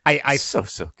moment.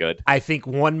 So good. I think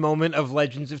one moment of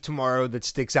Legends of Tomorrow that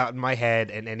sticks out in my head,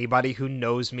 and anybody who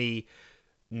knows me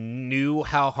knew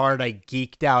how hard I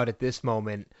geeked out at this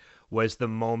moment, was the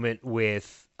moment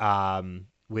with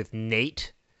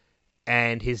Nate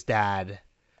and his dad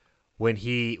when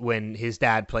his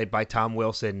dad, played by Tom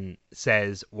Wilson,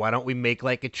 says, "Why don't we make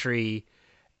like a tree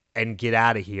and get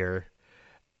out of here?"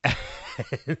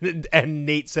 And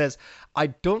Nate says, "I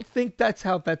don't think that's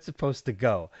how that's supposed to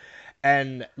go."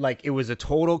 And like, it was a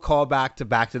total callback to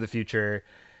Back to the Future,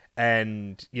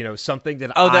 and something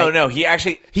that no, he says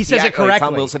it correctly. Like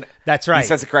Tom Wilson, that's right. He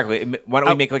says it correctly. Why don't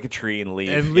we make like a tree and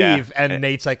leave? And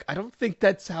Nate's like, "I don't think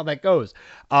that's how that goes."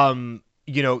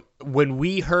 When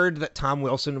we heard that Tom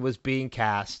Wilson was being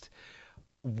cast,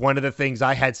 one of the things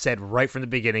I had said right from the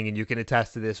beginning, and you can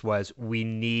attest to this, was we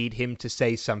need him to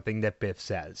say something that Biff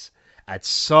says. At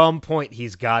some point,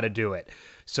 he's got to do it.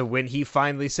 So when he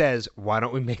finally says, "Why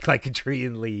don't we make like a tree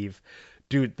and leave?"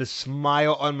 Dude, the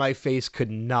smile on my face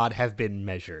could not have been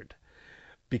measured,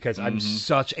 because I'm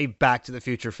such a Back to the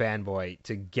Future fanboy.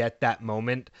 To get that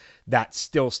moment, that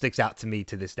still sticks out to me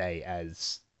to this day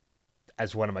as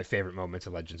one of my favorite moments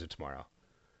of Legends of Tomorrow.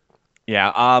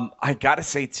 Yeah, I gotta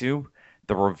say too,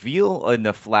 the reveal in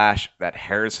the Flash that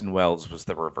Harrison Wells was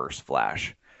the Reverse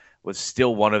Flash was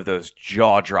still one of those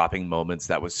jaw-dropping moments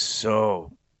that was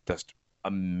so just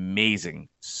amazing,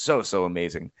 so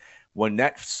amazing. When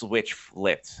that switch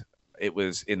flipped, it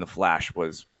was in the Flash,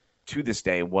 was to this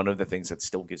day one of the things that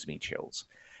still gives me chills.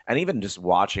 And even just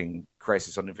watching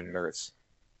Crisis on Infinite Earths,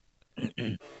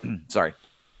 sorry,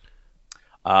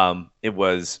 it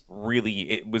was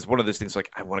one of those things like,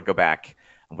 I want to go back.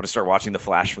 I want to start watching the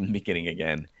Flash from the beginning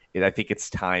again. And I think it's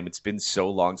time. It's been so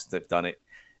long since I've done it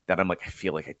that I'm like, I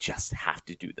feel like I just have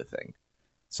to do the thing.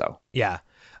 So yeah.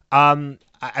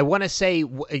 I want to say,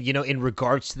 in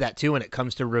regards to that too, when it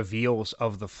comes to reveals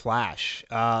of the Flash,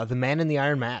 the Man in the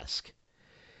Iron Mask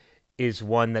is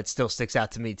one that still sticks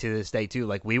out to me to this day too.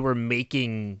 Like, we were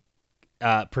making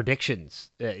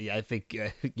predictions. I think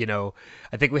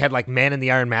I think we had like Man in the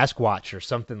Iron Mask watch or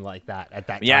something like that at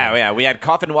that time. Yeah, we had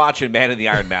Coffin Watch and Man in the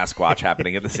Iron Mask watch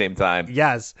happening at the same time.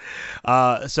 Yes.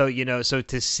 So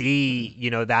to see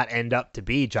that end up to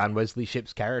be John Wesley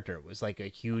Shipp's character was like a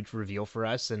huge reveal for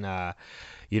us, and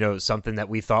something that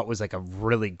we thought was like a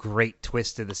really great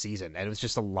twist to the season, and it was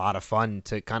just a lot of fun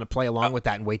to kind of play along with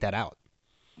that and wait that out.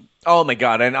 Oh my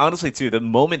god! And honestly, too, the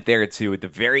moment there too at the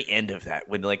very end of that,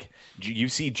 when like you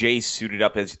see Jay suited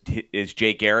up as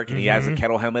Jay Garrick, and he has a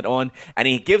kettle helmet on, and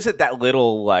he gives it that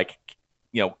little like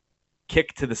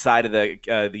kick to the side of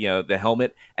the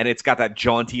helmet, and it's got that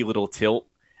jaunty little tilt,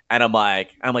 and I'm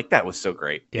like that was so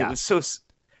great. Yeah. It was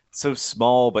so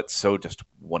small but so just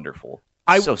wonderful.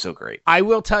 So great. I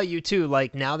will tell you too,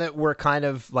 like, now that we're kind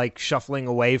of like shuffling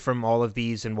away from all of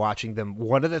these and watching them,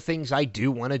 one of the things I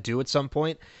do want to do at some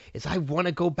point is I want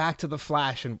to go back to The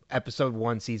Flash in episode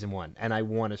 1, season 1, and I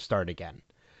want to start again.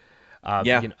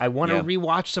 I want to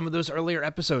rewatch some of those earlier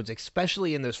episodes,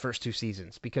 especially in those first 2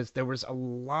 seasons, because there was a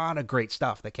lot of great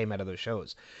stuff that came out of those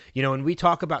shows. And we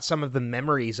talk about some of the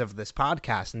memories of this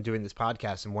podcast and doing this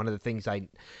podcast, and one of the things I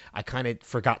kind of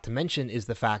forgot to mention is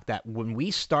the fact that when we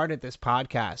started this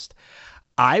podcast,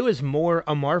 I was more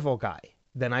a Marvel guy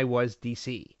than I was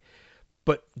DC.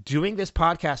 But doing this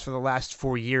podcast for the last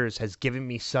 4 years has given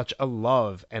me such a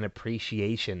love and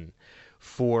appreciation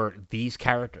for these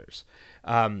characters.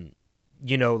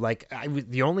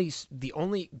 The only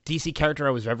DC character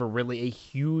I was ever really a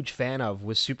huge fan of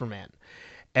was Superman.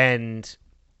 And,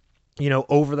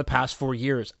 over the past 4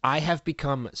 years, I have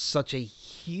become such a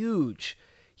huge,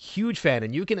 huge fan,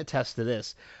 and you can attest to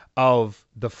this, of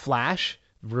the Flash,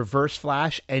 Reverse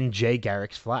Flash, and Jay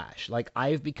Garrick's Flash. Like,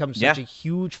 I've become such a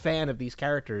huge fan of these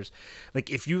characters. Like,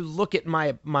 if you look at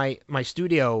my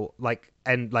studio,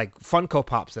 and Funko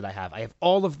Pops that I have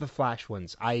all of the Flash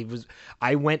ones. I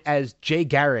went as Jay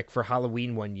Garrick for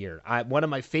Halloween one year. One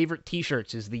of my favorite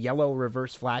T-shirts is the yellow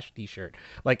Reverse Flash T-shirt.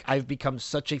 Like, I've become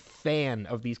such a fan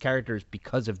of these characters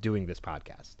because of doing this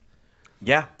podcast.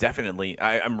 Yeah, definitely.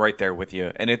 I'm right there with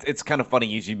you. And it's kind of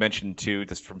funny, as you mentioned too,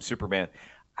 just from Superman.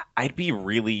 I'd feel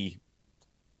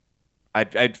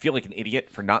like an idiot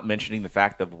for not mentioning the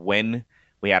fact of when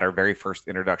we had our very first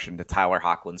introduction to Tyler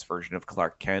Hoechlin's version of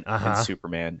Clark Kent and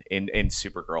Superman in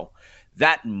Supergirl.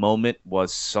 That moment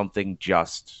was something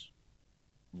just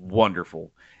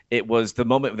wonderful. it was the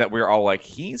moment that we were all like,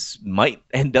 he's might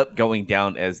end up going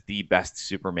down as the best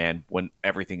Superman when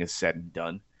everything is said and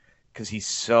done, because he's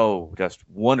so just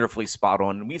wonderfully spot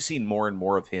on. And we've seen more and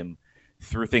more of him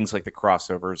through things like the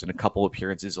crossovers and a couple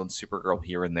appearances on Supergirl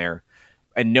here and there.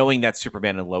 And knowing that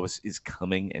Superman and Lois is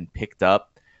coming and picked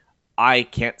up, I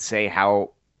can't say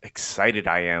how excited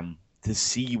I am to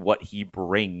see what he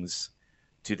brings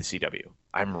to the CW.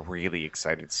 I'm really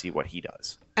excited to see what he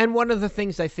does. And one of the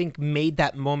things I think made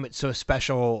that moment so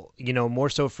special, more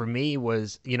so for me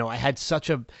was, I had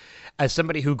as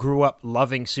somebody who grew up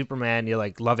loving Superman,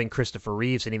 like loving Christopher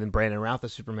Reeves and even Brandon Routh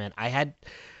as Superman, I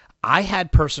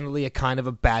had personally a kind of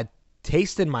a bad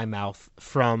taste in my mouth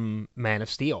from Man of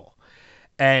Steel.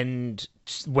 And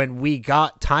when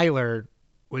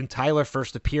Tyler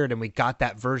first appeared and we got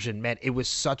that version, man, it was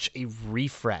such a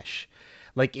refresh.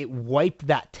 Like, it wiped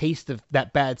that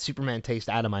bad Superman taste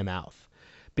out of my mouth,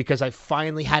 because I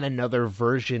finally had another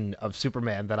version of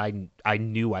Superman that I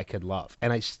knew I could love,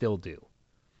 and I still do.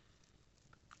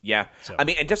 Yeah. So. I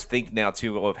mean, and just think now,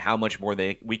 too, of how much more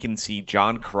we can see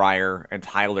Jon Cryer and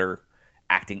Tyler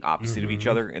acting opposite of each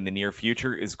other in the near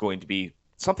future is going to be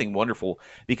something wonderful,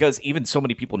 because even so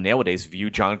many people nowadays view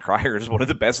Jon Cryer as one of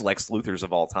the best Lex Luthors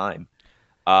of all time.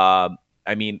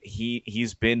 I mean,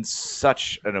 he's been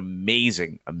such an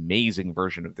amazing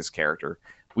version of this character.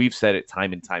 We've said it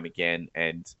time and time again,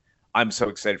 and I'm so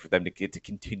excited for them to get to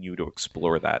continue to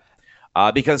explore that.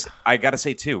 Because I got to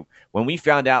say, too, when we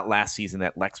found out last season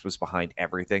that Lex was behind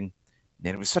everything,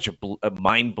 man, it was such a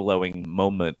mind-blowing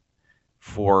moment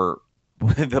for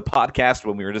the podcast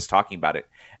when we were just talking about it.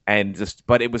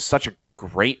 But it was such a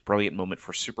great, brilliant moment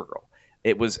for Supergirl.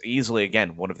 It was easily,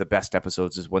 again, one of the best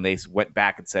episodes is when they went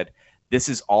back and said, this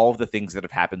is all of the things that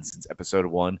have happened since episode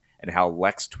 1 and how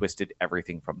Lex twisted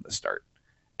everything from the start.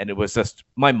 And it was just,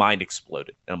 my mind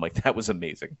exploded. And I'm like, that was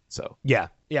amazing. So yeah,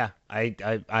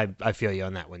 I feel you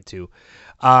on that one too.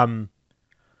 I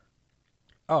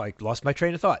lost my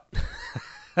train of thought.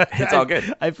 It's all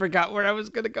good. I forgot where I was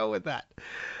going to go with that.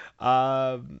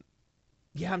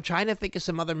 Yeah, I'm trying to think of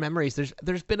some other memories.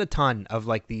 There's been a ton of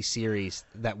like these series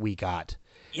that we got.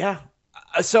 Yeah.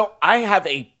 So I have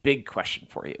a big question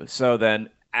for you. So then,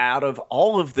 out of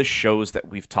all of the shows that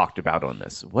we've talked about on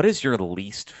this, what is your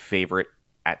least favorite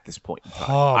at this point in time?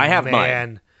 Oh, I have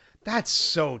mine. That's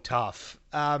so tough.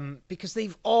 Because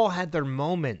they've all had their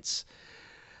moments.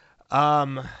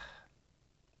 Powerless.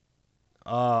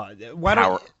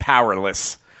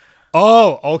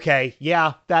 Oh, okay.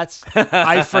 Yeah,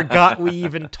 I forgot we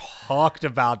even talked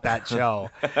about that show.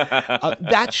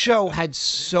 That show had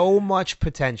so much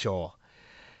potential.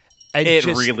 And it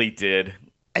really did.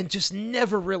 And just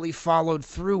never really followed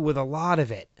through with a lot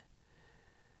of it.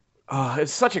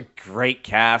 It's such a great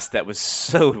cast that was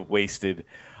so wasted.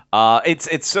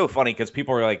 It's so funny because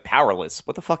people are like, powerless.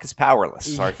 What the fuck is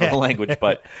powerless? Sorry for the language,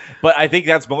 but I think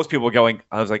that's most people going.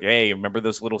 I was like, hey, remember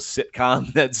this little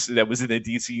sitcom that was in the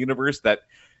DC universe that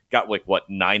got like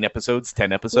 9 episodes,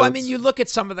 10 episodes? Well, I mean, you look at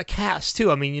some of the cast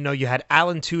too. I mean, you had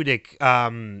Alan Tudyk,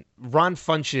 Ron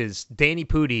Funches, Danny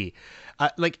Pudi.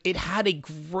 Like, it had a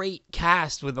great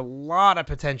cast with a lot of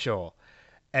potential,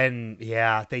 and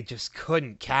yeah, they just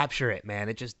couldn't capture it, man.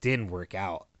 It just didn't work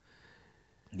out.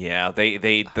 Yeah,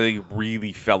 they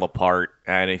really fell apart,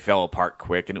 and they fell apart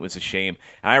quick, and it was a shame.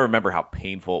 And I remember how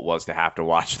painful it was to have to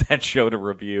watch that show to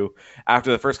review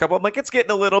after the first couple. I'm like, it's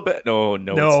getting a little bit. No, it's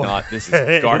not. This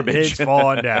is garbage. It's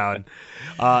falling down.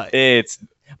 But it's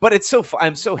so.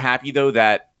 I'm so happy though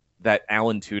that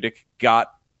Alan Tudyk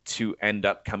got to end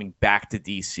up coming back to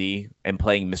DC and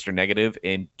playing Mr. Negative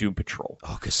in Doom Patrol.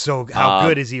 Oh, how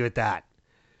good is he with that?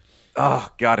 Oh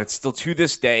God, it's still to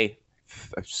this day.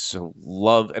 I so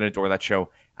love and adore that show.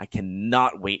 I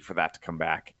cannot wait for that to come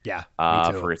back. Yeah,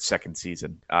 for its second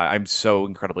season. I'm so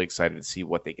incredibly excited to see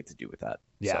what they get to do with that.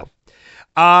 Yeah.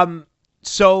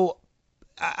 So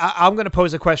I'm going to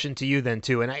pose a question to you then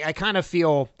too, and I kind of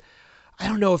feel. I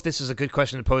don't know if this is a good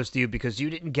question to pose to you because you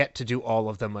didn't get to do all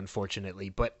of them, unfortunately.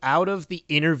 But out of the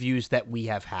interviews that we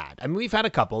have had, I mean, we've had a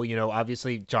couple.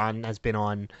 Obviously, John has been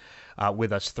on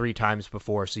with us 3 times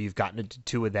before, so you've gotten into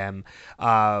 2 of them.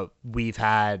 We've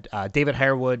had David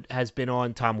Harewood has been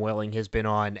on, Tom Welling has been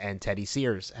on, and Teddy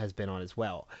Sears has been on as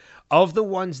well. Of the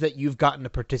ones that you've gotten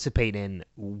to participate in,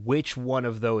 which one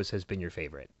of those has been your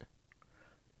favorite?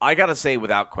 I got to say,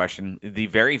 without question, the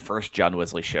very first John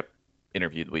Wesley Shipp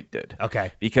interview that we did.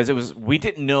 Okay. Because we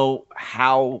didn't know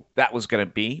how that was going to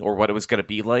be or what it was going to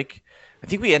be like. I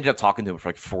think we ended up talking to him for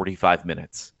like 45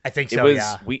 minutes. I think so,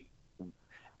 yeah.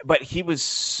 But he was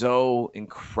so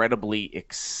incredibly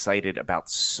excited about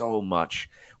so much.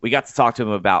 We got to talk to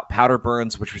him about Powder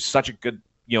Burns, which was such a good,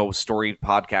 story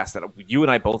podcast that you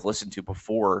and I both listened to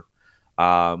before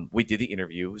we did the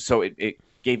interview. So it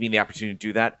gave me the opportunity to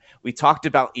do that. We talked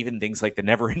about even things like the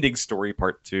Never-Ending Story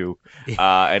Part 2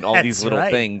 and all these little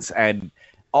things and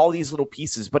all these little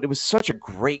pieces. But it was such a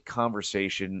great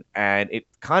conversation, and it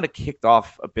kind of kicked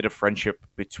off a bit of friendship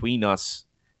between us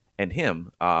and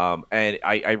him. And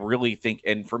I really think,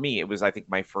 and for me, it was, I think,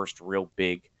 my first real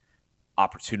big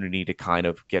opportunity to kind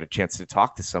of get a chance to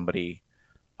talk to somebody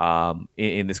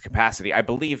in this capacity. I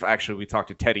believe, actually, we talked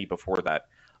to Teddy before that.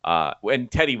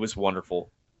 And Teddy was wonderful.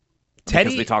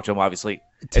 Because we talked to him, obviously,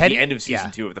 at the end of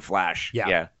season 2 of The Flash.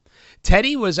 Yeah.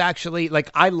 Teddy was actually, like,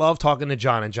 I love talking to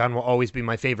John, and John will always be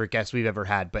my favorite guest we've ever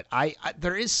had. But I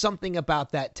there is something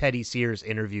about that Teddy Sears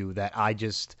interview that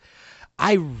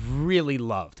I really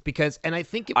loved, because, and I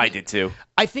think I did too.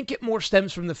 I think it more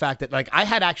stems from the fact that, like, I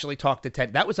had actually talked to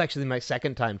Teddy. That was actually my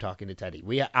second time talking to Teddy.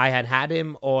 I had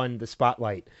him on the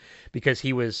Spotlight because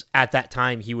he was, at that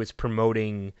time, he was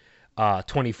promoting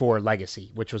 24 Legacy,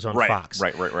 which was on Fox.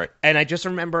 Right. And I just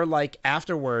remember, like,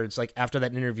 afterwards, like, after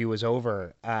that interview was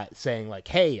over, saying, like,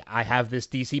 hey, I have this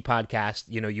DC podcast.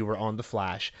 You were on The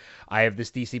Flash. I have this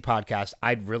DC podcast.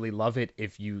 I'd really love it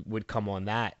if you would come on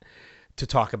that to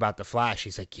talk about The Flash.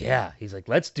 He's like, yeah. He's like,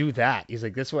 let's do that. He's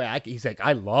like, this way he's like,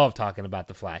 I love talking about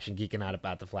The Flash and geeking out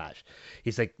about The Flash.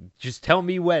 He's like, just tell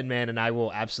me when, man, and I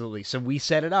will absolutely. So we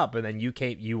set it up, and then you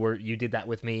did that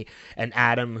with me, and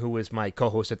Adam, who was my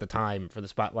co-host at the time for the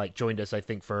Spotlight, joined us, I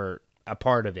think, for a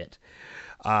part of it.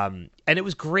 And it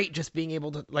was great just being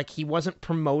able to, like, he wasn't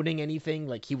promoting anything.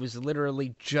 Like, he was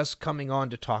literally just coming on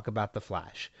to talk about The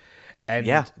Flash. And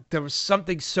there was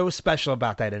something so special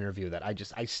about that interview that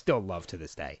I still love to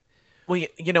this day. Well,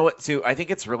 you know what, too? I think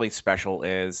it's really special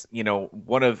is,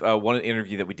 one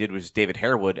interview that we did was David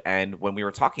Harewood, and when we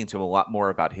were talking to him a lot more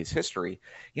about his history,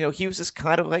 he was just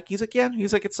kind of like, he's like,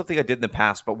 it's something I did in the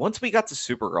past. But once we got to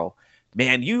Supergirl,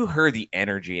 man, you heard the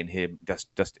energy in him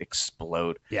just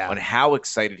explode on how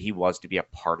excited he was to be a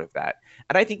part of that.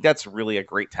 And I think that's really a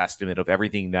great testament of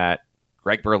everything that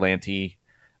Greg Berlanti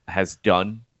has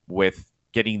done with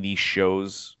getting these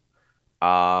shows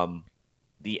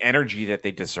the energy that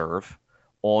they deserve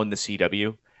on the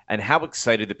CW, and how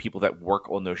excited the people that work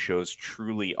on those shows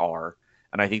truly are.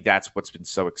 And I think that's what's been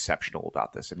so exceptional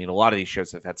about this. I mean, a lot of these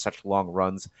shows have had such long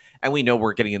runs, and we know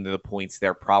we're getting into the points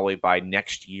there probably by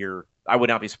next year. I would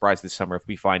not be surprised this summer if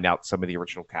we find out some of the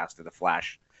original cast of The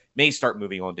Flash may start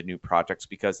moving on to new projects,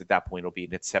 because at that point it'll be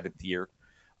in its 7th year.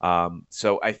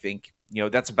 So I think,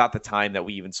 that's about the time that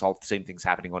we even saw the same things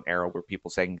happening on Arrow, where people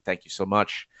saying, thank you so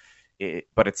much.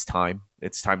 But it's time.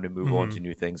 It's time to move on to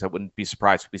new things. I wouldn't be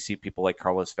surprised if we see people like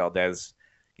Carlos Valdez,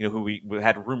 who we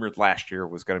had rumored last year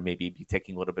was going to maybe be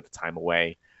taking a little bit of time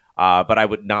away. But I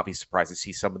would not be surprised to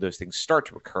see some of those things start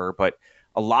to occur. But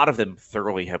a lot of them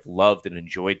thoroughly have loved and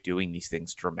enjoyed doing these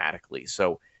things dramatically.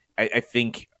 So I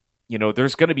think,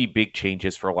 there's going to be big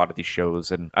changes for a lot of these shows.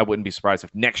 And I wouldn't be surprised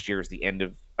if next year is the end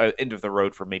of the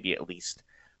road for maybe at least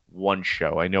one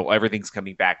show. I know everything's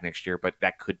coming back next year, but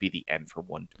that could be the end for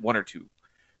one or two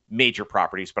major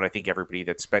properties. But I think everybody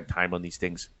that spent time on these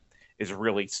things is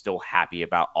really still happy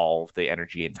about all of the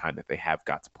energy and time that they have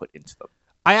got to put into them.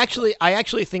 I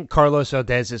actually think Carlos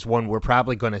Valdez is one we're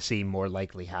probably going to see more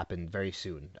likely happen very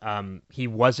soon. He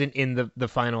wasn't in the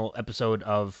final episode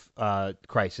of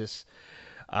Crisis.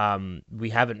 We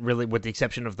haven't really, with the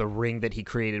exception of the ring that he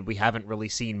created, we haven't really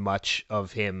seen much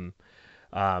of him.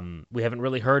 We haven't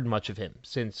really heard much of him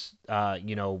since,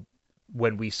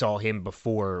 when we saw him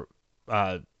before,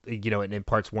 in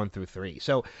parts 1 through 3.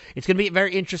 So it's going to be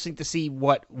very interesting to see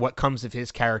what comes of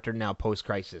his character now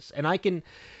post-Crisis. And I can,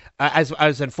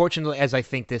 as unfortunately as I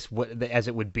think as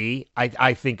it would be,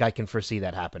 I think I can foresee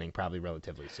that happening probably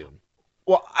relatively soon.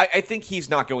 Well, I think he's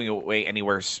not going away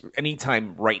anywhere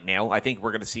anytime right now. I think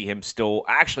we're going to see him still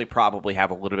actually probably have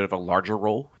a little bit of a larger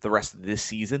role the rest of this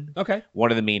season. Okay.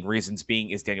 One of the main reasons being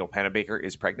is Danielle Panabaker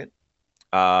is pregnant.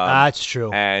 That's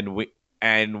true. And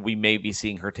we may be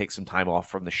seeing her take some time off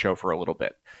from the show for a little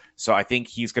bit. So I think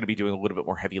he's going to be doing a little bit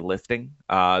more heavy lifting.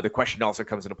 The question also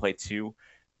comes into play too.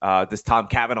 Does Tom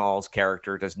Cavanaugh's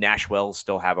character, does Nash Wells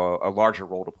still have a larger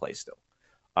role to play still?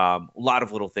 A lot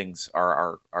of little things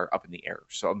are up in the air.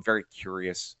 So I'm very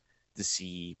curious to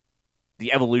see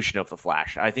the evolution of the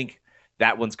Flash. I think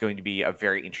that one's going to be a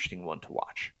very interesting one to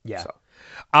watch. Yeah.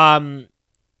 So.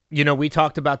 We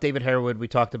talked about David Harewood. We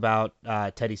talked about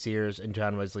Teddy Sears and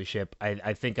John Wesley Shipp.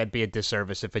 I think I'd be a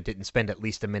disservice if I didn't spend at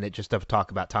least a minute just to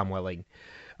talk about Tom Welling.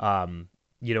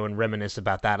 and reminisce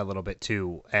about that a little bit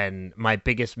too. And my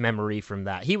biggest memory from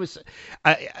that, he was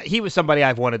somebody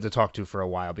I've wanted to talk to for a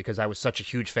while because I was such a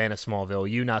huge fan of Smallville.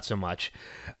 You not so much.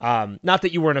 Not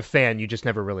that you weren't a fan, you just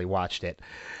never really watched it.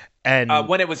 And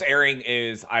when it was airing,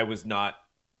 I was not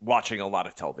watching a lot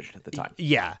of television at the time.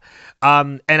 Yeah.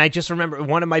 And I just remember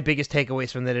one of my biggest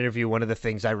takeaways from that interview, one of the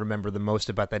things I remember the most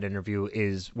about that interview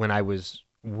is when I was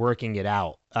working it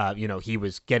out, he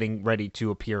was getting ready to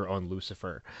appear on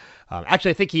Lucifer.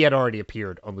 Actually, I think he had already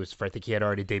appeared on Lucifer. I think he had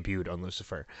already debuted on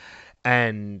Lucifer.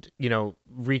 And,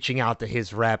 reaching out to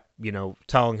his rep,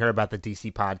 telling her about the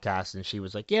DC podcast. And she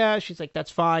was like, yeah, she's like,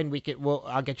 that's fine.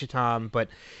 I'll get you Tom. But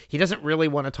he doesn't really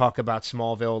want to talk about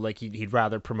Smallville. Like he'd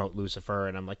rather promote Lucifer.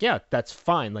 And I'm like, yeah, that's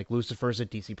fine. Like Lucifer's a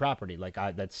DC property. Like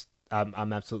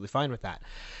I'm absolutely fine with that.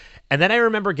 And then I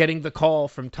remember getting the call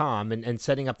from Tom and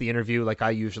setting up the interview like I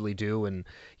usually do and,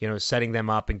 setting them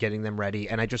up and getting them ready.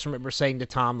 And I just remember saying to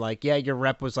Tom, like, yeah, your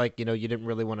rep was like, you didn't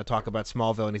really want to talk about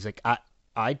Smallville. And he's like,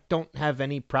 I don't have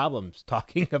any problems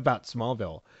talking about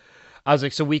Smallville. I was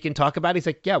like, so we can talk about it? He's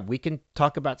like, yeah, we can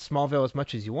talk about Smallville as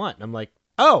much as you want. And I'm like,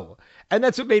 oh. And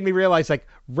that's what made me realize, like,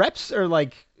 reps are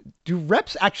like, do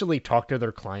reps actually talk to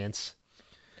their clients?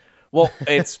 Well,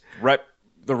 it's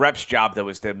the rep's job, though,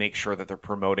 is to make sure that they're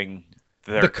promoting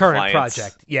the current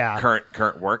project. Yeah.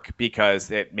 Current work,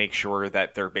 because it makes sure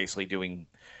that they're basically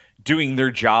doing their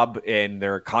job and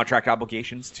their contract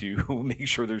obligations to make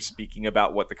sure they're speaking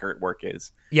about what the current work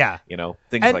is. Yeah.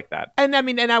 Things like that. And I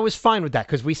mean, and I was fine with that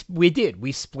because we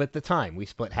split the time. We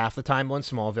split half the time on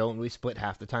Smallville and we split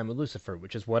half the time with Lucifer,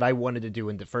 which is what I wanted to do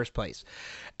in the first place.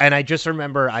 And I just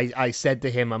remember I said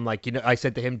to him, I'm like, I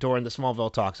said to him during the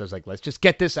Smallville talks, I was like, let's just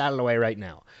get this out of the way right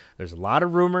now. There's a lot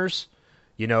of rumors,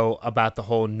 about the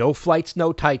whole no flights,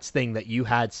 no tights thing that you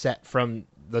had set from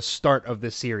the start of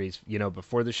this series,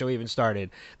 before the show even started,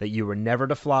 that you were never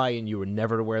to fly and you were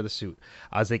never to wear the suit.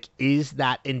 I was like, is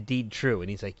that indeed true? And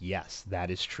he's like, yes,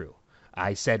 that is true.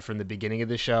 I said from the beginning of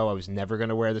the show I was never going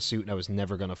to wear the suit and I was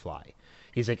never going to fly.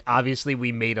 He's like, obviously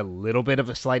we made a little bit of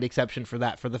a slight exception for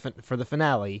that for the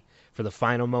finale, for the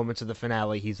final moments of the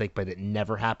finale. He's like, but it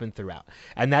never happened throughout.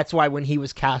 And that's why when he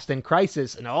was cast in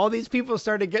Crisis and all these people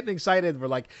started getting excited, we're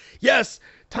like, yes,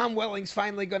 Tom Welling's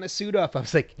finally going to suit up. I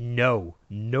was like, no,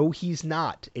 he's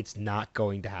not. It's not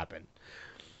going to happen.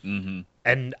 Mm-hmm.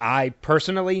 And I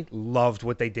personally loved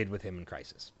what they did with him in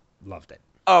Crisis. Loved it.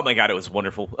 Oh my God, it was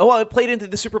wonderful. Oh, well, it played into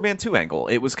the Superman 2 angle.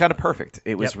 It was kind of perfect.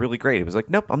 It was really great. It was like,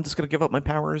 nope, I'm just going to give up my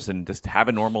powers and just have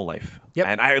a normal life. Yep.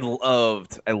 And I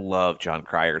loved John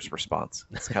Cryer's response.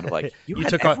 It's kind of like, you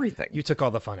had everything. You took all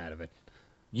the fun out of it.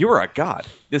 You were a god.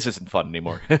 This isn't fun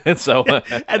anymore. So,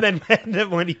 and then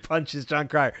when he punches John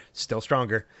Cryer, still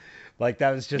stronger. Like that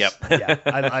was just,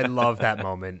 I love that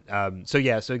moment.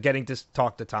 So getting to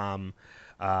talk to Tom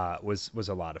was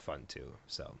a lot of fun too.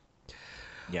 So.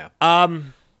 Yeah.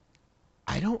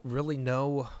 I don't really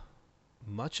know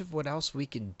much of what else we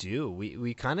can do.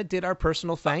 We kind of did our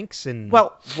personal thanks and.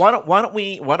 Well, why don't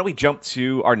we jump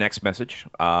to our next message?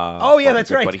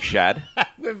 That's right, buddy Shad. I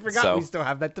forgot we still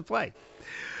have that to play.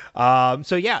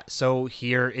 So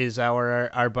here is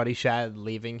our buddy Shad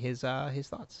leaving his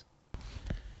thoughts.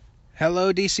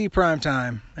 Hello, DC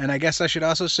Primetime, and I guess I should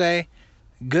also say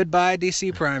goodbye,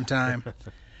 DC Primetime.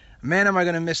 Man, am I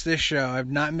going to miss this show.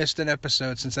 I've not missed an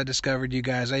episode since I discovered you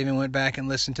guys. I even went back and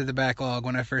listened to the backlog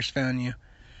when I first found you.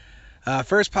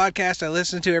 First podcast I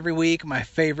listen to every week, my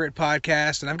favorite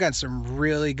podcast, and I've got some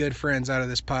really good friends out of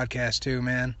this podcast too,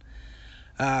 man.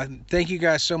 Thank you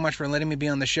guys so much for letting me be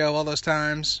on the show all those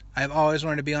times. I've always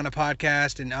wanted to be on a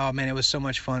podcast, and oh man, it was so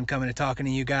much fun coming and talking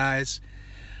to you guys.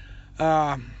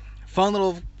 Fun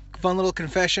little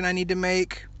confession I need to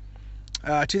make.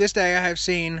 To this day, I have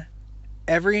seen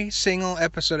every single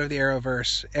episode of the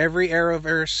Arrowverse, every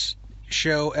Arrowverse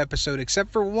show episode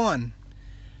except for one.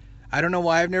 I don't know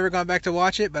why I've never gone back to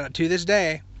watch it, but to this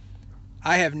day,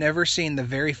 I have never seen the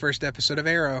very first episode of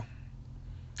Arrow.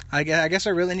 I guess I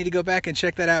really need to go back and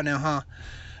check that out now,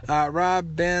 huh?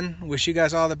 Rob, Ben, wish you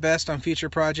guys all the best on future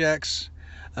projects.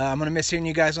 I'm going to miss hearing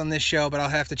you guys on this show, but I'll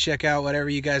have to check out whatever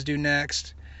you guys do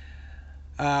next.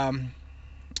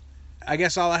 I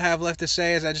guess all I have left to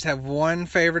say is I just have one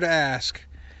favor to ask.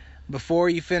 Before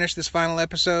you finish this final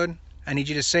episode, I need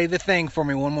you to say the thing for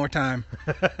me one more time.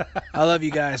 I love you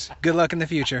guys. Good luck in the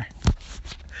future.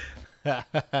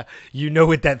 You know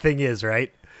what that thing is,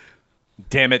 right?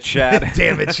 Damn it, Shad.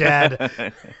 Damn it, Shad.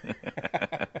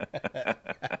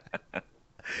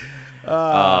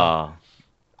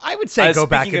 I would say go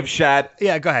back. Speaking of Shad.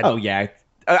 Yeah, go ahead. Oh, yeah.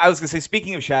 I was going to say,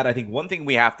 speaking of Shad, I think one thing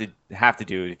we have to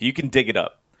do, if you can dig it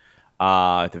up,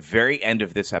 at the very end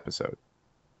of this episode,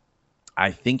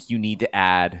 I think you need to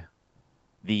add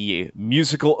the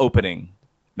musical opening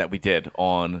that we did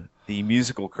on the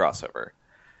musical crossover,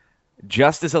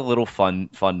 just as a little fun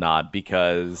nod,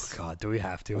 because God, do we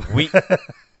have to?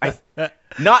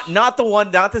 not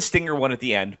the stinger one at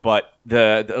the end, but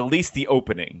the at least the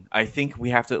opening. I think we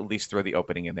have to at least throw the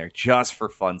opening in there just for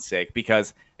fun's sake,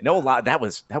 because I know a lot that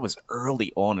was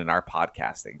early on in our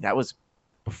podcasting. That was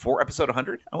before episode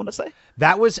 100, I want to say.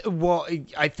 That was, well,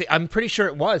 I'm pretty sure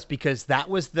it was, because that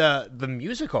was the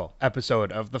musical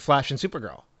episode of The Flash and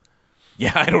Supergirl.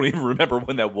 Yeah, I don't even remember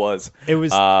when that was. It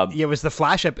was it was the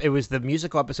Flash it was the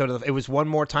musical episode of it was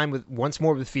Once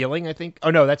More with Feeling, I think.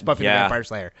 Oh no, that's Buffy the Vampire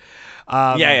Slayer.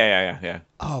 Yeah.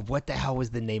 Oh, what the hell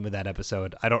was the name of that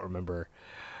episode? I don't remember.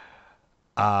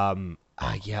 I'm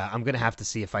gonna have to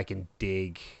see if I can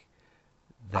dig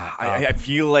that. I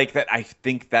feel like that. I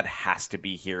think that has to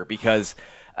be here, because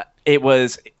it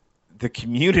was the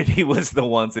community was the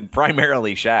ones, and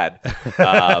primarily Shad.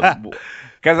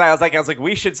 Because I was like,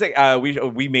 we should say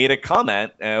we made a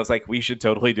comment, and I was like, we should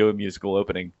totally do a musical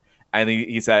opening. And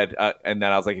he said, and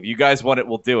then I was like, if you guys want it,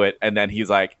 we'll do it. And then he's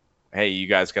like, hey, you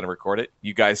guys gonna record it?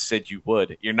 You guys said you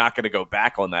would. You're not gonna go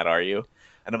back on that, are you?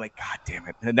 And I'm like, God damn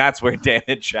it! And that's where Dan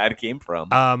and Chad came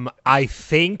from. I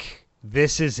think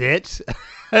this is it.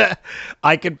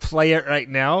 I could play it right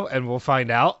now, and we'll find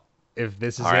out if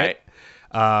this is it.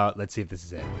 Let's see if this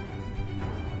is it.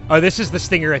 Oh, this is the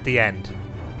stinger at the end.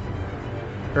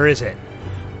 Or is it?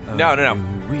 No.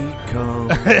 We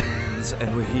comes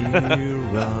and we're here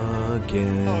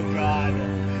again. Oh, God.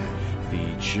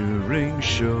 Featuring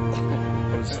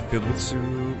shows filled with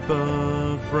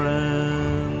super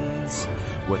friends.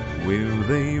 What will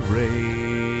they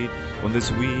rate on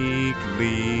this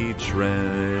weekly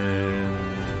trend?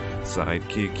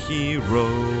 Sidekick hero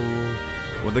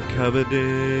or the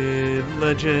coveted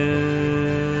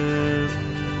legend?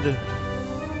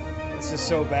 This is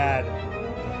so bad.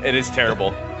 It is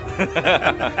terrible. And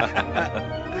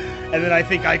then I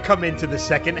think I come into the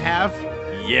second half.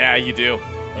 Yeah, you do.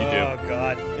 Oh,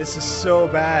 God. This is so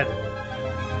bad.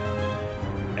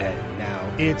 And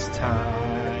now it's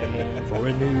time for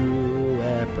a new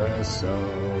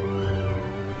episode.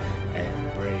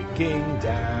 And breaking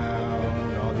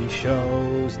down all these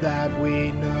shows that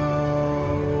we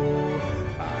know.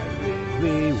 I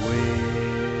really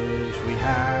wish we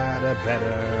had a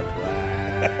better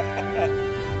plan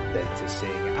than to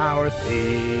sing our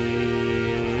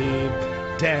theme.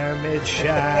 Damn it,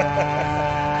 Shad.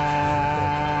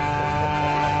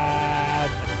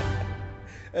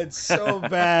 It's so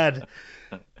bad.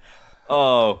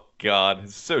 Oh God,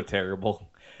 it's so terrible.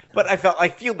 But I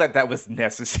feel that was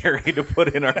necessary to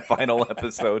put in our final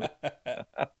episode.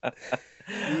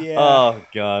 Yeah. Oh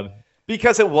God.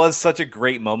 Because it was such a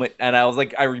great moment, and I was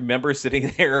like, I remember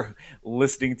sitting there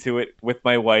listening to it with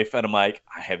my wife, and I'm like,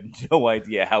 I have no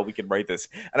idea how we can write this.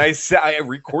 And I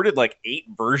recorded like 8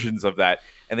 versions of that,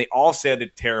 and they all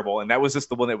sounded terrible, and that was just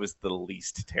the one that was the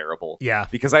least terrible. Yeah.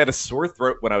 Because I had a sore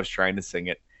throat when I was trying to sing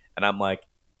it, and I'm like,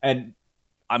 and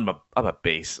I'm a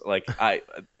bass. Like I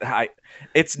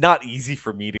it's not easy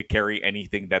for me to carry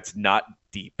anything that's not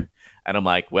deep, and I'm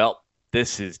like, well,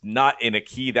 this is not in a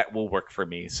key that will work for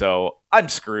me, so I'm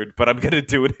screwed, but I'm going to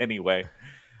do it anyway.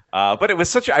 But it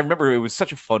was I remember it was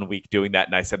such a fun week doing that,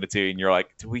 and I sent it to you, and you're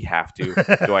like, do we have to?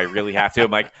 Do I really have to?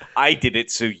 I'm like, I did it,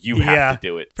 so you have to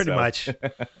do it. Pretty much.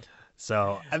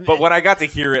 So, but when I got to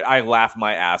hear it, I laughed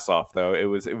my ass off, though. It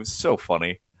was so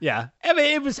funny. Yeah. I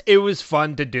mean, it was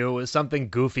fun to do. It was something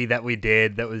goofy that we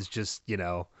did that was just,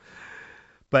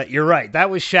 but you're right. That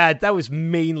was Shad. That was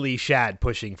mainly Shad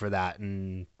pushing for that,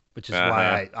 and which is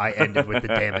why I ended with the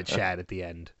damn it, Shad at the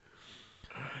end.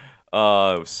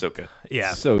 Oh, it was so good.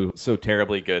 Yeah. So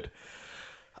terribly good.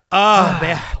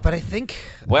 Man, but I think...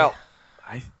 Well,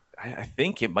 I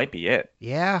think it might be it.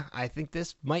 Yeah, I think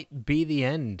this might be the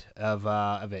end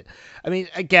of it. I mean,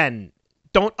 again,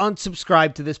 don't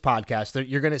unsubscribe to this podcast.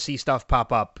 You're going to see stuff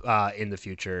pop up in the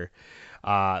future.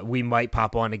 We might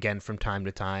pop on again from time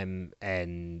to time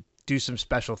and do some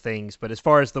special things, but as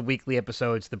far as the weekly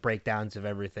episodes, the breakdowns of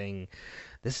everything,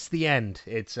 this is the end.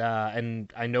 It's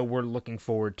and I know we're looking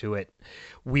forward to it.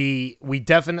 We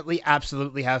definitely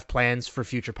absolutely have plans for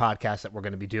future podcasts that we're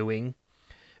going to be doing.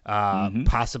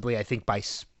 Possibly, I think by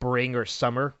spring or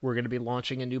summer we're going to be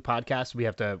launching a new podcast. We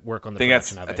have to work on the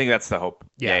production of it. I think that's the hope.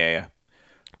 Yeah.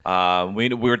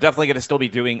 We're definitely going to still be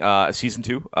doing season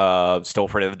 2 Still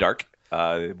Afraid of the Dark.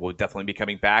 We'll definitely be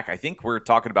coming back. I think we're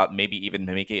talking about maybe even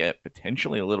making it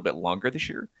potentially a little bit longer this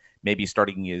year, maybe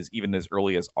starting even as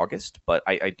early as August, but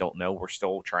I don't know. We're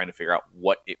still trying to figure out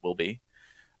what it will be.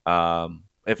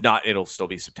 If not, it'll still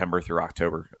be September through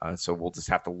October. So we'll just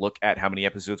have to look at how many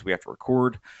episodes we have to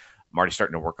record. I'm already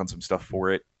starting to work on some stuff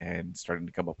for it and starting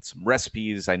to come up with some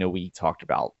recipes. I know we talked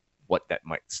about what that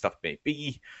stuff may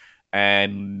be.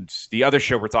 And the other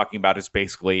show we're talking about is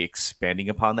basically expanding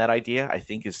upon that idea, I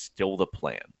think is still the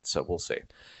plan. So we'll see.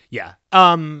 Yeah.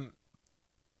 And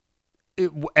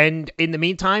in the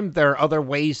meantime, there are other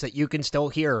ways that you can still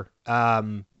hear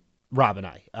Rob and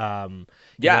I.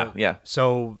 Yeah.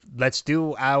 So let's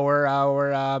do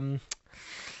our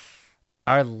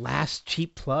last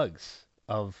cheap plugs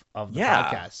of the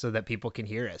podcast so that people can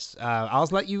hear us. I'll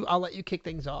let you kick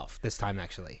things off this time,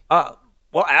 actually.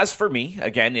 Well, as for me,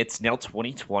 again, it's now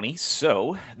 2020,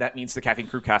 so that means the Caffeine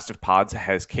Crew Cast of Pods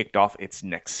has kicked off its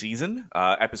next season.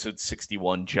 Episode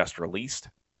 61 just released.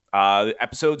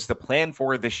 Episodes, the plan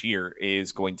for this year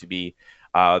is going to be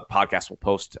the podcast will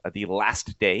post the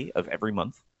last day of every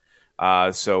month.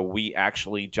 So we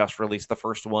actually just released the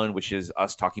first one, which is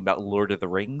us talking about Lord of the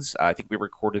Rings. I think we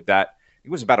recorded that. It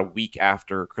was about a week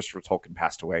after Christopher Tolkien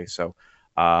passed away, so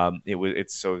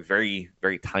it's so very,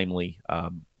 very timely.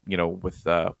 With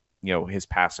his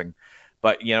passing.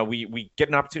 But we get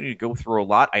an opportunity to go through a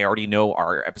lot. I already know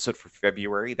our episode for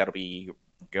February that'll be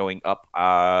going up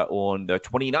on the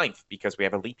 29th because we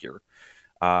have a leap year.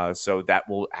 So that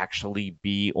will actually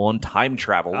be on time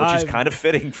travel, which is kind of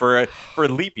fitting for a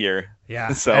leap year.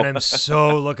 Yeah. So and I'm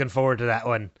so looking forward to that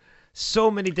one. So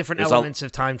many different elements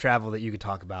of time travel that you could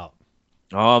talk about.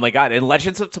 Oh my God! And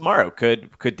Legends of Tomorrow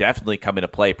could definitely come into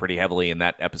play pretty heavily in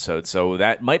that episode. So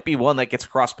that might be one that gets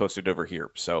cross-posted over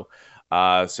here. So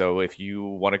if you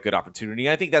want a good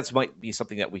opportunity, I think that might be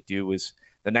something that we do is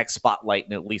the next spotlight,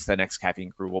 and at least the next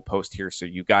Caffeine Crew will post here, so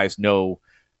you guys know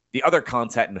the other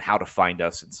content and how to find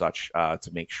us and such to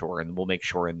make sure. And we'll make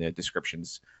sure in the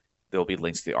descriptions there'll be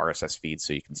links to the RSS feed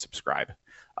so you can subscribe.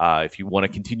 If you want to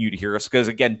continue to hear us, because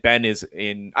again, Ben is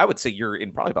I would say you're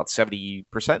in probably about 70%,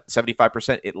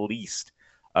 75% at least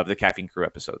of the Caffeine Crew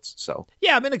episodes. So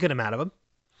yeah, I'm in a good amount of them.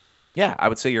 Yeah, I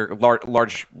would say you're a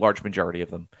large majority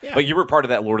of them. Yeah. But you were part of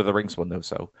that Lord of the Rings one though,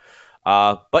 so.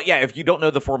 But yeah, if you don't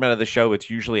know the format of the show, it's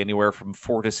usually anywhere from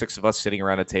 4 to 6 of us sitting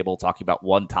around a table talking about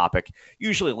one topic,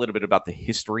 usually a little bit about the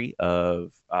history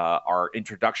of our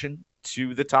introduction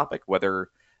to the topic, whether,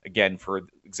 again, for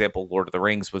example, Lord of the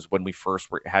Rings was when we first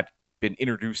had been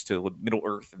introduced to Middle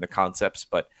Earth and the concepts,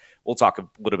 but we'll talk a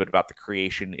little bit about the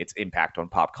creation, its impact on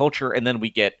pop culture, and then we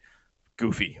get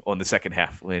goofy on the second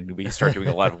half when we start doing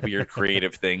a lot of weird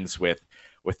creative things with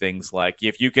things like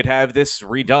if you could have this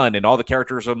redone and all the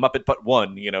characters are Muppet but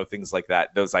one, things like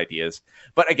that, those ideas.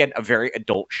 But again, a very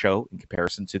adult show in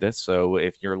comparison to this. So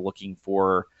if you're looking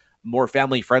for more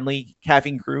family-friendly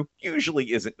Caffeine Crew,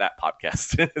 usually isn't that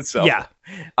podcast. So yeah,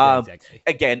 exactly.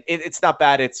 Again, it's not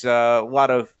bad. It's a lot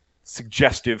of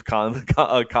suggestive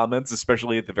comments,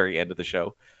 especially at the very end of the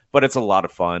show. But it's a lot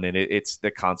of fun, and it's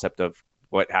the concept of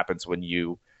what happens when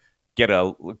you get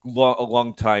a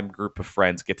long time group of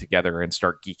friends get together and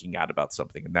start geeking out about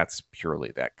something, and that's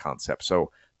purely that concept.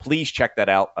 So please check that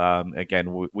out.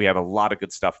 Again, we have a lot of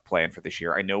good stuff planned for this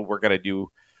year. I know we're going to do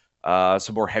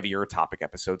some more heavier topic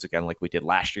episodes again, like we did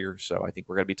last year. So I think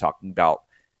we're going to be talking about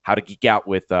how to geek out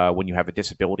with when you have a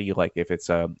disability, like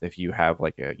if you have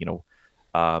like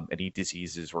any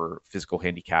diseases or physical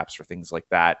handicaps or things like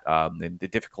that, and the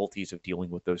difficulties of dealing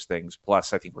with those things.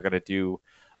 Plus, I think we're going to do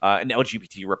an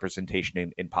LGBT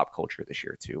representation in pop culture this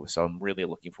year too. So I'm really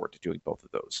looking forward to doing both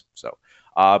of those. So,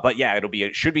 but yeah,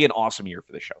 it should be an awesome year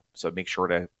for the show. So make sure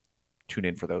to tune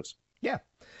in for those. Yeah.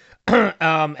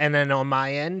 And then on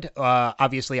my end,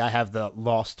 obviously I have the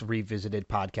Lost Revisited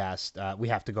podcast. We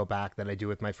have to go back that I do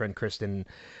with my friend Kristen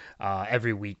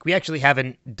every week. We actually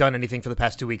haven't done anything for the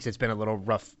past 2 weeks. It's been a little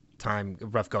rough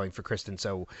going for Kristen.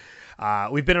 So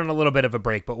we've been on a little bit of a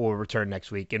break, but we'll return next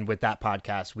week. And with that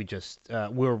podcast,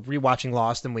 we're rewatching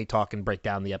Lost, and we talk and break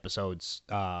down the episodes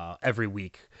every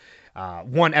week.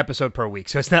 1 episode per week.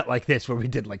 So it's not like this where we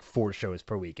did like 4 shows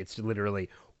per week. It's literally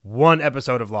 1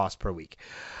 episode of Lost per week.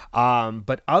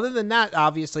 But other than that,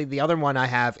 obviously, the other one I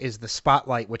have is the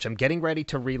Spotlight, which I'm getting ready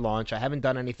to relaunch. I haven't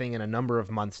done anything in a number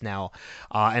of months now.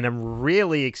 And I'm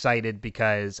really excited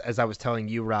because, as I was telling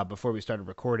you, Rob, before we started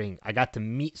recording, I got to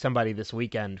meet somebody this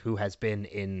weekend who has been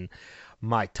in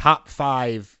my top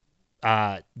 5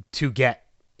 to get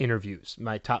interviews,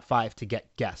 my top 5 to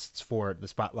get guests for the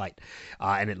Spotlight.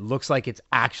 And it looks like it's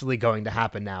actually going to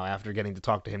happen now after getting to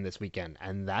talk to him this weekend.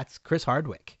 And that's Chris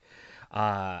Hardwick.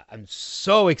 I'm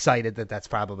so excited that that's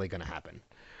probably going to happen.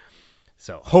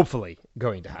 So hopefully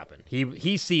going to happen.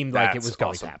 He seemed like it was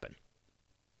going to happen.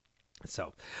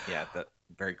 So yeah,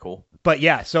 Very cool. But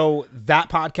yeah, so that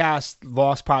podcast,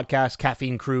 Lost Podcast,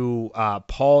 Caffeine Crew,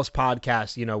 Paul's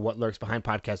podcast, What Lurks Behind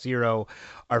Podcast Zero,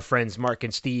 our friends Mark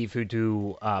and Steve who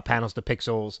do Panels to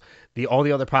Pixels, all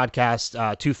the other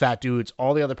podcasts, Two Fat Dudes,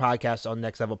 all the other podcasts on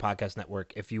Next Level Podcast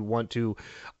Network. If you want to,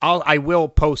 I will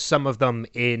post some of them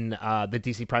in the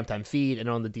DC Primetime feed and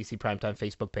on the DC Primetime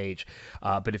Facebook page.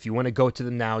 But if you want to go to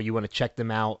them now, you want to check them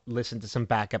out, listen to some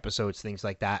back episodes, things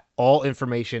like that, all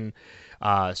information.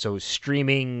 So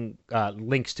streaming,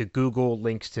 links to Google,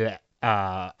 links to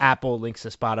Apple, links to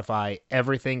Spotify,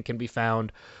 everything can be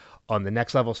found on the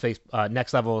Next Level's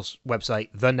Next Level's website,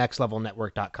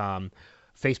 thenextlevelnetwork.com,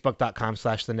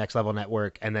 facebook.com/the Next Level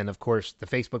Network, and then of course the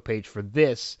Facebook page for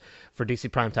DC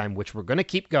Primetime, which we're going to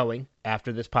keep going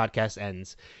after this podcast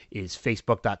ends, is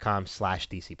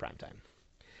facebook.com/DC Primetime.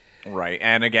 Right.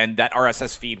 And again, that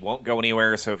RSS feed won't go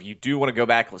anywhere. So if you do want to go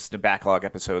back, listen to backlog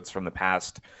episodes from the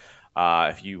past,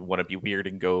 if you want to be weird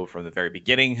and go from the very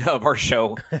beginning of our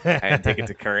show and take it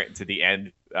to the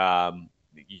end,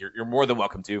 you're more than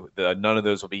welcome to. None of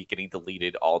those will be getting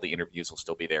deleted. All the interviews will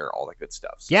still be there. All that good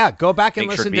stuff. So yeah, go back and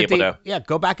listen to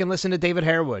go back and listen to David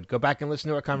Harewood. Go back and listen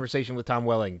to our conversation with Tom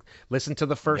Welling. Listen to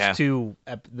the first two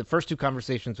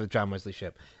conversations with John Wesley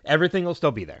Shipp. Everything will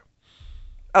still be there.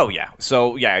 Oh yeah.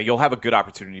 So yeah, you'll have a good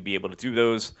opportunity to be able to do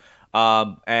those.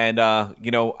 I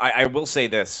will say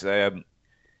this.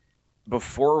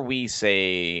 Before we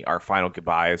say our final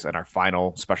goodbyes and our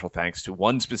final special thanks to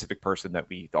one specific person that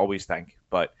we always thank,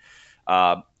 but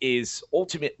is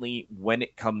ultimately when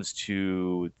it comes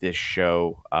to this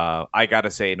show, I got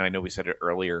to say, and I know we said it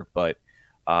earlier, but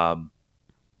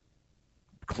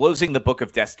closing the Book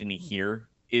of Destiny here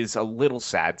is a little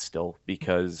sad still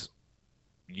because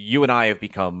you and I have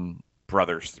become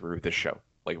brothers through this show.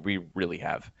 Like we really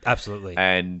have. Absolutely.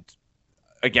 And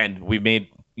again, we made,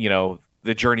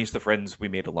 the journeys, the friends we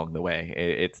made along the way.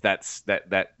 It's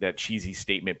that cheesy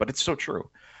statement, but it's so true.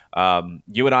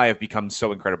 You and I have become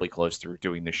so incredibly close through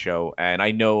doing this show, and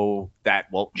I know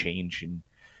that won't change. And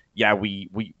yeah, we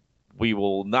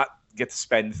will not get to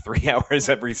spend 3 hours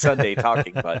every Sunday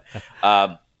talking, but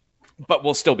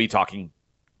we'll still be talking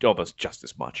almost just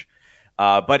as much.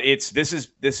 But this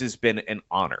has been an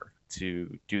honor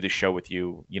to do the show with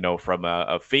you. From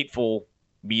a fateful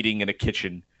meeting in a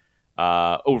kitchen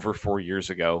over 4 years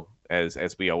ago,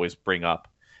 as we always bring up,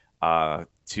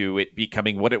 to it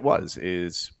becoming what it was.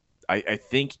 I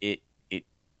think it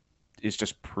is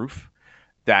just proof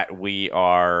that we've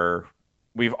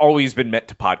always been meant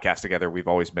to podcast together. We've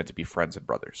always meant to be friends and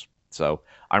brothers. So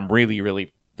I'm really,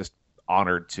 really just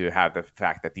honored to have the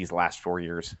fact that these last 4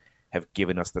 years have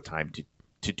given us the time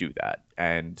to do that.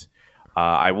 And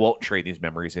I won't trade these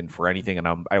memories in for anything. And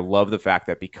I love the fact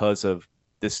that because of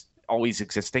this always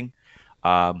existing,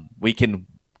 we can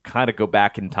kind of go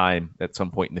back in time at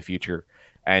some point in the future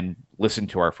and listen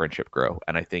to our friendship grow.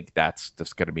 And I think that's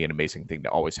just going to be an amazing thing to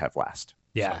always have last.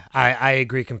 Yeah, so. I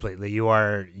agree completely. You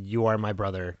are my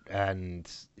brother.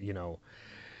 And,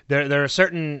 there are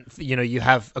certain, you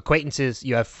have acquaintances,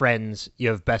 you have friends, you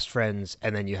have best friends,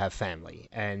 and then you have family.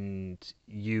 And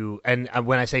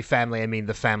when I say family, I mean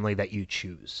the family that you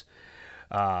choose.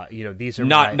 These are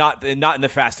not in the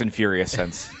Fast and Furious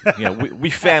sense. We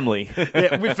family.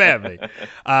 Yeah, we family.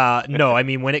 No, I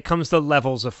mean when it comes to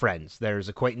levels of friends, there's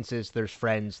acquaintances, there's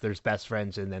friends, there's best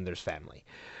friends, and then there's family.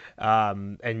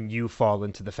 And you fall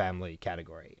into the family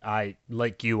category. I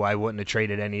wouldn't have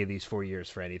traded any of these 4 years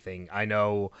for anything. I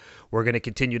know we're going to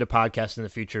continue to podcast in the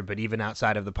future, but even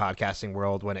outside of the podcasting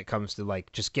world, when it comes to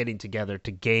like just getting together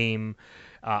to game,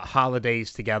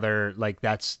 holidays together,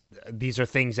 these are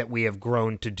things that we have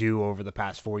grown to do over the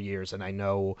past 4 years. And I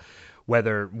know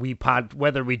whether we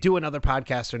do another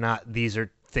podcast or not, these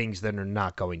are things that are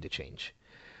not going to change.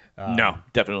 No,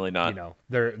 definitely not.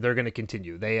 They're going to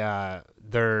continue.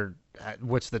 They're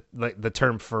what's the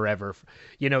term forever?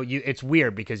 It's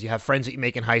weird because you have friends that you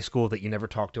make in high school that you never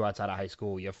talk to outside of high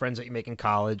school. You have friends that you make in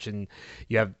college, and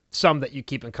you have some that you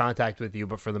keep in contact with you,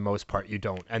 but for the most part you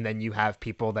don't. And then you have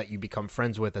people that you become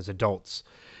friends with as adults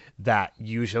that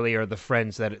usually are the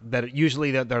friends that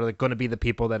they're going to be the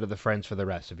people that are the friends for the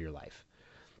rest of your life.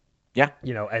 Yeah.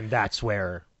 And that's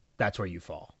where you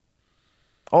fall.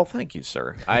 Oh, thank you,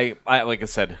 sir. I like I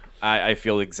said, I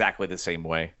feel exactly the same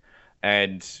way.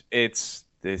 And this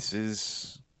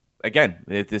is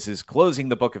closing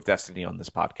the Book of Destiny on this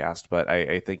podcast, but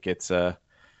I think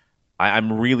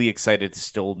I'm really excited to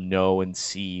still know and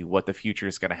see what the future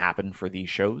is going to happen for these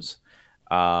shows.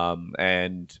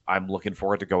 And I'm looking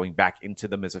forward to going back into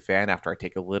them as a fan after I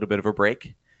take a little bit of a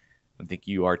break. I think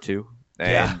you are too.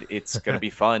 And It's going to be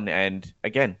fun. And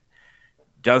again,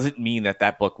 doesn't mean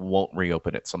that book won't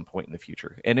reopen at some point in the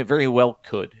future. And it very well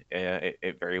could.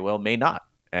 It very well may not.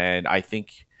 And I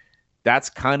think that's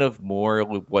kind of more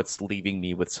what's leaving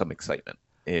me with some excitement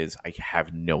is I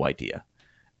have no idea.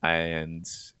 And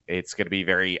it's going to be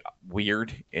very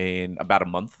weird in about a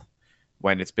month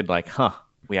when it's been like,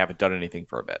 we haven't done anything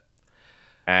for a bit.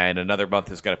 And another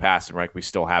month is going to pass and we're like, we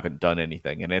still haven't done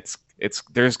anything. And it's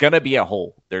there's going to be a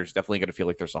hole. There's definitely going to feel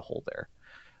like there's a hole there.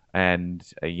 And,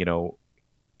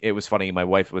 it was funny. My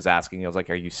wife was asking, I was like,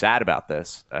 are you sad about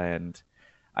this? And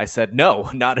I said,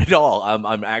 no, not at all.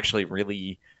 I'm actually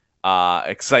really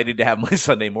excited to have my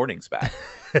Sunday mornings back.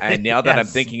 And now that I'm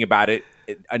thinking about it,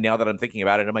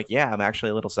 I'm like, yeah, I'm actually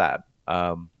a little sad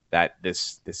that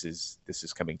this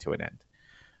is coming to an end.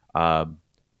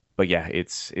 But yeah,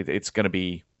 it's going to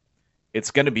be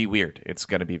weird. It's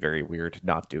going to be very weird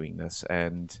not doing this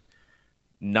and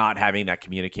not having that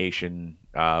communication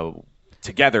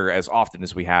together as often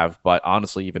as we have, but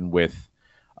honestly, even with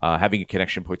having a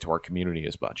connection point to our community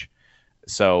as much.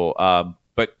 So,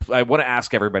 but I want to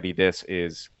ask everybody this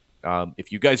is,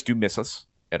 if you guys do miss us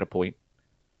at a point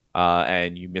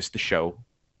and you miss the show,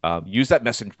 use that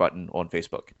message button on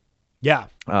Facebook. Yeah,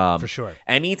 for sure.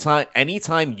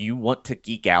 Anytime you want to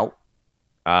geek out,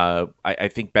 I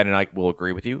think Ben and I will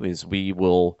agree with you, is we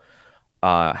will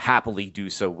happily do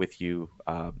so with you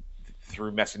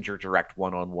through Messenger Direct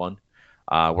one-on-one.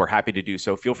 We're happy to do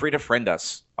so. Feel free to friend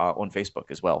us on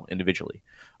Facebook as well, individually.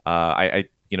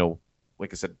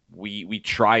 Like I said, we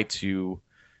try to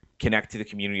connect to the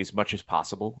community as much as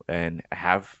possible and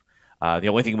have the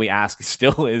only thing we ask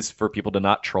still is for people to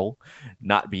not troll,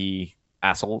 not be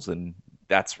assholes, and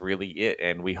that's really it.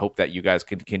 And we hope that you guys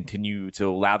can continue to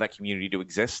allow that community to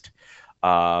exist.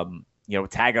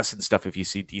 Tag us and stuff if you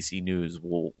see DC news.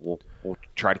 We'll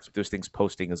try to keep those things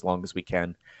posting as long as we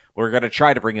can. We're going to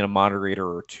try to bring in a moderator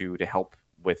or two to help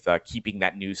with keeping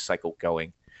that news cycle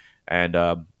going. And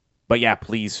but yeah,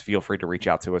 please feel free to reach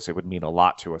out to us. It would mean a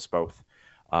lot to us both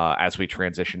as we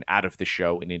transition out of the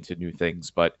show and into new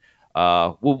things. But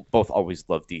we'll both always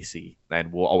love DC,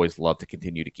 and we'll always love to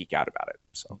continue to geek out about it.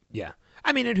 So yeah.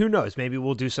 I mean, and who knows? Maybe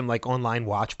we'll do some like online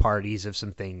watch parties of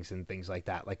some things and things like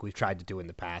that, like we've tried to do in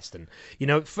the past, and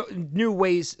new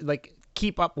ways, like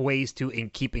keep up ways to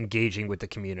keep engaging with the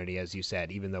community, as you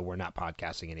said, even though we're not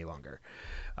podcasting any longer.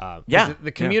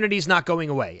 The community's not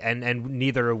going away, and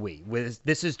neither are we.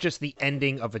 This is just the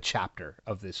ending of a chapter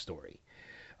of this story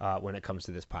when it comes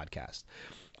to this podcast.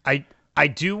 I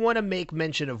do want to make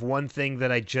mention of one thing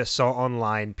that I just saw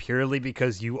online purely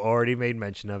because you already made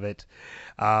mention of it.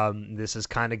 This is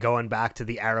kind of going back to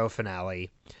the Arrow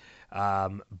finale.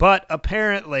 But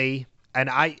apparently, and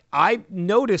I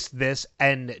noticed this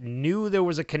and knew there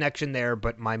was a connection there,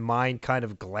 but my mind kind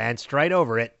of glanced right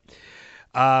over it.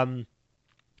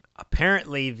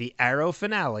 Apparently, the Arrow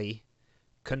finale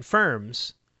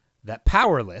confirms that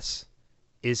Powerless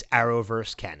is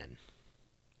Arrowverse canon.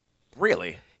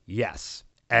 Really? Yes,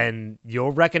 and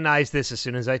you'll recognize this as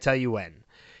soon as I tell you when.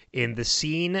 In the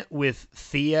scene with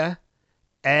Thea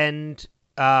and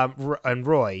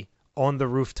Roy on the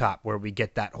rooftop, where we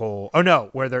get that whole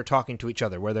where they're talking to each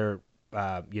other, where they're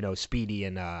Speedy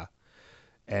and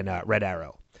Red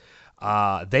Arrow.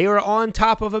 They are on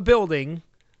top of a building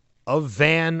of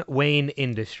Van Wayne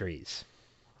Industries.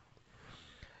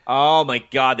 Oh my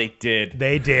God, they did.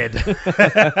 They did.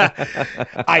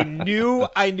 I knew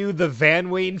the Van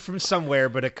Wayne from somewhere,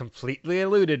 but it completely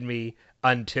eluded me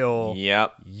until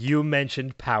you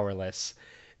mentioned Powerless.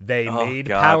 They made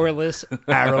Powerless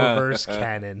Arrowverse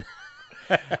canon.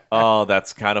 Oh,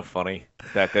 that's kind of funny.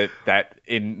 That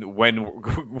in when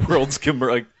worlds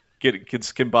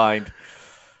gets combined.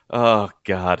 Oh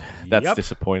God, that's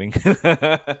disappointing.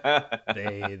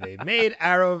 They made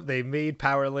Arrow. They made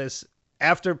Powerless.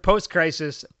 After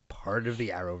post-crisis, part of the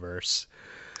Arrowverse.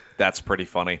 That's pretty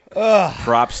funny.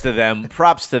 Props to them.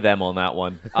 Props to them on that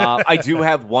one. I do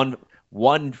have one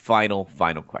final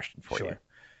question for you.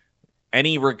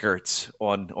 Any regrets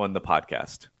on the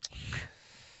podcast?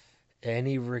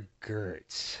 Any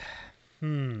regrets?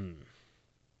 I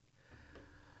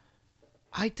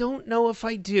don't know if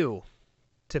I do,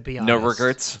 to be honest. No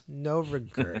regrets? No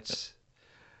regrets.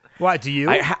 What, do you?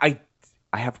 I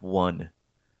have one.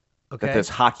 Okay. That those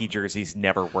hockey jerseys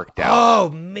never worked out. Oh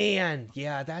man,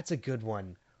 yeah, that's a good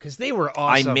one because they were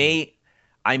awesome.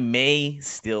 I may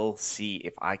still see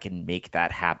if I can make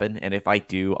that happen, and if I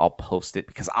do, I'll post it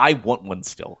because I want one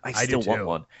still. I still want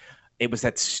one. It was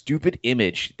that stupid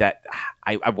image that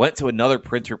I went to another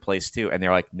printer place too, and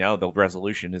they're like, "No, the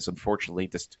resolution is unfortunately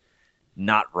just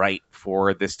not right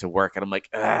for this to work." And I'm like,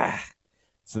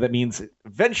 So that means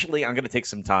eventually I'm going to take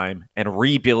some time and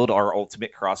rebuild our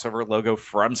Ultimate Crossover logo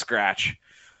from scratch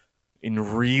in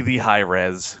really high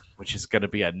res, which is going to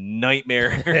be a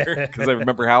nightmare because I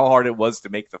remember how hard it was to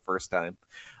make the first time.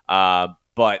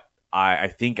 But I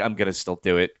think I'm going to still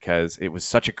do it because it was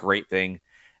such a great thing.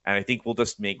 And I think we'll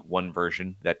just make one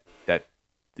version that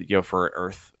for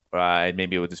Earth. And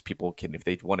maybe it will just people can, if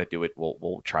they want to do it,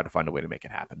 we'll try to find a way to make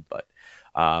it happen. But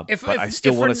I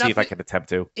still want to see if I can attempt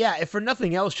to. Yeah, if for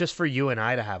nothing else, just for you and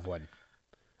I to have one,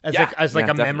 as a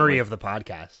definitely. Memory of the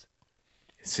podcast.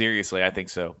 Seriously, I think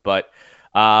so. But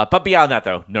beyond that,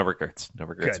 though, no regrets. No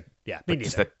regrets. Good. Yeah, me neither.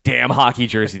 Just a damn hockey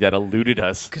jersey that eluded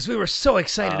us. Because we were so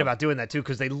excited about doing that too,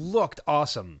 because they looked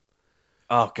awesome.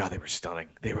 Oh god, they were stunning.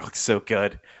 They looked so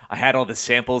good. I had all the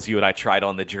samples. You and I tried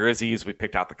on the jerseys. We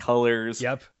picked out the colors.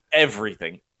 Yep.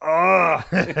 Everything. Oh.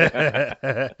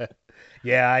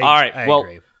 Yeah. All right. I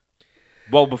agree.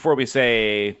 Well, before we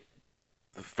say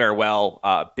farewell,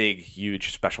 big,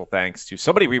 huge, special thanks to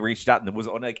somebody we reached out and was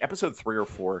on like episode 3 or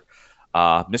 4,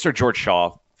 Mr. George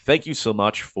Shaw. Thank you so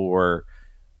much for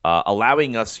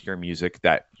allowing us your music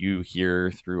that you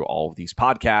hear through all of these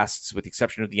podcasts, with the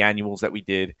exception of the annuals that we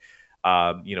did.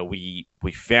 We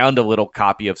found a little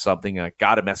copy of something. I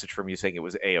got a message from you saying it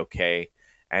was A-okay.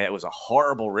 And it was a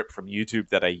horrible rip from YouTube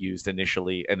that I used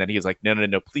initially. And then he was like,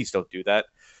 no, please don't do that.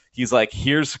 He's like,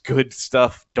 here's good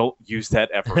stuff. Don't use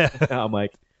that ever. I'm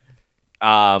like,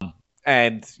 but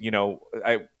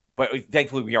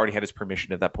thankfully we already had his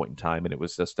permission at that point in time. And it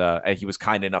was just, he was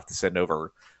kind enough to send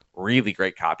over really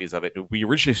great copies of it. We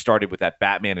originally started with that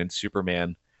Batman and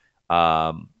Superman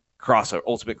ultimate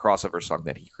crossover song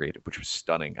that he created, which was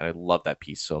stunning. And I love that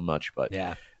piece so much. But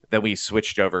yeah. Then we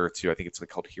switched over to, I think it's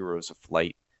called Heroes of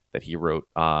Flight that he wrote.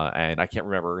 And I can't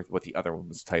remember what the other one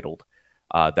was titled.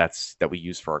 That we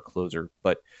use for our closer.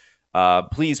 But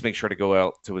please make sure to go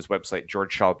out to his website,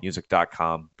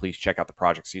 georgeshawmusic.com. Please check out the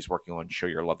projects he's working on. Show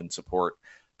your love and support.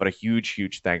 But a huge,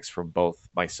 huge thanks from both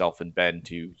myself and Ben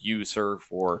to you, sir,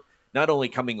 for not only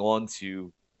coming on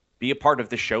to be a part of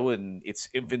the show in its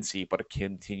infancy, but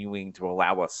continuing to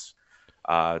allow us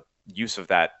use of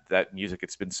that music.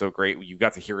 It's been so great. You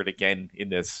got to hear it again in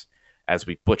this as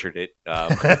we butchered it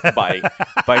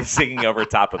by singing over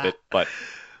top of it. But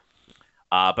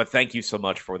thank you so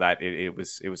much for that. It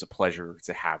was a pleasure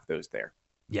to have those there.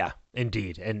 Yeah,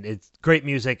 indeed. And it's great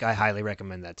music. I highly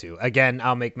recommend that too. Again,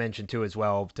 I'll make mention too as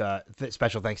well.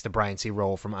 Special thanks to Brian C.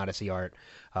 Roll from Odyssey Art,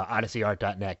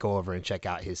 odysseyart.net. Go over and check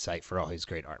out his site for all his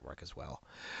great artwork as well.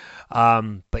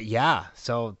 But yeah,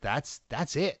 so that's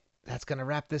it. That's going to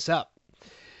wrap this up.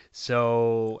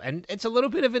 So, and it's a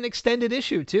little bit of an extended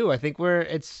issue too. I think we're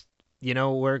going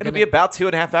to be about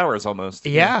 2.5 hours almost.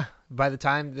 Yeah. By the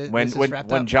time when this is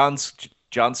wrapped up. John's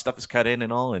stuff is cut in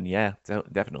and all. And yeah,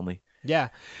 definitely. Yeah.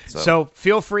 So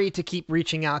feel free to keep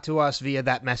reaching out to us via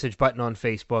that message button on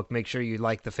Facebook. Make sure you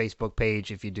like the Facebook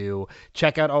page if you do.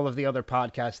 Check out all of the other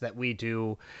podcasts that we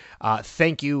do.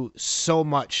 Thank you so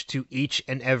much to each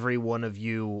and every one of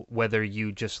you, whether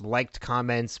you just liked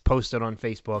comments, posted on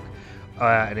Facebook,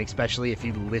 and especially if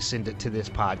you listened to this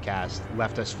podcast,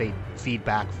 left us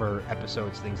feedback for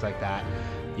episodes, things like that.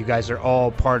 You guys are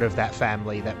all part of that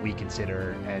family that we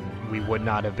consider, and we would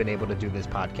not have been able to do this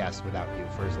podcast without you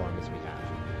for as long as we have.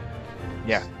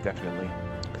 Yeah, definitely.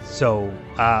 So,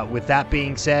 with that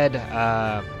being said,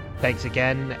 thanks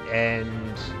again,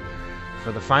 and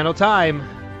for the final time,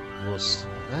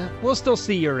 we'll still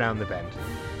see you around the bend.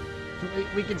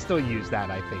 We can still use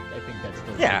that. I think that's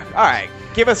still. Yeah. All right.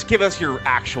 Give us your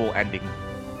actual ending.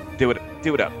 Do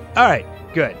it up. All right.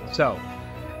 Good. So,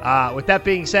 with that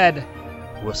being said,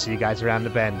 we'll see you guys around the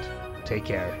bend. Take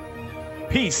care.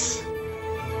 Peace.